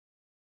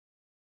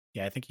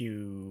 Yeah, I think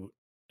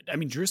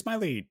Drew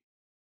Smiley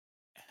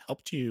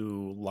helped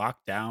you lock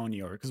down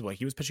because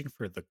he was pitching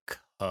for the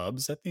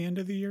Cubs at the end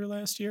of the year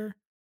last year.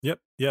 Yep.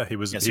 Yeah, he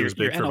was Yeah, so he was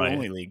you're big for NL my.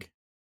 only league.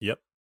 Yep.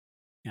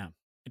 Yeah,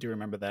 I do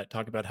remember that.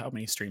 Talk about how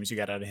many streams you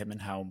got out of him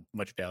and how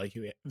much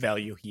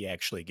value he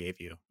actually gave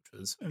you, which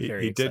was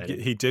very exciting.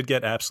 He did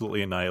get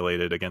absolutely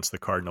annihilated against the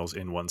Cardinals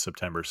in one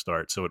September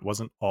start, so it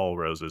wasn't all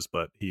roses,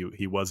 but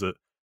he was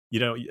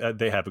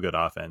they have a good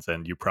offense,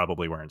 and you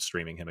probably weren't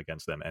streaming him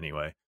against them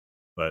anyway.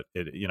 But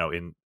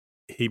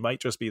he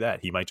might just be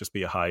that. He might just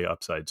be a high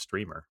upside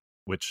streamer,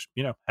 which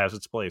has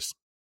its place.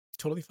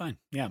 Totally fine.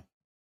 Yeah. All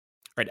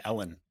right,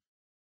 Ellen,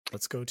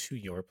 let's go to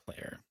your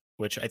player,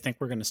 which I think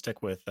we're going to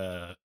stick with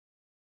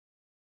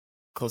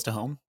close to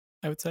home,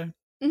 I would say.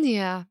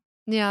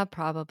 Yeah,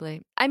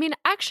 probably. I mean,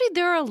 actually,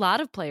 there are a lot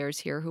of players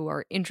here who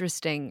are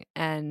interesting,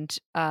 and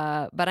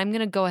but I'm going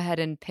to go ahead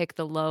and pick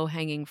the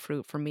low-hanging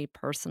fruit for me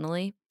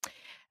personally,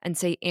 and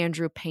say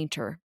Andrew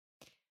Painter.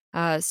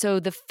 So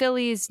the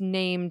Phillies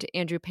named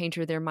Andrew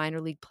Painter their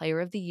minor league player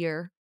of the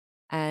year,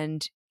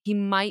 and he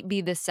might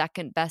be the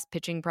second best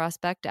pitching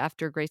prospect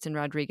after Grayson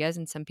Rodriguez,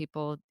 and some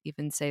people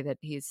even say that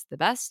he's the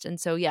best. And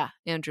so, yeah,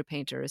 Andrew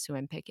Painter is who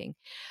I'm picking.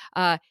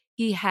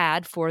 He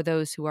had, for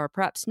those who are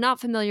perhaps not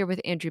familiar with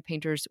Andrew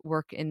Painter's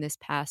work in this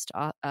past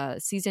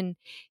season,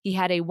 he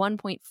had a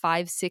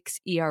 1.56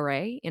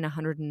 ERA in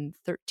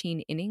 113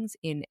 innings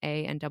in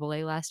A and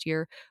AA last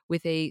year,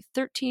 with a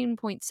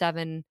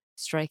 13.7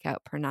 strikeout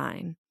per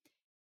nine.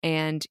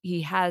 And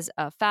he has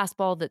a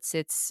fastball that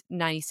sits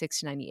 96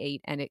 to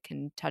 98 and it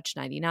can touch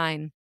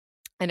 99.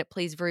 And it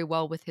plays very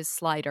well with his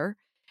slider,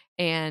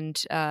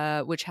 and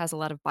which has a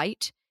lot of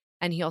bite.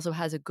 And he also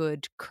has a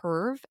good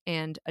curve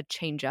and a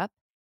changeup.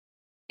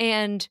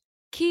 And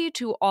key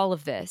to all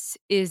of this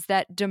is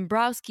that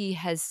Dombrowski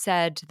has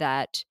said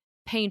that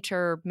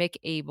Painter, Mick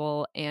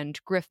Abel, and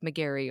Griff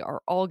McGarry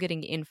are all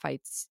getting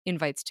invites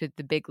to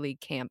the big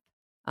league camp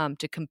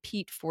to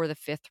compete for the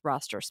 5th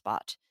roster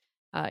spot.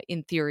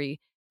 In theory,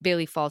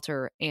 Bailey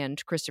Falter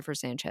and Christopher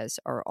Sanchez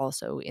are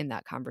also in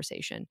that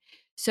conversation.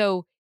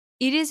 So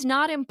it is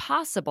not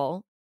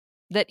impossible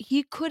that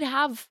he could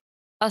have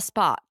a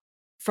spot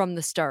from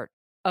the start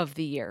of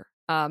the year,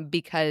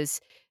 because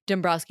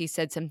Dombrowski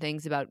said some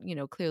things about,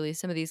 clearly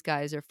some of these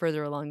guys are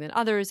further along than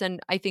others. And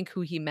I think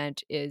who he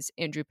meant is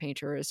Andrew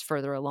Painter is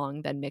further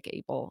along than Mick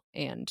Abel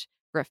and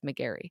Griff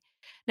McGarry.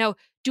 Now,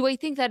 do I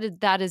think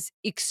that is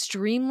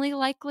extremely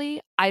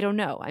likely? I don't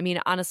know. I mean,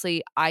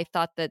 honestly, I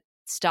thought that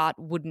Stott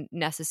wouldn't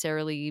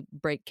necessarily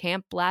break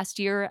camp last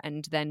year,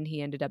 and then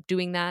he ended up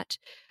doing that.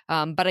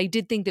 But I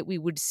did think that we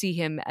would see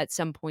him at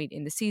some point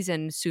in the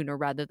season sooner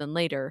rather than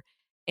later.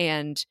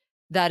 And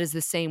that is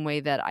the same way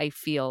that I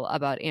feel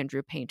about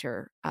Andrew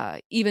Painter,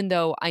 even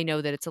though I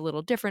know that it's a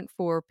little different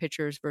for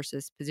pitchers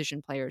versus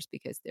position players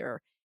because there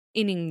are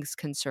innings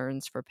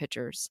concerns for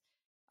pitchers.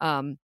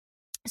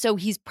 So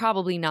he's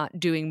probably not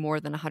doing more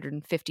than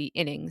 150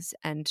 innings,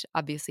 and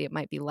obviously it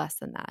might be less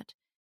than that.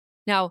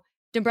 Now,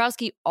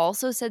 Dombrowski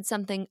also said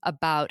something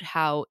about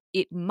how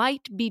it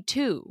might be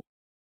 2,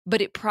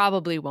 but it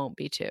probably won't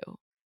be 2.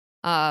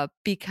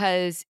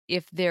 Because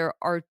if there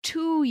are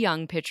 2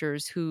 young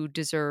pitchers who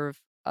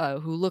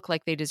look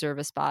like they deserve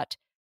a spot,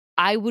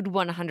 I would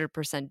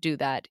 100% do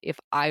that if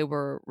I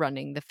were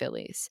running the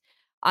Phillies.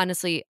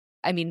 Honestly,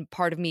 I mean,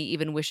 part of me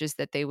even wishes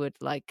that they would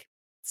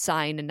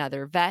sign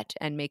another vet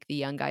and make the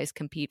young guys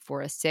compete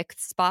for a 6th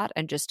spot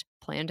and just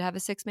plan to have a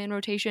 6-man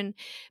rotation,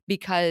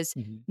 because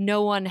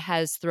no one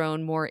has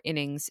thrown more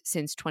innings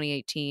since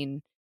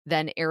 2018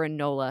 than Aaron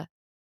Nola.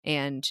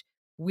 And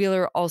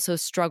Wheeler also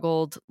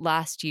struggled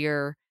last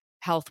year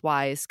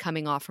health-wise,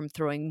 coming off from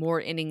throwing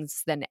more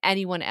innings than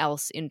anyone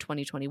else in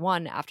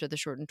 2021 after the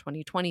shortened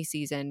 2020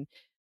 season.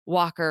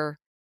 Walker,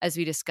 as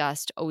we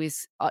discussed,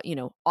 always,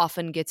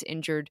 often gets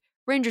injured.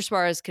 Ranger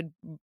Suarez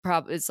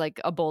is like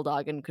a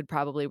bulldog and could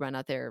probably run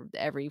out there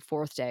every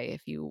 4th day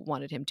if you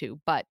wanted him to.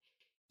 But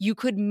you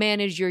could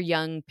manage your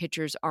young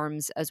pitchers'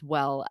 arms as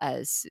well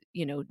as,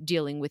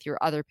 dealing with your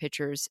other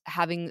pitchers,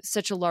 having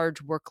such a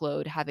large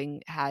workload,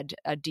 having had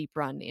a deep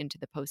run into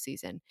the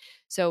postseason.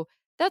 So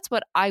that's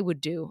what I would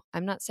do.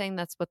 I'm not saying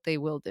that's what they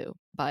will do,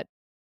 but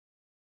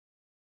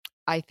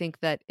I think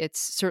that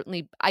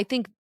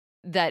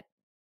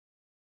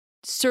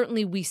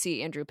certainly we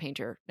see Andrew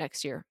Painter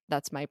next year.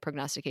 That's my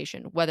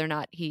prognostication. Whether or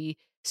not he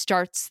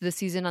starts the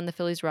season on the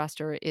Phillies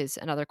roster is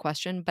another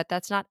question, but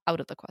that's not out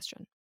of the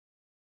question.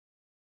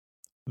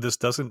 This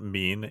doesn't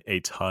mean a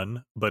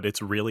ton, but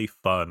it's really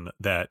fun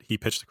that he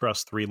pitched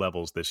across 3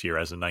 levels this year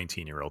as a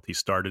 19-year-old. He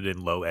started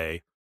in low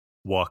A,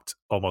 walked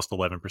almost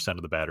 11%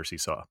 of the batters he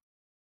saw.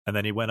 And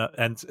then he went up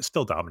and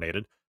still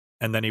dominated.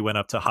 And then he went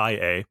up to high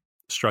A,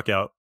 struck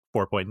out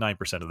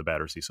 4.9% of the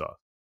batters he saw,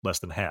 less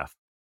than half.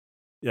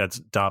 Yeah, it's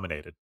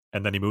dominated.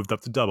 And then he moved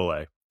up to double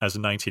A as a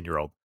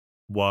 19-year-old,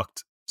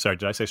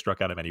 did I say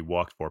struck out? I meant he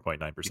walked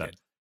 4.9%.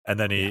 And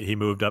then he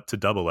moved up to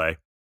double A,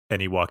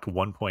 and he walked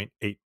 1.8%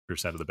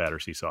 of the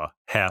batters he saw,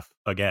 half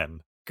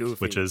again. Goofy.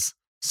 Which is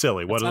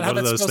silly. That's What not are how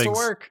that's those supposed things?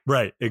 to work.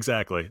 Right,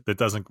 exactly. That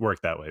doesn't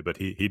work that way, but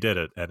he did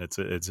it, and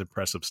it's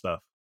impressive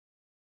stuff.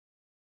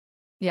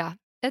 Yeah,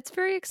 it's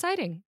very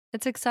exciting.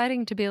 It's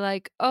exciting to be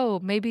like, oh,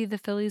 maybe the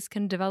Phillies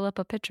can develop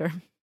a pitcher.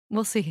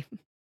 We'll see.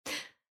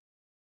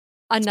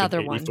 Another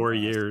It's been one. 84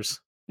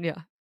 years.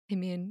 Yeah. I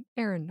mean,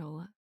 Aaron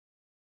Nola.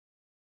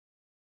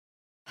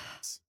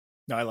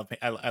 No, I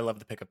love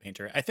the pickup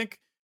painter. I think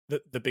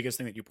the biggest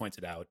thing that you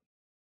pointed out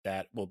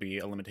that will be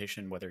a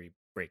limitation whether he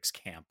breaks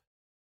camp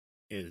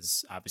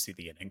is obviously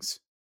the innings.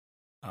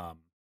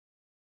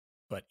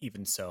 But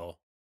even so,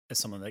 as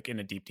someone like in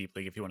a deep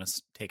league, if you want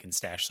to take and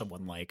stash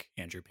someone like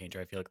Andrew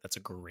Painter, I feel like that's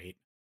a great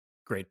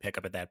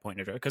pickup at that point.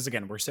 Because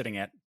again, we're sitting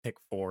at pick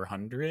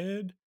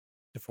 400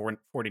 to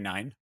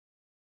 449.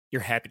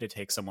 You're happy to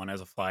take someone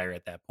as a flyer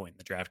at that point in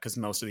the draft because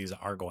most of these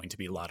are going to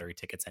be lottery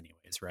tickets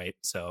anyways, right?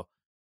 So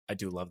I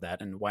do love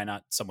that. And why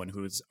not someone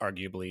who's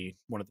arguably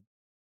one of the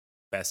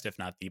best, if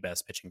not the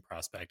best, pitching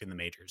prospect in the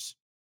majors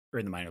or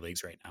in the minor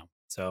leagues right now?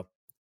 So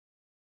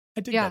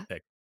I dig that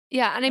pick.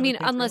 Yeah. And I mean,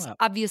 like Painter a unless lot.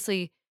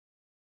 obviously,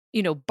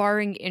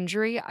 barring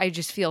injury, I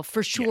just feel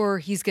for sure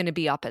he's going to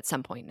be up at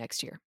some point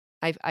next year.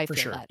 I For feel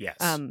sure, that. yes.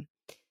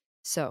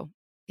 So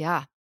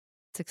yeah,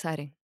 it's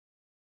exciting.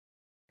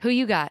 Who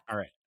you got? All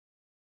right.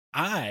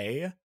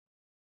 I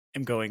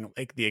am going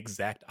like the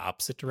exact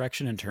opposite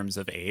direction in terms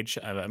of age.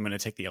 I'm going to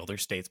take the elder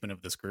statesman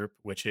of this group,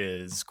 which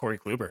is Corey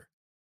Kluber.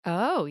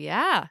 Oh,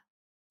 yeah.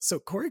 So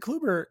Corey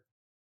Kluber,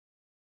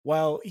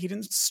 while he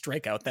didn't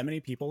strike out that many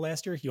people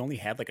last year, he only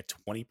had like a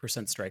 20%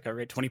 strikeout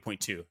rate,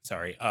 20.2,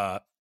 sorry.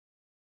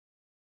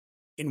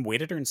 In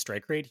weighted earned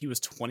strike rate, he was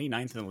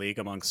 29th in the league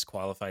amongst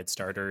qualified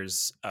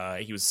starters.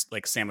 He was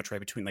like sandwiched right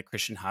between like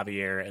Christian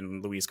Javier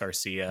and Luis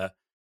Garcia.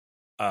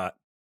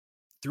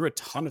 Threw a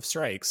ton of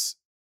strikes,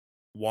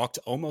 walked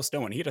almost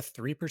no one. He had a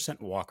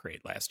 3% walk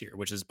rate last year,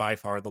 which is by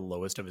far the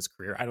lowest of his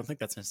career. I don't think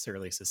that's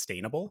necessarily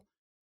sustainable,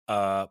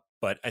 but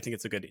I think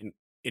it's a good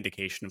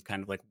indication of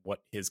kind of like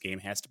what his game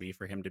has to be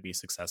for him to be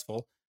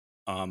successful.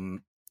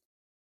 Along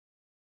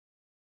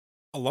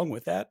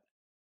with that,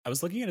 I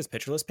was looking at his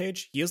pitcher list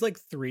page. He has like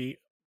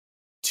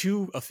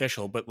two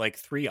official, but like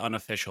three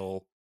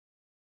unofficial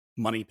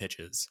money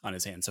pitches on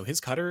his hand. So his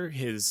cutter,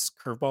 his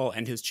curveball,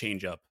 and his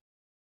changeup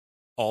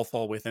all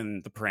fall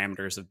within the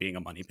parameters of being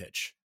a money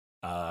pitch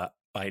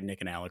by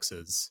Nick and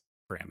Alex's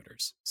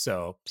parameters.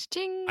 So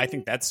Sting. I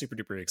think that's super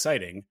duper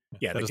exciting.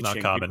 Yeah, that is not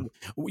common.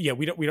 We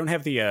don't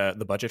have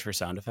the budget for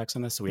sound effects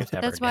on this, so we have to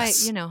have That's our why,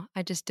 guests.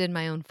 I just did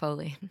my own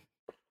Foley.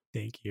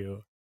 Thank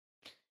you.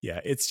 Yeah,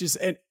 it's just,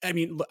 and I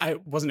mean, I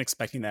wasn't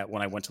expecting that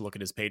when I went to look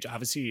at his page.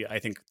 Obviously, I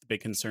think the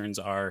big concerns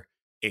are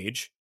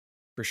age,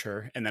 for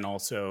sure, and then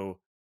also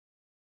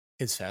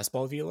his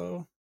fastball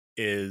velo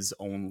is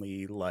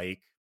only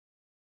like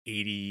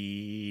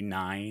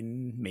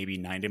 89, maybe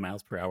 90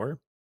 miles per hour.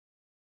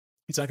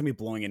 He's not going to be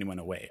blowing anyone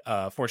away.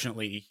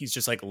 Fortunately, he's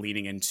just like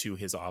leaning into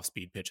his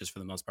off-speed pitches for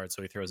the most part.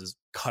 So he throws his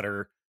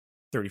cutter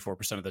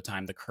 34% of the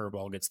time. The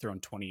curveball gets thrown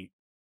 27%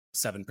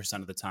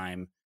 of the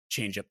time.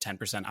 Changeup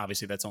 10%.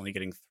 Obviously, that's only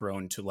getting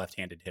thrown to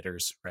left-handed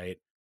hitters, right?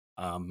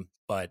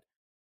 But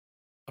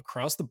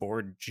across the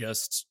board,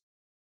 just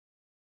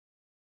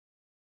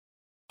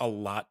a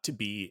lot to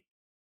be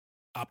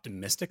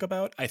optimistic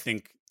about. I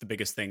think the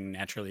biggest thing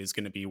naturally is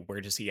going to be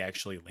where does he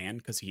actually land,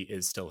 because he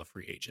is still a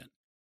free agent.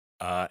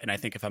 And I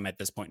think if I'm at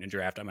this point in the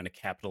draft, I'm going to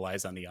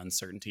capitalize on the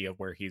uncertainty of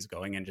where he's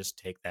going and just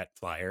take that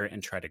flyer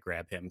and try to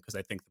grab him, because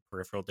I think the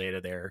peripheral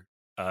data there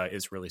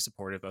is really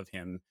supportive of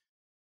him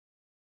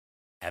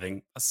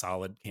having a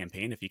solid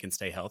campaign. If he can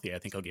stay healthy, I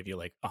think he'll give you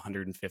like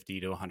 150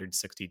 to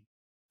 160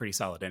 pretty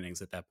solid innings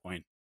at that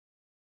point.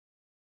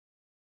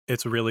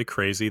 It's really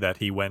crazy that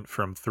he went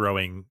from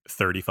throwing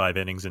 35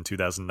 innings in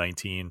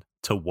 2019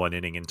 to 1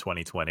 inning in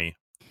 2020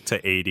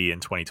 to 80 in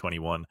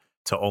 2021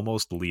 to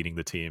almost leading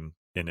the team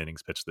in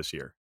innings pitched this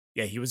year.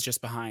 Yeah, he was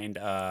just behind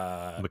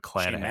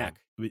McClanahan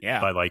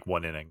by like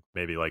 1 inning,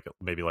 maybe like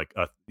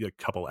a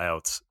couple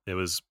outs. It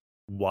was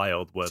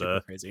wild what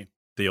super crazy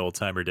the old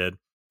timer did,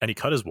 and he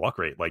cut his walk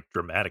rate like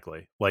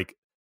dramatically. Like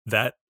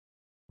that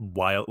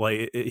wild,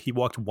 like he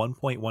walked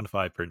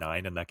 1.15 per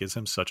 9, and that gives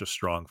him such a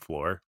strong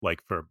floor,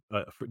 like for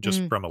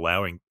just from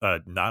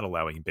not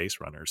allowing base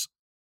runners.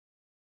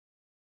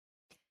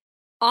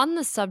 On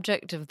the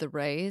subject of the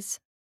Rays,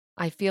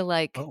 I feel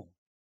like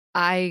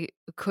I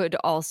could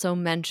also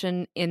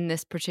mention in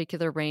this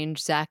particular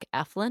range Zach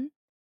Eflin.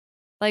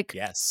 Like,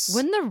 yes,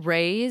 when the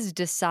Rays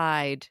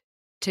decide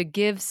to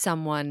give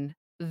someone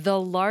the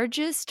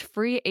largest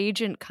free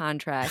agent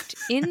contract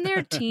in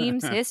their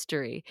team's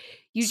history,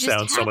 you just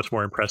sounds so much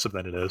more impressive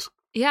than it is.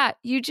 Yeah,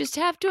 you just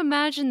have to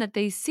imagine that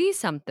they see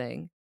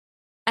something.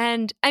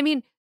 And I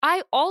mean,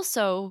 I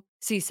also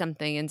see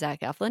something in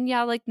Zach Eflin.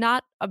 Yeah, like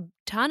not a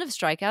ton of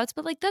strikeouts,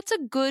 but like that's a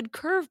good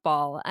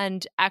curveball,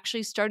 and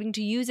actually starting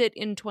to use it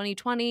in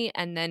 2020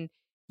 and then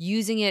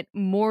using it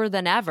more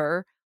than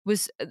ever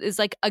is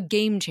like a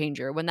game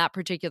changer when that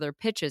particular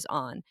pitch is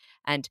on.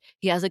 And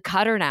he has a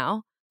cutter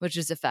now, which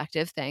is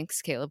effective.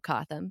 Thanks, Caleb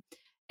Cotham.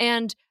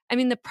 And I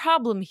mean, the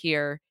problem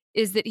here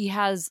is that he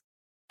has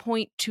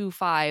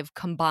 0.25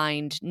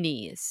 combined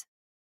knees.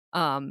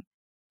 And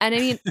I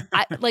mean,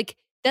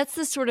 that's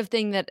the sort of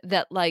thing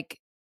that like,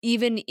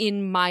 even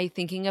in my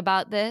thinking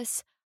about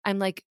this, I'm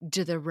like,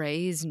 do the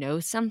Rays know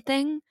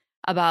something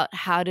about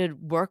how to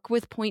work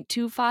with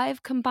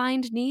 0.25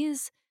 combined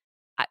knees?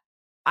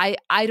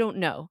 I don't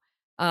know.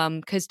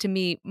 Because to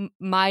me,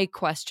 my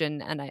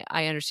question, and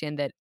I understand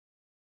that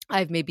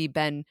I've maybe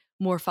been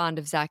more fond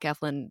of Zach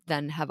Eflin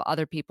than have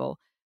other people.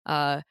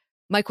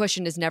 My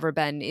question has never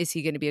been, is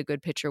he going to be a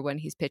good pitcher when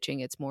he's pitching?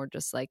 It's more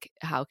just like,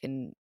 how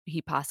can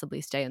he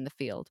possibly stay in the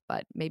field?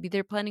 But maybe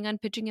they're planning on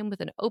pitching him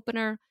with an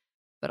opener.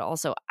 But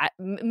also,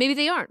 maybe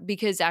they aren't,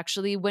 because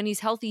actually when he's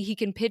healthy, he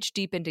can pitch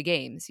deep into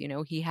games. You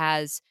know, he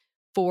has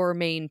 4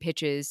 main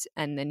pitches,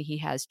 and then he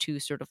has 2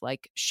 sort of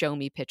like show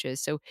me pitches.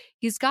 So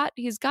he's got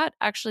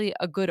actually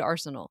a good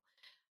arsenal.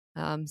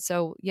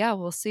 So yeah,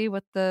 we'll see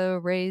what the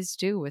Rays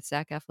do with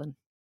Zach Eflin.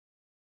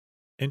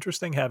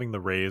 Interesting having the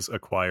Rays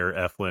acquire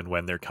Eflin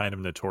when they're kind of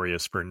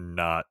notorious for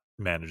not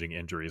managing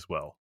injuries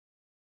well.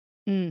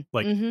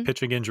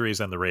 Pitching injuries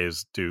and the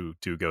Rays do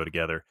go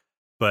together.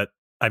 But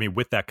I mean,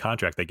 with that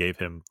contract they gave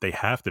him, they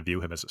have to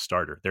view him as a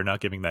starter. They're not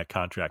giving that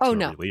contract to a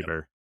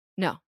reliever.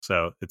 No.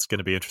 So it's going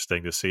to be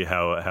interesting to see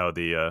how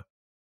the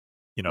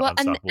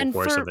unstoppable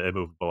force and the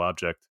immovable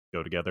object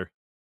go together.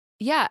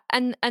 Yeah,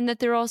 and that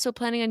they're also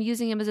planning on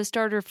using him as a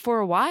starter for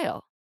a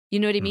while. You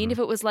know what I mean? If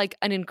it was like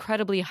an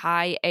incredibly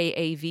high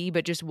AAV,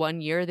 but just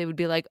 1 year, they would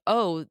be like,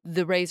 oh,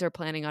 the Rays are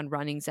planning on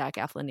running Zach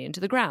Eflin into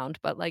the ground.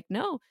 But like,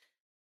 no,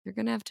 you're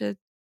going to have to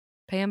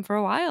pay him for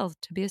a while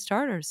to be a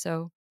starter.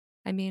 So,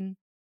 I mean,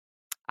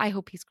 I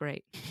hope he's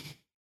great.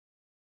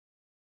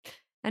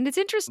 And it's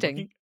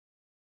interesting.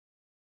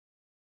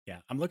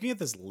 I'm looking at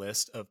this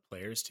list of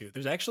players too.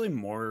 There's actually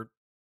more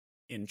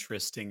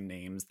interesting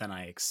names than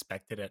I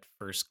expected at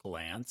first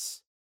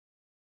glance.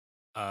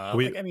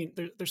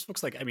 There's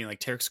folks like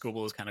Tarek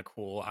Skubal is kind of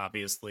cool.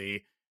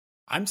 Obviously,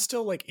 I'm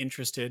still like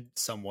interested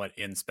somewhat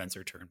in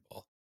Spencer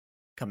Turnbull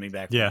coming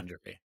back from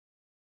injury.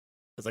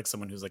 It's like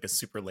someone who's like a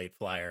super late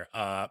flyer.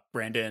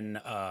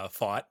 Brandon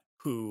Fought,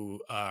 who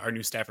our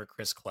new staffer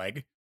Chris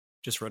Clegg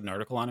just wrote an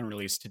article on and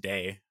released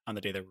today on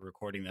the day that we're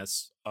recording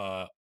this.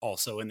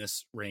 Also in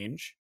this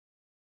range,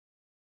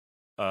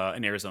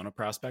 an Arizona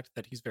prospect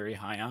that he's very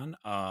high on.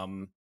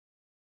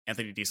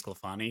 Anthony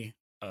DeSclafani,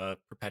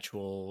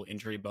 perpetual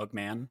injury bug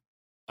man,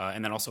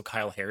 and then also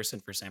Kyle Harrison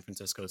for San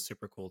Francisco is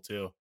super cool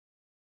too.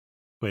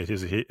 Wait,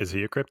 is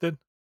he a cryptid?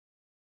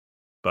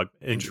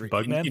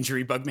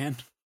 Injury bug man?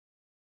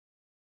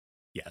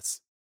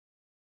 Yes.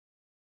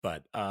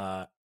 But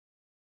all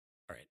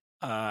right.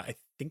 I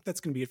think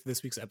that's going to be it for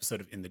this week's episode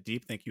of In the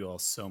Deep. Thank you all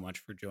so much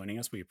for joining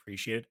us. We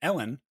appreciate it.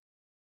 Ellen,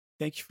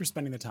 thank you for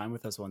spending the time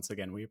with us once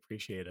again. We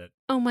appreciate it.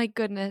 Oh my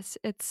goodness.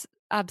 It's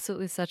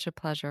absolutely such a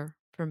pleasure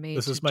for me.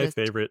 This is my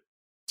favorite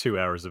 2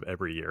 hours of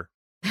every year.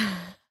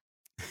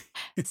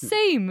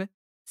 Same.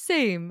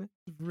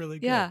 Really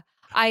good. Yeah.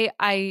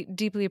 I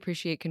deeply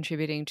appreciate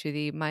contributing to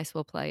the Mice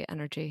Will Play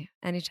energy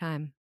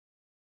anytime.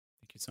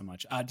 Thank you so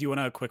much. Do you want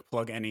to quick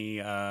plug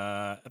any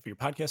of your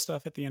podcast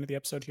stuff at the end of the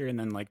episode here, and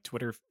then like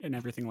Twitter and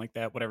everything like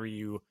that, whatever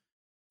you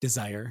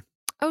desire?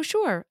 Oh,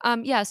 sure.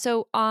 Yeah.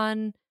 So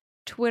on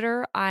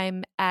Twitter,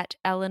 I'm at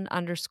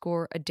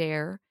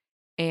Ellen_Adair.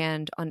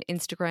 And on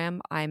Instagram,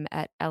 I'm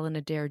at Ellen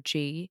Adair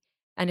G.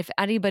 And if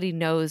anybody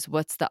knows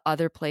what's the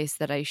other place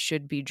that I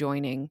should be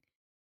joining,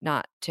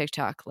 not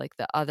TikTok, like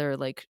the other,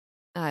 like,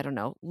 I don't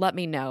know, let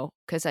me know,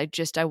 because I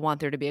want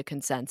there to be a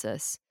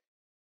consensus.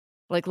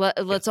 Like,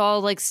 let's all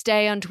like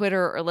stay on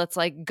Twitter, or let's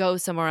like go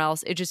somewhere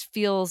else. It just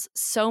feels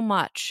so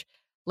much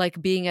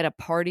like being at a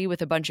party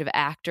with a bunch of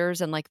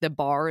actors and like the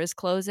bar is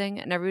closing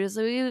and everybody's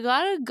like, we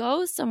gotta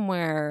go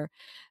somewhere.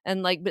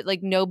 And like, but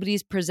like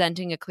nobody's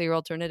presenting a clear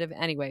alternative.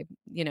 Anyway,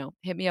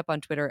 hit me up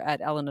on Twitter at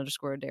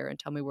Ellen_Adair and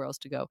tell me where else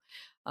to go.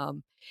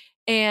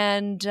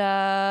 And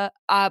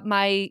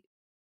my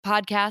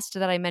podcast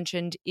that I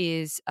mentioned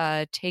is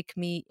Take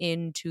Me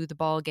Into the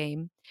Ball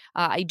Game.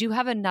 I do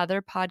have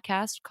another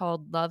podcast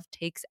called Love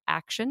Takes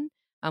Action,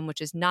 which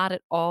is not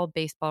at all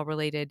baseball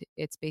related.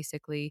 It's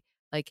basically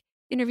like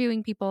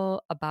interviewing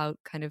people about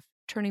kind of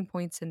turning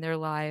points in their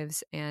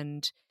lives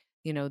and,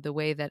 the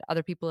way that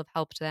other people have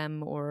helped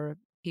them or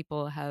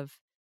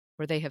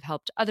they have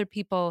helped other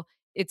people.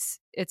 It's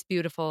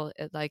beautiful.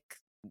 It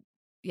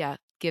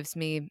gives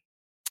me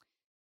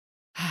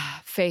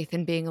faith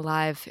in being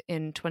alive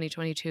in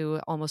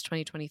 2022, almost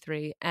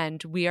 2023.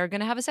 And we are going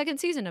to have a second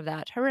season of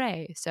that.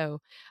 Hooray.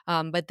 So,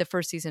 but the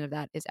first season of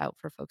that is out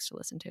for folks to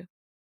listen to.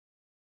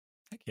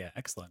 Heck yeah.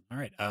 Excellent. All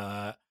right.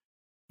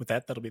 With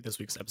that, that'll be this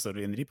week's episode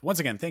of In the Deep. Once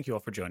again, thank you all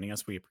for joining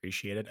us. We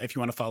appreciate it. If you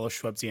want to follow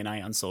Schwebzy and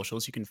I on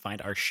socials, you can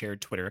find our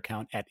shared Twitter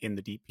account at In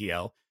the Deep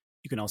PL.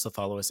 You can also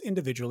follow us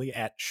individually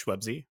at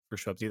Schwebzy. For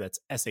Schwebzy, that's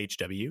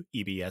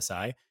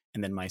SHWEBSI.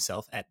 And then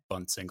myself at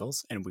Bunt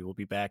Singles. And we will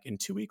be back in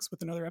 2 weeks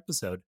with another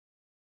episode.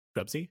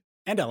 Schwebzy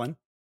and Ellen,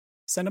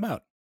 send them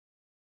out.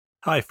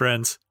 Hi,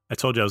 friends. I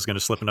told you I was going to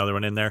slip another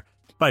one in there.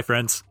 Bye,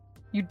 friends.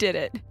 You did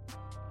it.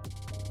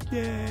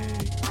 Yay.